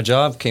I quit my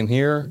job, came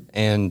here,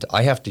 and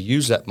I have to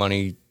use that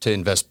money to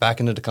invest back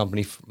into the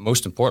company,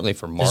 most importantly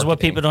for marketing. This is what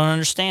people don't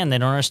understand. They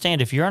don't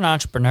understand. If you're an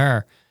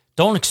entrepreneur,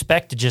 don't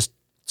expect to just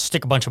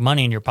stick a bunch of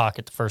money in your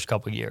pocket the first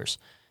couple of years.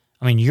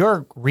 I mean,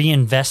 you're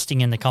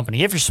reinvesting in the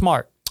company if you're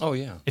smart. Oh,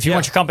 yeah. If you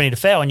want your company to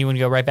fail and you want to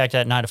go right back to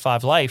that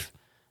 9-to-5 life,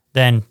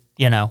 then,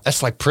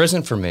 That's like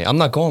prison for me. I'm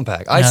not going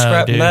back. I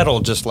scrapped metal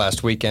just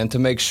last weekend to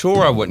make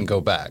sure I wouldn't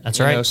go back. That's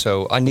right.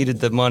 So I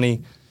needed the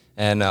money,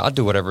 and I'll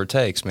do whatever it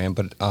takes, man.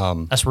 But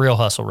that's real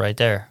hustle right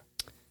there.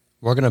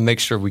 we're going to make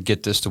sure we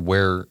get this to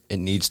where it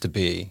needs to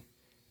be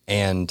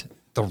and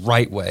the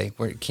right way,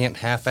 where you can't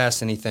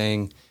half-ass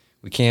anything.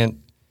 We can't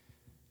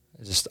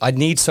I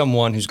need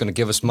someone who's going to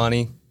give us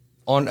money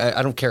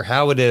I don't care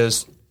how it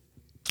is,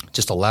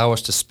 just allow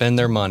us to spend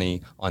their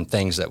money on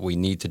things that we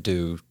need to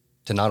do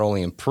to not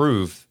only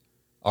improve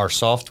our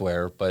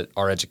software, but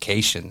our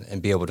education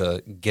and be able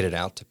to get it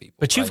out to people.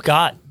 But you've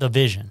got the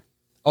vision.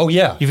 Oh,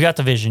 yeah. You've got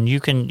the vision. You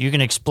can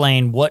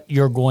explain what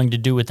you're going to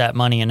do with that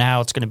money and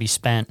how it's going to be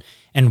spent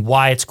and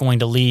why it's going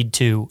to lead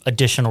to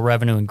additional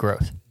revenue and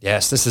growth.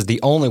 Yes, this is the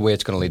only way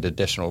it's going to lead to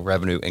additional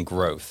revenue and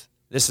growth.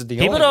 This is the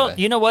People only don't, way.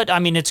 you know what? I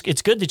mean, it's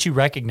good that you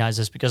recognize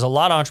this because a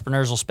lot of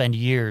entrepreneurs will spend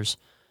years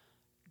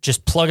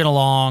just plugging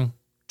along,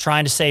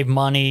 trying to save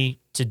money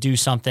to do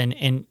something,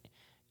 and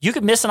you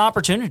could miss an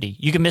opportunity.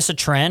 You could miss a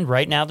trend.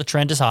 Right now, the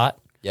trend is hot.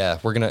 Yeah,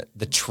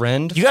 the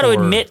trend. You got to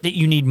admit that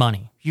you need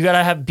money. You got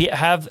to have the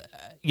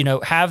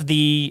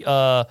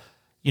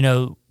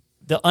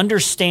the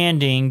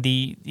understanding,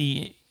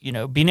 the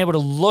being able to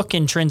look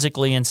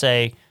intrinsically and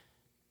say,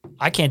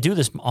 I can't do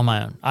this on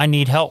my own. I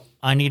need help.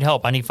 I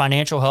need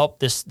financial help.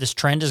 This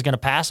trend is going to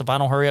pass if I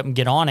don't hurry up and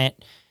get on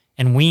it.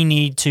 And we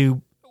need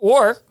to,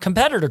 or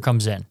competitor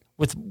comes in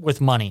with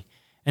money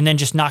and then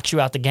just knocks you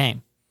out the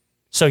game.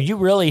 So you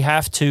really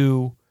have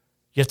to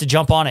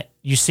jump on it.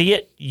 You see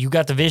it, you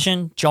got the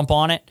vision, jump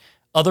on it.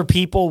 Other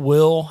people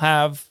will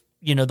have,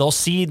 they'll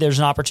see there's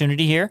an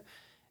opportunity here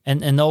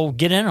and they'll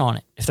get in on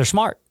it if they're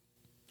smart.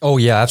 Oh,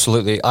 yeah,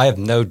 absolutely. I have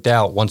no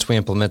doubt once we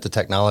implement the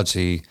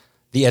technology,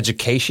 the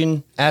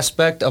education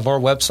aspect of our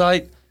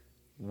website,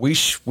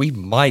 we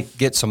might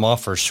get some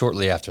offers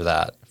shortly after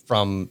that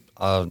from,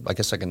 I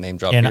guess I can name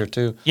drop here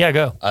too. Yeah,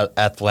 go.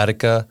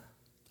 Athletica.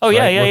 Oh,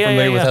 yeah, right? yeah, We're yeah.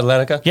 familiar with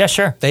Athletica? Yeah,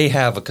 sure. They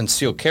have a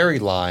concealed carry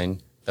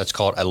line that's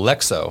called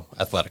Alexo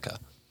Athletica.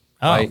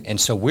 Oh. Right?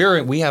 And so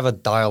we have a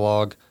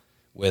dialogue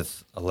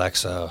with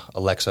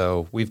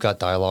Alexo. We've got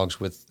dialogues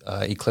with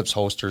Eclipse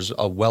Holsters,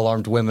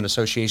 well-armed women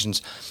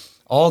associations.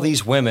 All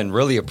these women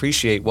really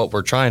appreciate what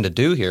we're trying to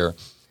do here,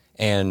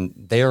 and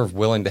they are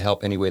willing to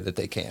help any way that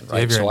they can. Right? Do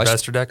you have your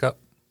investor deck up?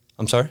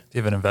 I'm sorry? Do you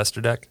have an investor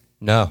deck?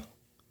 No.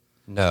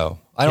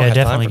 I don't have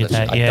definitely time for get this.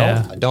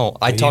 that. I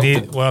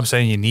don't. What I'm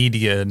saying, you need to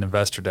get an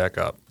investor deck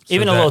up.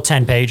 Even a little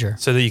 10-pager.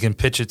 So that you can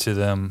pitch it to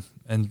them.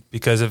 And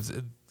because of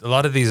a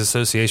lot of these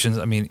associations,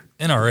 I mean,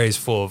 NRA is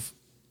full of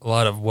a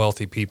lot of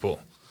wealthy people.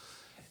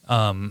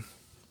 And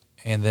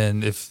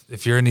then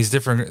if you're in these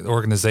different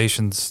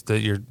organizations that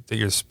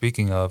you're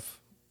speaking of,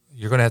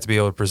 you're going to have to be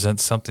able to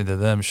present something to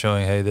them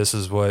showing, hey, this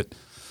is what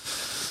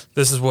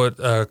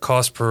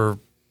cost per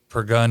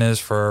gun is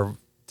for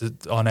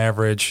on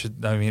average.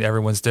 I mean,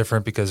 everyone's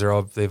different because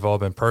they've all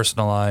been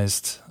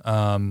personalized.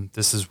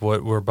 This is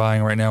what we're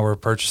buying right now. We're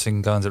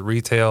purchasing guns at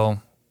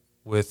retail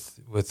with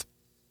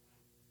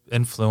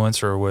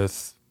influence or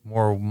with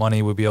more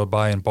money. We'll be able to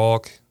buy in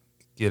bulk,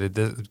 get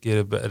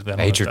a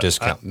major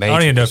discount. I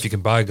don't even know if you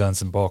can buy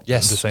guns in bulk.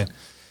 Yes. I'm just saying,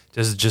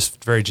 this is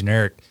just very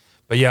generic.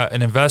 But yeah,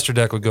 an investor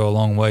deck would go a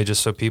long way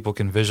just so people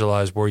can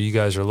visualize where you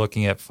guys are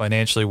looking at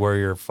financially, where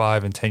your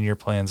 5 and 10 year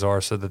plans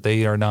are, so that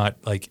they are not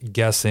like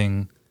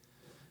guessing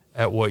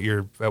at what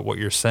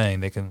you're saying.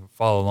 They can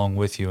follow along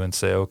with you and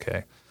say,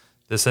 okay,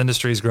 this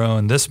industry is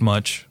growing this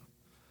much,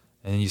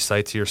 and you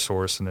cite to your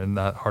source, and they're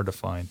not hard to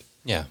find.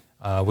 Yeah.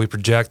 We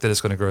project that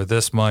it's going to grow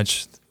this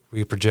much.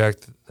 We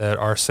project that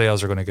our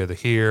sales are going to go to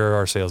here.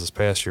 Our sales this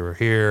past year were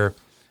here.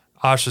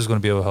 Asha is going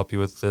to be able to help you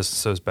with this,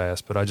 so is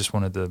Bass. But I just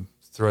wanted to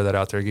throw that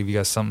out there, give you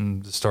guys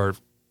something to start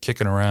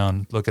kicking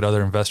around, look at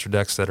other investor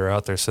decks that are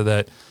out there so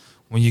that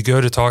when you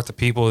go to talk to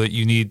people that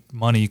you need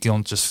money, you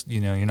don't just,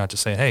 you're not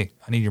just saying, hey,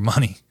 I need your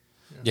money.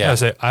 Yeah. I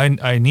say,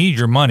 I need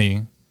your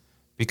money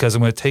because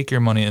I'm going to take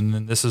your money and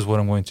then this is what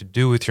I'm going to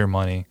do with your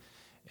money.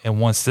 And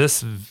once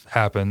this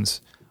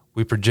happens,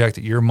 we project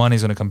that your money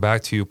is going to come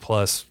back to you.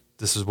 Plus,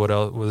 this is what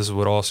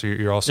also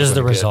you're also. This is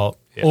the result,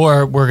 yeah.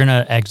 Or or we're going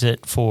to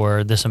exit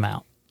for this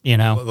amount. The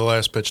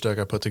last pitch deck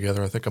I put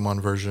together, I think I'm on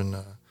version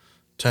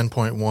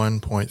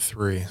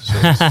 10.1.3. So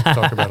let's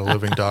talk about a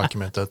living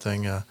document. That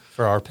thing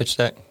For our pitch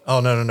deck? Oh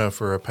no,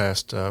 for a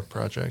past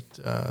project.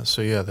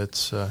 So yeah,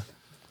 that's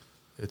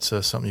it's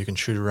something you can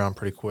shoot around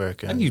pretty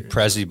quick. I've used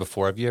Prezi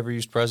before. Have you ever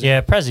used Prezi?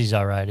 Yeah, Prezi's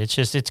all right.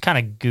 It's kind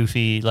of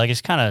goofy. Like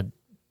it's kind of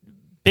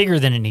bigger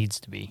than it needs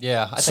to be.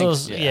 Yeah, I So,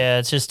 think. yeah,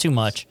 it's just too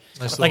much.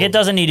 Nice Like, it little-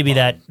 doesn't need to be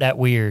that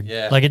weird.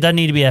 Yeah. Like, it doesn't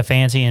need to be that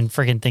fancy and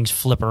freaking things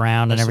flip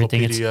around and nice little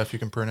everything. It's PDF you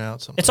can print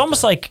out. Something It's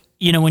almost like,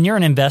 when you're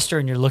an investor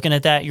and you're looking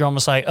at that, you're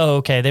almost like, oh,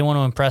 okay, they want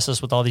to impress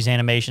us with all these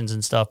animations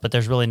and stuff, but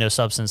there's really no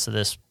substance to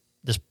this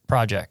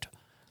project,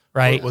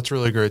 right? What's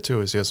really great too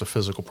is he has a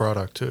physical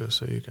product too,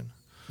 so you can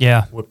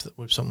Yeah. whip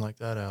something like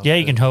that out. Yeah,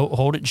 you can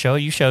hold it and show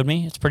it. You showed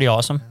me. It's pretty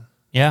awesome.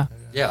 Yeah.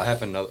 Yeah, I have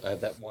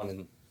that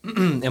one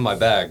in my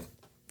bag.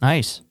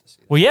 Nice.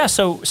 Well, yeah.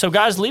 So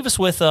guys, leave us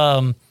with,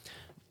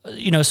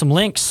 some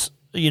links,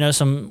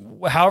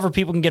 however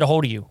people can get a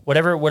hold of you,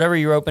 whatever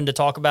you're open to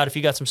talk about. If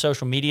you got some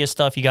social media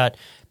stuff, you got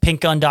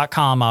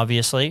pinkgun.com,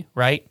 obviously,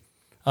 right?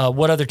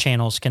 What other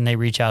channels can they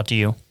reach out to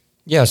you?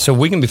 Yeah, so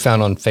we can be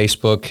found on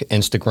Facebook,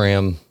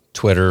 Instagram,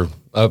 Twitter,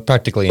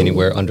 practically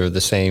anywhere under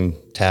the same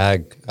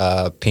tag,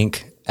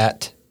 Pink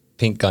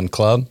Gun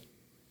Club.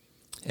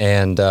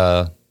 And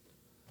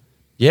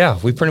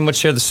we pretty much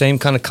share the same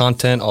kind of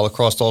content all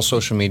across all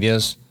social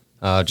medias,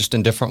 just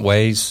in different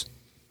ways.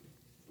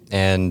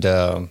 And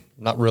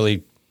not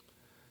really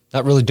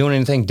doing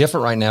anything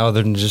different right now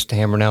other than just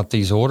hammering out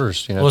these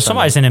orders. Well, if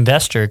somebody's an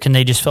investor, can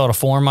they just fill out a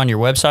form on your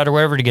website or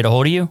wherever to get a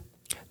hold of you?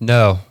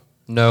 No,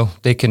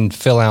 they can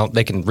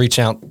reach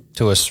out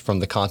to us from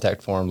the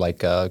contact form, like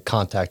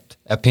contact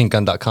at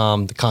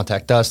pinkgun.com, to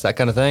contact us, that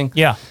kind of thing.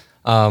 Yeah.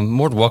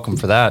 More than welcome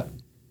for that.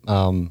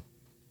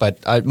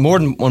 But more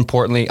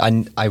importantly,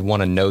 I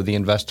want to know the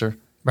investor.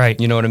 Right.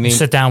 You know what I mean?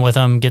 Sit down with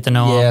them, get to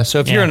know them. Yeah, so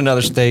if you're in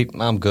another state,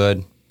 I'm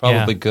good.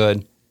 Probably Yeah.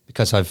 good,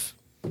 because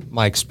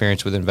my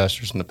experience with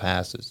investors in the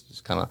past is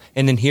just kind of,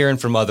 and then hearing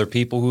from other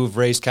people who have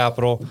raised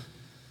capital,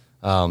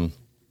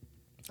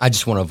 I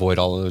just want to avoid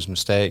all of those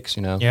mistakes,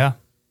 Yeah.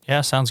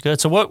 Yeah, sounds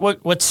good. So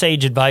what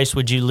sage advice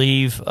would you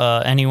leave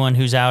anyone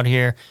who's out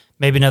here,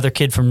 maybe another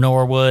kid from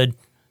Norwood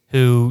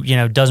who,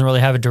 doesn't really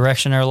have a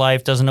direction in their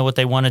life, doesn't know what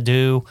they want to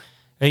do?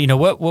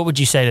 What would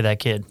you say to that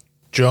kid?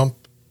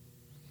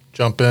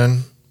 jump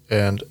in,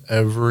 and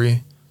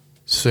every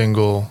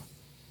single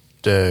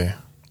day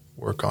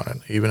work on it,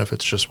 even if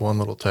it's just one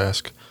little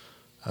task,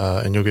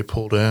 and you'll get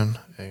pulled in,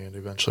 and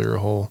eventually your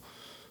whole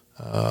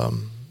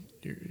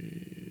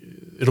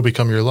it'll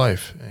become your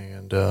life,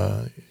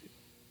 and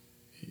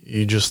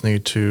you just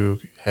need to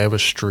have a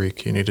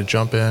streak. You need to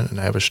jump in and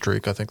have a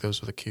streak. I think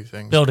those are the key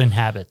things. Building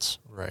habits.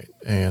 Right.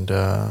 And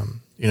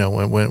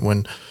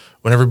when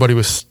everybody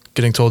was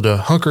getting told to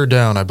hunker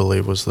down, I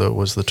believe was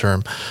the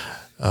term,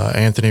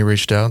 Anthony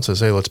reached out and says,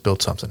 "Hey, let's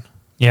build something."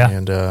 Yeah.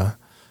 And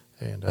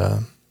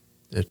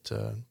it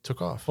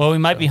took off. Well, we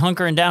might be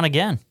hunkering down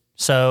again.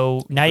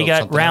 So now you Build got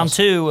something round else.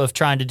 2 of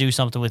trying to do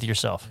something with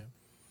yourself.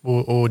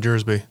 What would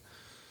yours be?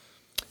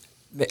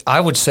 I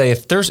would say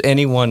if there's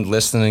anyone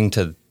listening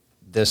to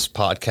this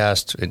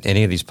podcast,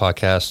 any of these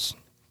podcasts,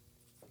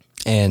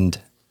 and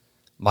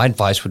my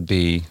advice would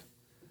be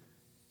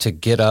to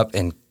get up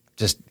and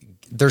just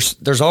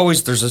there's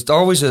always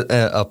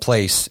a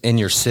place in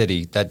your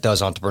city that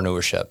does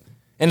entrepreneurship,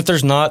 and if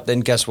there's not,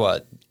 then guess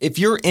what? If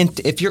you're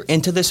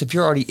into this, if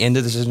you're already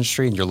into this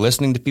industry and you're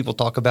listening to people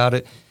talk about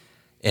it,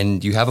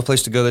 and you have a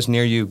place to go that's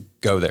near you,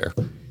 go there.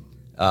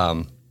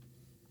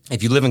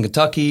 If you live in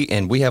Kentucky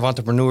and we have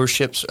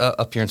entrepreneurships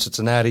up here in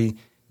Cincinnati,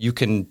 you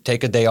can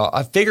take a day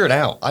off. Figure it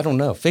out. I don't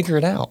know. Figure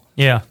it out.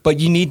 Yeah. But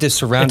you need to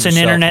surround It's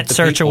yourself an internet with the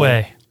search people.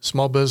 away.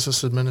 Small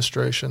Business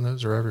Administration,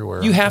 those are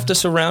everywhere. You have to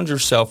surround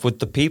yourself with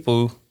the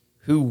people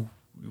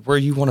where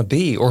you want to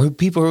be, or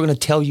people who are going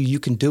to tell you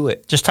can do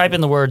it. Just type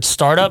in the word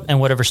startup in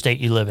whatever state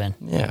you live in.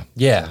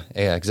 Yeah,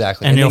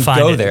 exactly. And you'll then find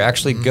go it. there.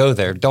 Actually, go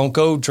there. Don't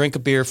go drink a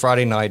beer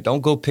Friday night.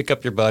 Don't go pick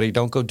up your buddy.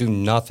 Don't go do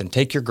nothing.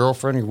 Take your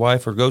girlfriend or your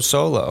wife, or go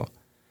solo.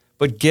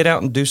 But get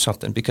out and do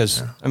something,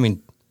 because I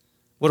mean,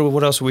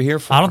 what else are we here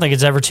for? I don't think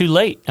it's ever too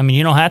late. I mean,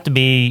 you don't have to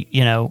be,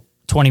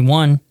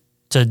 21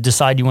 to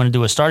decide you want to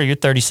do a startup. You're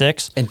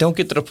 36. And don't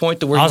get to the point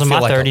to where I was you in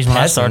feel my like 30s a when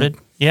I peasant. started.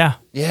 Yeah.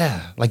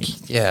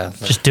 Just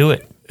Just do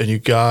it. And you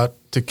got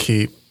to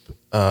keep,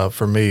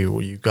 for me,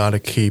 you got to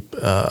keep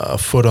a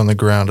foot on the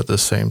ground at the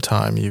same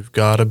time. You've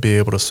got to be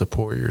able to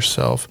support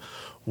yourself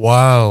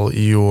while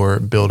you're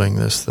building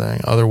this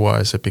thing.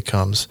 Otherwise, it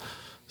becomes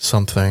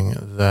something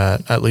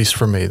that, at least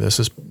for me, this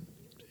is,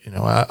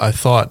 I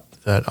thought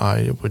that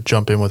I would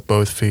jump in with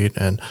both feet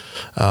and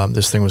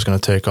this thing was going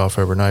to take off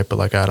overnight. But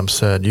like Adam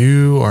said,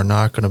 you are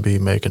not going to be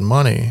making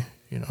money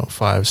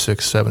 5,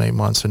 6, 7, 8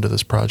 months into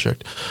this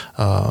project.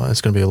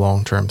 It's going to be a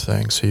long-term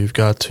thing. So you've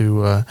got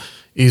to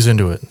ease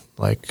into it.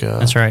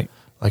 That's right.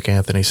 Like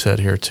Anthony said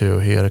here too,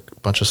 he had a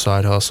bunch of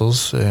side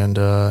hustles, and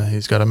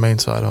he's got a main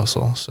side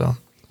hustle. So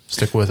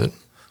stick with it.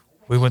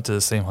 We went to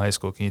the same high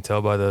school. Can you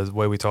tell by the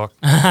way we talk?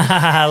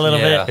 A little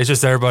Yeah. bit. It's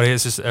just everybody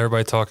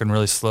talking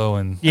really slow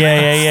and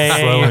Yeah.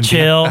 slow You're and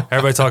chill. Deep.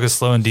 Everybody talking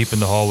slow and deep in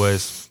the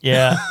hallways.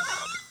 Yeah.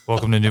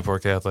 Welcome to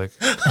Newport Catholic.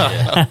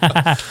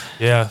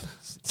 Yeah.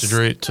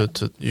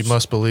 You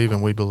must believe,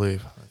 and we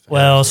believe.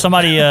 Well,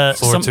 somebody,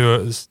 Floor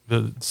 2,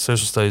 the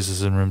social studies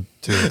is in room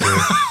 2 and 3.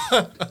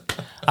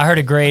 I heard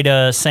a great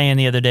saying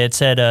the other day. It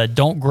said,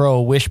 don't grow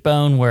a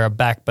wishbone where a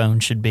backbone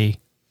should be.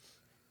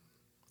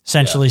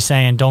 essentially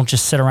saying don't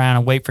just sit around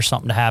and wait for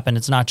something to happen.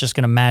 It's not just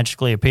going to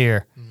magically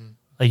appear.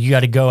 Like you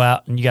got to go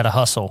out and you got to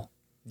hustle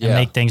and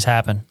make things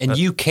happen. And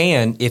you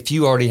can, if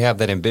you already have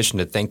that ambition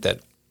to think that,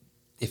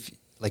 if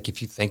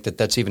you think that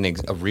that's even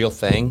a real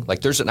thing, like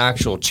there's an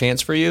actual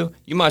chance for you,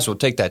 you might as well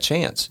take that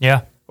chance.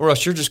 Yeah. Or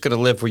else you're just going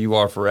to live where you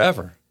are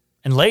forever.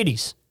 And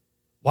ladies,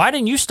 why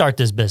didn't you start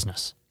this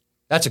business?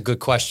 That's a good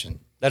question.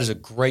 That is a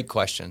great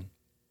question.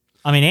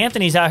 I mean,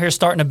 Anthony's out here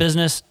starting a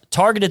business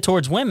targeted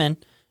towards women.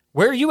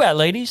 Where are you at,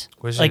 ladies?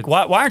 Like,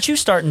 why aren't you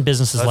starting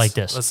businesses like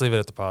this? Let's leave it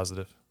at the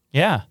positive.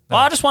 Yeah. Well,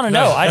 I just want to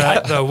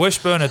know. The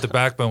wishbone at the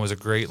backbone was a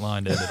great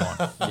line to end it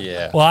on.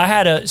 Yeah. Well,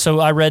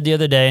 I read the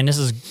other day, and this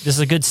is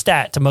a good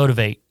stat to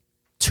motivate.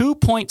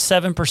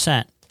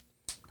 2.7%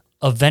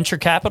 of venture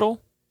capital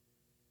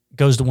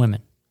goes to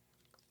women.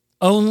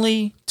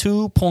 Only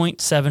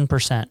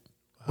 2.7%.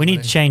 We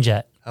need to change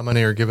that. How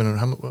many are giving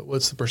it?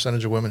 What's the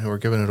percentage of women who are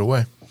giving it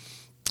away?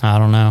 I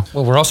don't know.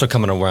 Well, we're also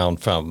coming around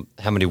from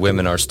how many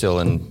women are still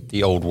in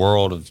the old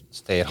world of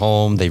stay at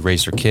home, they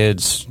raise their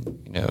kids,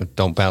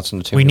 don't bounce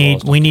into We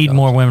need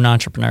more women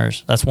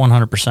entrepreneurs. That's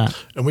 100%.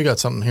 And we got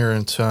something here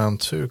in town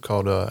too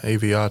called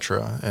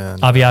Aviatra.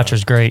 And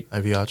Aviatra's great.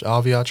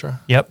 Aviatra?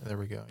 Yep. There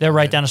we go. They're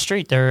right down the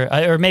street.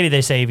 Or maybe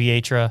they say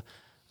Aviatra.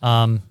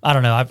 I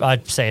don't know.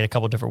 I'd say it a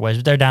couple different ways.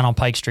 But they're down on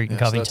Pike Street in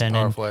Covington. So that's a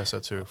powerful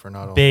asset too for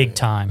not only big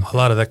time. A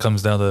lot of that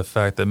comes down to the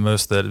fact that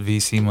most of that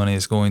VC money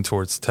is going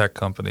towards tech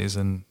companies,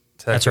 and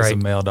tech is a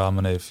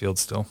male-dominated field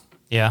still.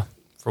 Yeah.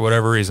 For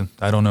whatever reason.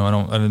 I don't know. I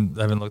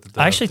haven't looked at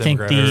that. I actually think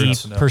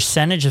the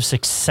percentage of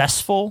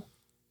successful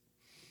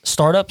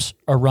startups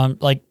are run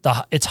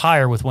it's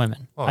higher with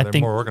women. Oh, I they're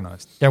think more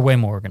organized. They're way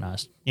more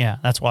organized. Yeah,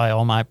 that's why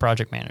all my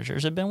project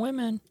managers have been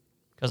women,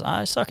 because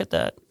I suck at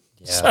that.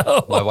 Yeah,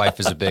 so. My wife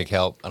is a big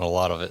help on a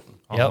lot of it.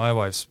 Oh, my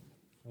wife's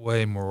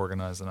way more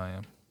organized than I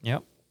am.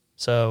 Yep.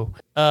 So,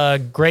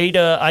 great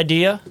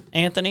idea,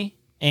 Anthony,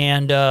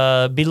 and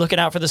be looking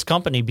out for this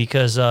company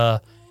because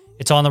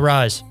it's on the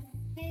rise.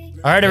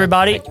 All right,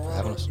 everybody. Thank you for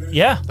having us.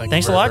 Yeah,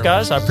 thanks a lot,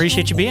 guys. I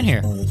appreciate you being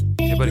here.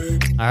 Hey, buddy.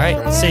 All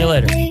right, see you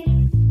later.